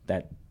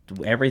 That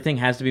everything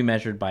has to be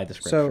measured by the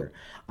Scripture.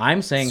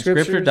 I'm saying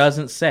Scripture Scriptures-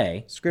 doesn't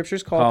say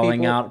Scriptures call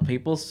calling people, out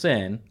people's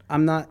sin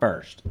I'm not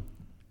first.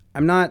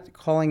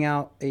 calling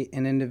out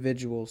an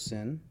individual's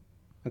sin.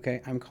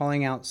 Okay, I'm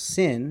calling out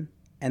sin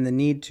and the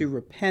need to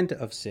repent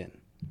of sin.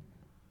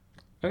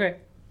 Okay.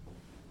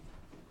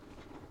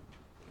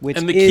 Which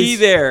And the is, key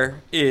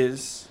there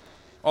is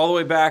all the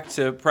way back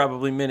to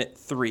probably minute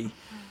 3.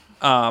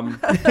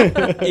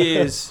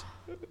 Is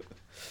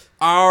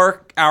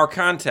our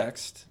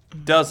context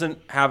doesn't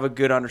have a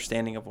good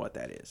understanding of what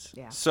that is.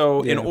 Yeah.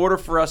 So in Yeah. order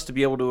for us to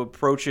be able to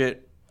approach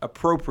it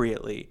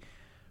appropriately,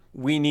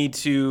 we need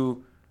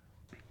to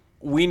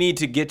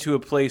get to a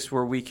place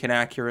where we can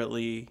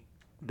accurately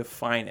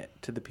define it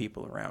to the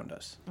people around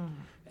us.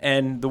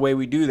 And the way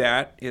we do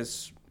that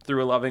is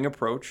through a loving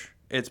approach.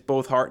 It's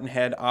both heart and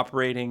head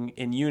operating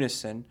in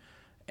unison.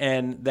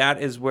 And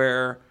that is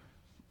where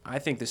I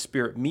think the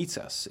Spirit meets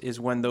us, is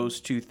when those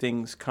two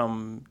things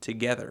come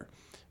together.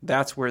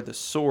 That's where the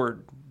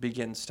sword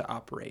begins to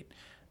operate.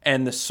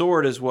 And the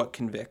sword is what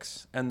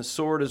convicts, and the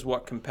sword is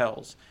what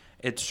compels.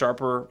 It's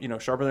sharper than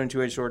a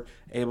two-edged sword,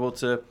 able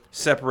to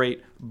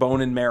separate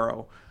bone and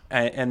marrow.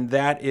 And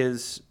that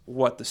is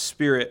what the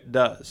Spirit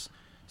does.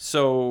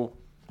 So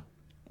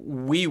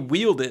we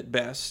wield it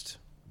best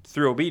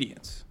through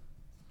obedience.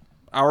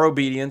 Our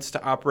obedience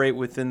to operate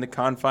within the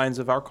confines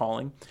of our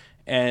calling,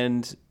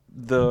 and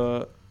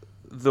the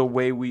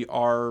way we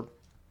are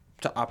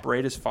to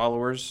operate as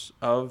followers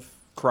of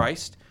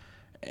Christ.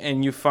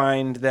 And you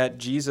find that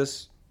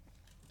Jesus,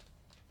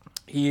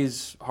 he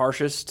is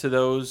harshest to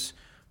those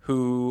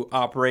who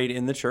operate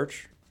in the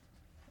church,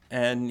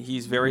 and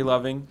he's very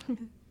loving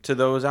to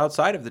those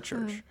outside of the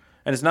church.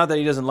 And it's not that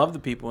he doesn't love the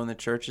people in the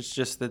church, it's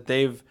just that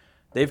they've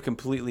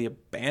completely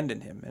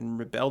abandoned him and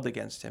rebelled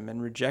against him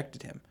and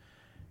rejected him.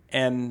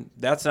 And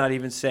that's not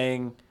even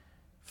saying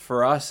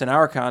for us in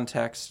our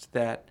context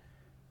that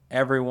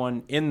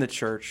everyone in the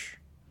church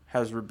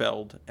has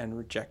rebelled and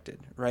rejected,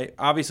 right?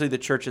 Obviously, the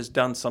church has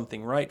done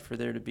something right for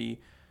there to be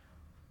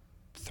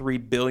 3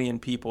 billion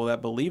people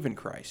that believe in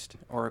Christ,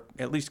 or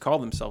at least call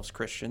themselves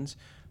Christians.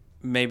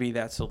 Maybe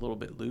that's a little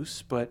bit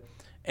loose,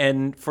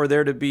 and for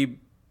there to be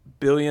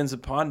billions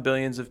upon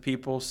billions of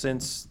people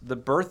since the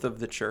birth of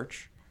the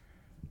church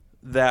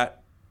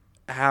that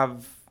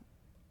have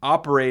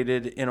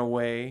operated in a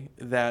way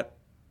that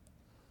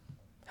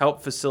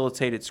helped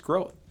facilitate its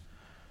growth.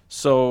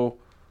 So,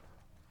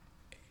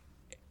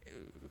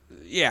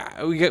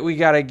 yeah, we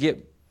got to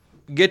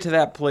get to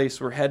that place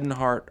where head and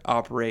heart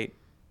operate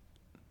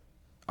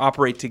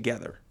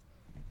together,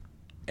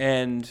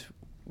 and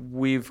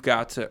we've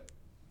got to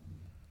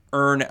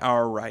earn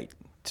our right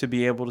to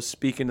be able to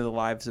speak into the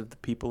lives of the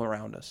people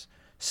around us,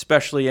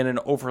 especially in an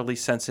overly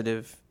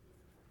sensitive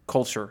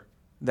culture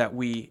that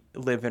we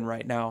live in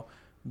right now,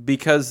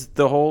 because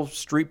the whole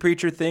street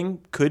preacher thing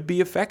could be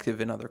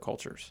effective in other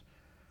cultures.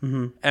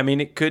 Mm-hmm. I mean,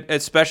 it could,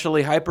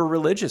 especially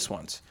hyper-religious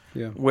ones,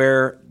 Yeah.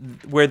 where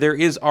there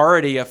is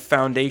already a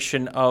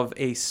foundation of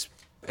a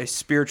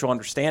spiritual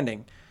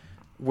understanding,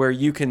 where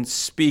you can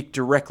speak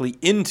directly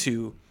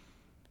into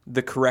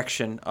the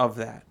correction of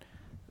that.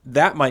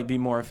 That might be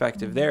more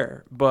effective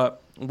there.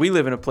 But we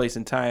live in a place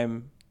and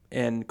time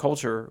and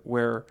culture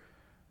where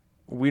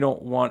we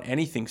don't want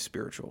anything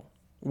spiritual.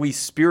 We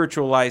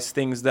spiritualize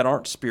things that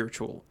aren't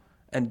spiritual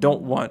and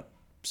don't want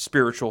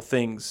spiritual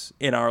things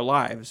in our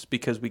lives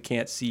because we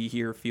can't see,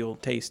 hear, feel,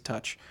 taste,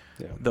 touch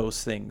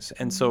those things.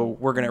 And so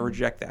we're going to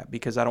reject that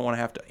because I don't want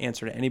to have to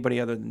answer to anybody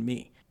other than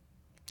me.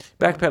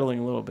 Backpedaling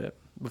a little bit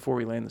before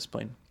we land this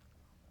plane.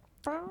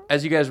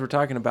 As you guys were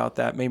talking about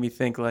that, made me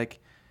think like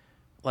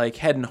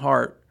head and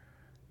heart,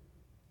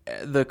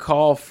 the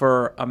call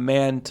for a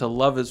man to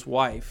love his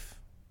wife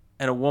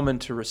and a woman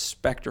to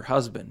respect her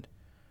husband.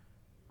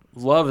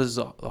 Love is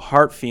the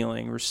heart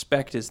feeling,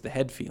 respect is the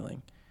head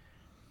feeling.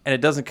 And it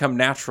doesn't come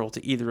natural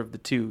to either of the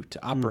two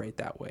to operate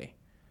that way.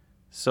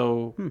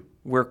 So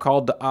we're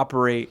called to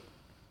operate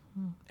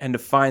and to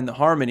find the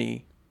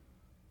harmony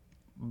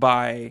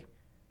by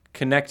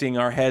connecting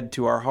our head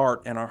to our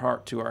heart and our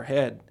heart to our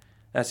head.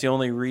 That's the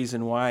only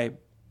reason why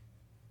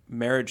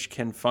marriage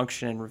can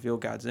function and reveal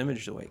God's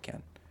image the way it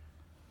can.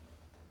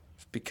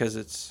 It's because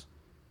it's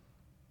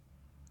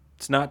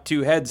not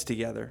two heads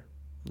together.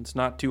 It's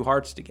not two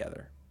hearts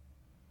together.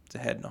 It's a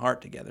head and a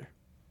heart together.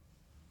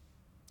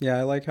 Yeah,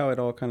 I like how it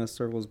all kind of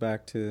circles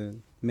back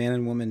to man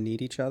and woman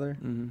need each other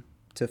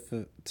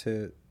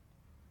to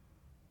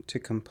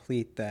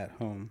complete that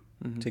home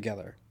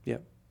together.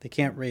 Yep. They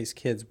can't raise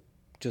kids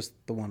just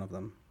the one of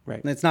them. Right.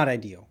 And it's not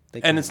ideal.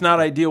 And it's not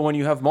ideal when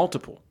you have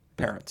multiple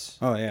parents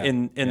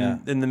in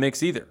the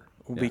mix either,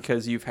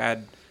 because you've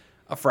had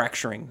a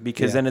fracturing.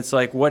 Because then it's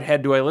like, what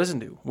head do I listen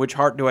to? Which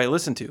heart do I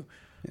listen to?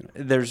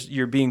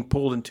 You're being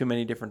pulled in too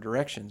many different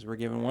directions. We're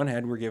given one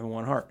head, we're given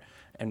one heart,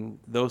 and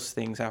those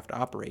things have to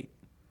operate.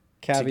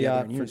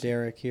 Caveat for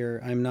Derek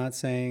here: I'm not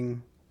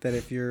saying that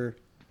if you've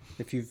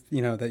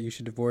that you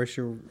should divorce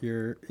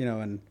your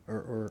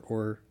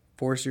or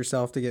force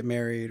yourself to get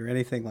married or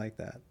anything like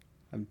that.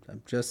 I'm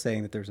just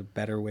saying that there's a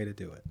better way to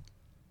do it.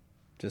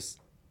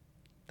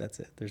 That's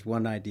it. There's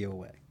one ideal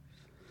way.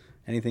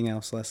 Anything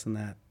else less than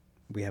that,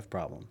 we have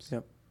problems.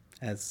 Yep.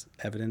 As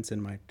evidence in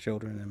my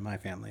children and my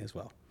family as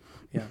well.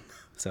 Yeah.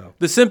 So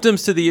the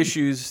symptoms to the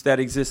issues that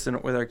exist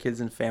with our kids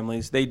and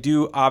families, they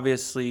do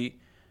obviously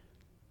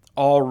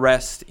all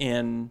rest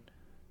in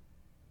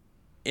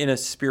a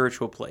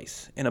spiritual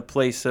place, in a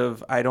place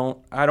of I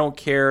don't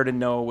care to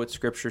know what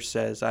Scripture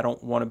says. I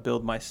don't want to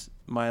build my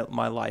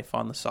life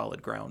on the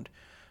solid ground.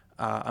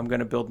 I'm going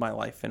to build my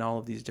life in all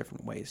of these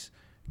different ways.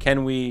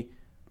 Can we,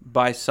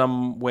 by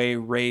some way,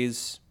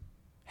 raise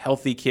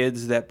healthy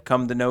kids that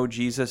come to know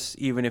Jesus,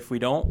 even if we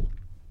don't?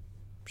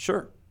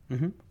 Sure.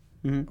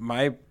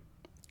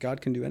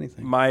 God can do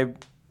anything.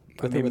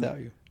 With or without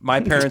you.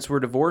 My parents were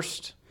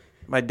divorced.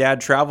 My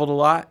dad traveled a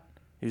lot.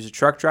 He was a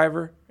truck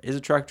driver. Is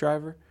a truck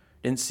driver.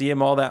 Didn't see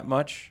him all that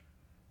much.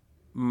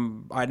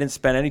 I didn't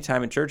spend any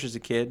time in church as a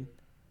kid.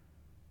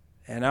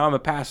 And now I'm a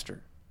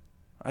pastor.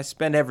 I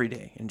spend every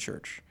day in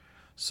church.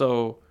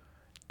 So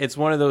it's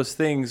one of those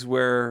things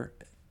where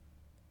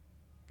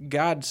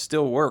God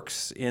still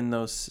works in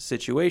those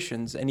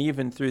situations. And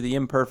even through the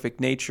imperfect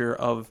nature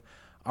of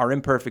our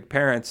imperfect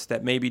parents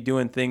that may be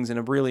doing things in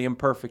a really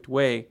imperfect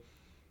way,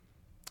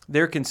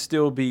 there can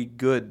still be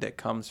good that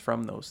comes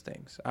from those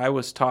things. I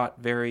was taught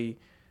very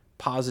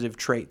positive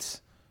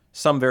traits,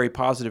 some very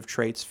positive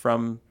traits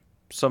from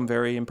some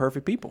very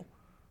imperfect people.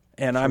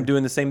 And I'm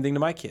doing the same thing to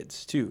my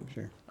kids too.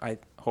 Sure. I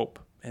hope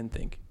and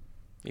think,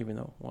 even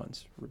though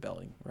one's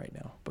rebelling right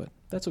now, but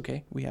that's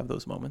okay. We have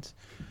those moments.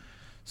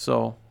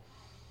 So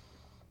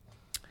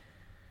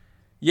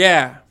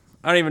yeah,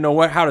 I don't even know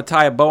how to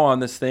tie a bow on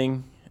this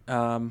thing.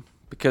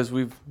 Because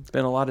we've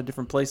been a lot of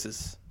different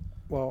places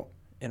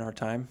in our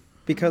time.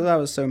 Because I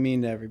was so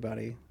mean to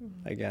everybody,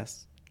 I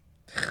guess.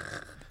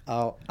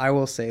 I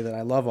will say that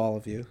I love all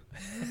of you.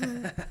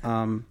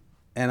 And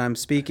I'm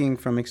speaking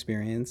from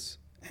experience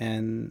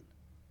and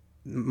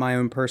my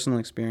own personal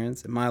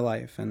experience in my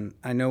life. And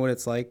I know what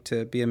it's like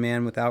to be a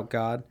man without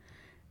God.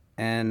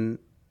 And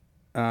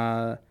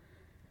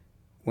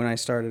when I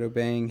started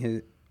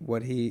obeying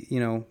what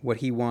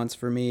he wants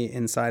for me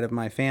inside of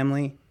my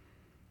family.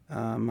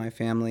 My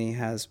family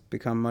has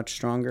become much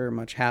stronger,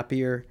 much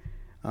happier,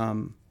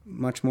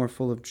 much more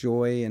full of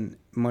joy, and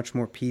much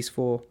more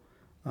peaceful.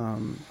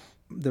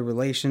 The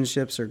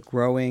relationships are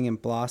growing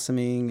and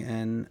blossoming,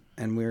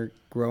 and we're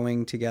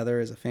growing together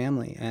as a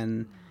family.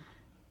 And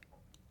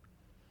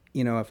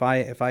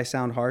if I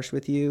sound harsh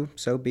with you,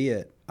 so be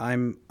it.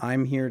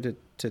 I'm here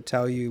to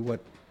tell you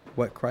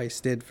what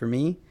Christ did for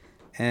me,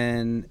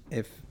 and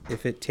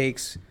if it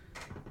takes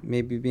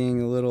maybe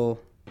being a little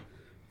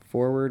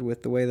forward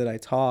with the way that I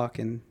talk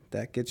and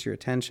that gets your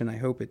attention, I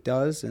hope it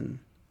does, and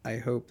I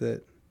hope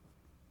that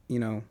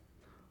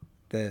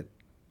that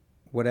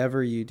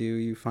whatever you do,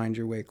 you find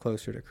your way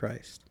closer to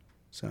Christ.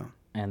 So.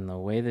 And the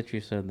way that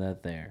you said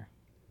that there,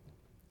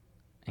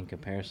 in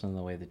comparison to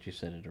the way that you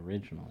said it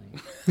originally,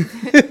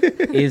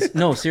 is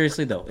no,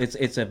 seriously though,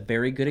 it's a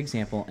very good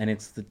example, and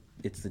it's the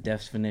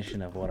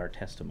definition of what our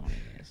testimony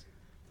is,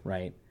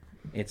 right?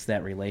 It's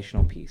that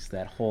relational piece,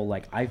 that whole,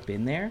 like, I've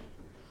been there,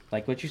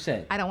 like what you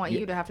said. I don't want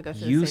you to have to go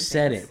through you the same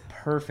said things. It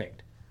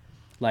perfect.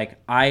 Like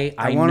I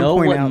want know to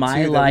point what out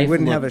my too, life that we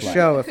wouldn't have a looked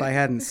show like. if I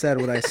hadn't said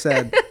what I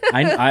said.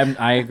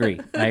 I agree,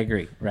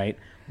 right?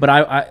 But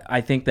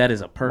I think that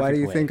is a perfect Why do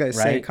you way, think I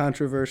say right?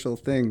 controversial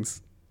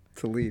things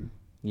to lead?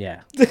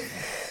 Yeah.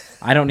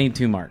 I don't need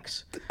 2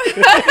 marks. All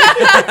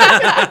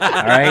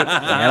right?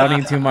 I don't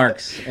need 2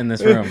 marks in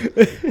this room.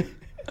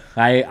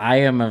 I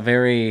am a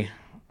very...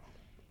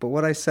 But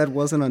what I said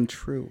wasn't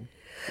untrue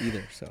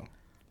either, so...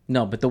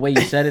 No, but the way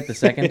you said it the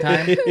second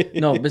time...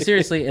 No, but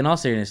seriously, in all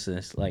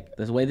seriousness, like,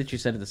 the way that you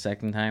said it the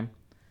second time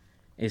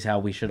is how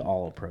we should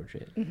all approach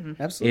it.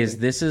 Mm-hmm. Absolutely.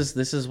 This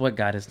is what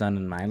God has done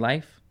in my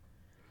life.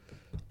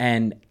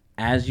 And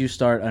as you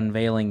start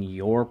unveiling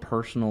your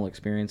personal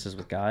experiences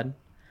with God,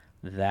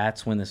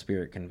 that's when the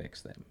Spirit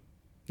convicts them.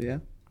 Yeah.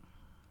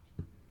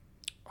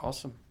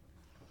 Awesome.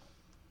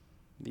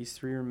 These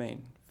 3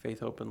 remain: faith,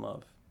 hope, and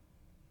love.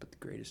 But the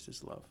greatest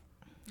is love.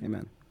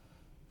 Amen.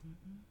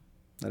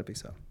 Let it be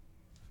so.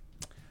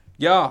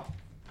 Y'all,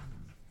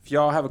 if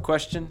y'all have a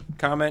question,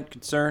 comment,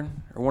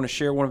 concern, or want to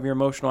share one of your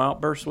emotional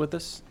outbursts with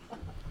us,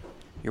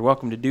 you're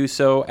welcome to do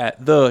so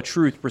at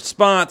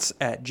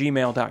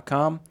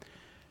thetruthresponse@gmail.com.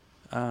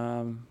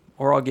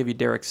 Or I'll give you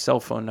Derek's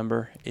cell phone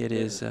number. It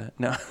is,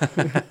 no.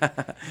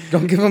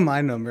 Don't give him my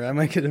number. I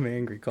might get him an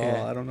angry call.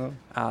 Yeah. I don't know.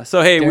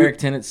 So, hey, Derek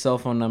Tennett's cell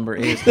phone number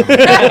is...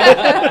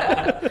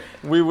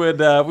 we would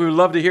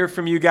love to hear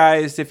from you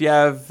guys. If you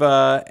have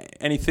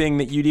anything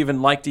that you'd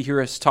even like to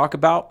hear us talk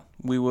about,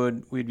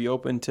 we'd be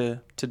open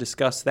to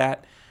discuss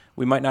that.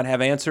 We might not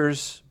have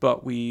answers,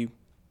 but we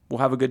will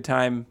have a good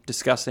time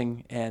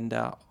discussing and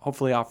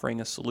hopefully offering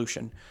a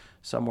solution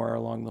somewhere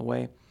along the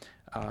way.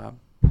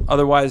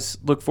 Otherwise,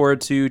 look forward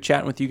to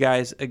chatting with you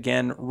guys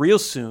again real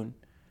soon.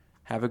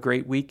 Have a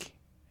great week,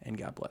 and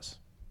God bless.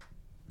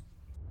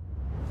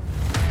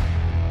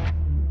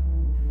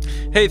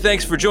 Hey,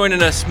 thanks for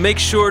joining us. Make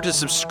sure to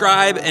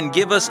subscribe and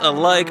give us a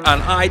like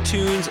on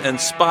iTunes and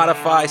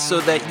Spotify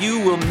so that you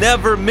will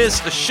never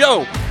miss a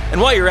show.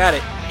 And while you're at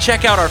it,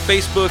 check out our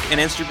Facebook and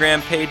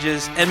Instagram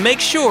pages and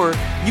make sure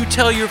you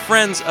tell your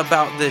friends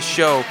about this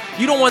show.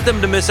 You don't want them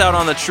to miss out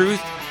on the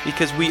truth,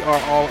 because we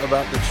are all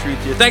about the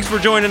truth here. Thanks for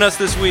joining us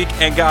this week,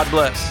 and God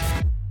bless.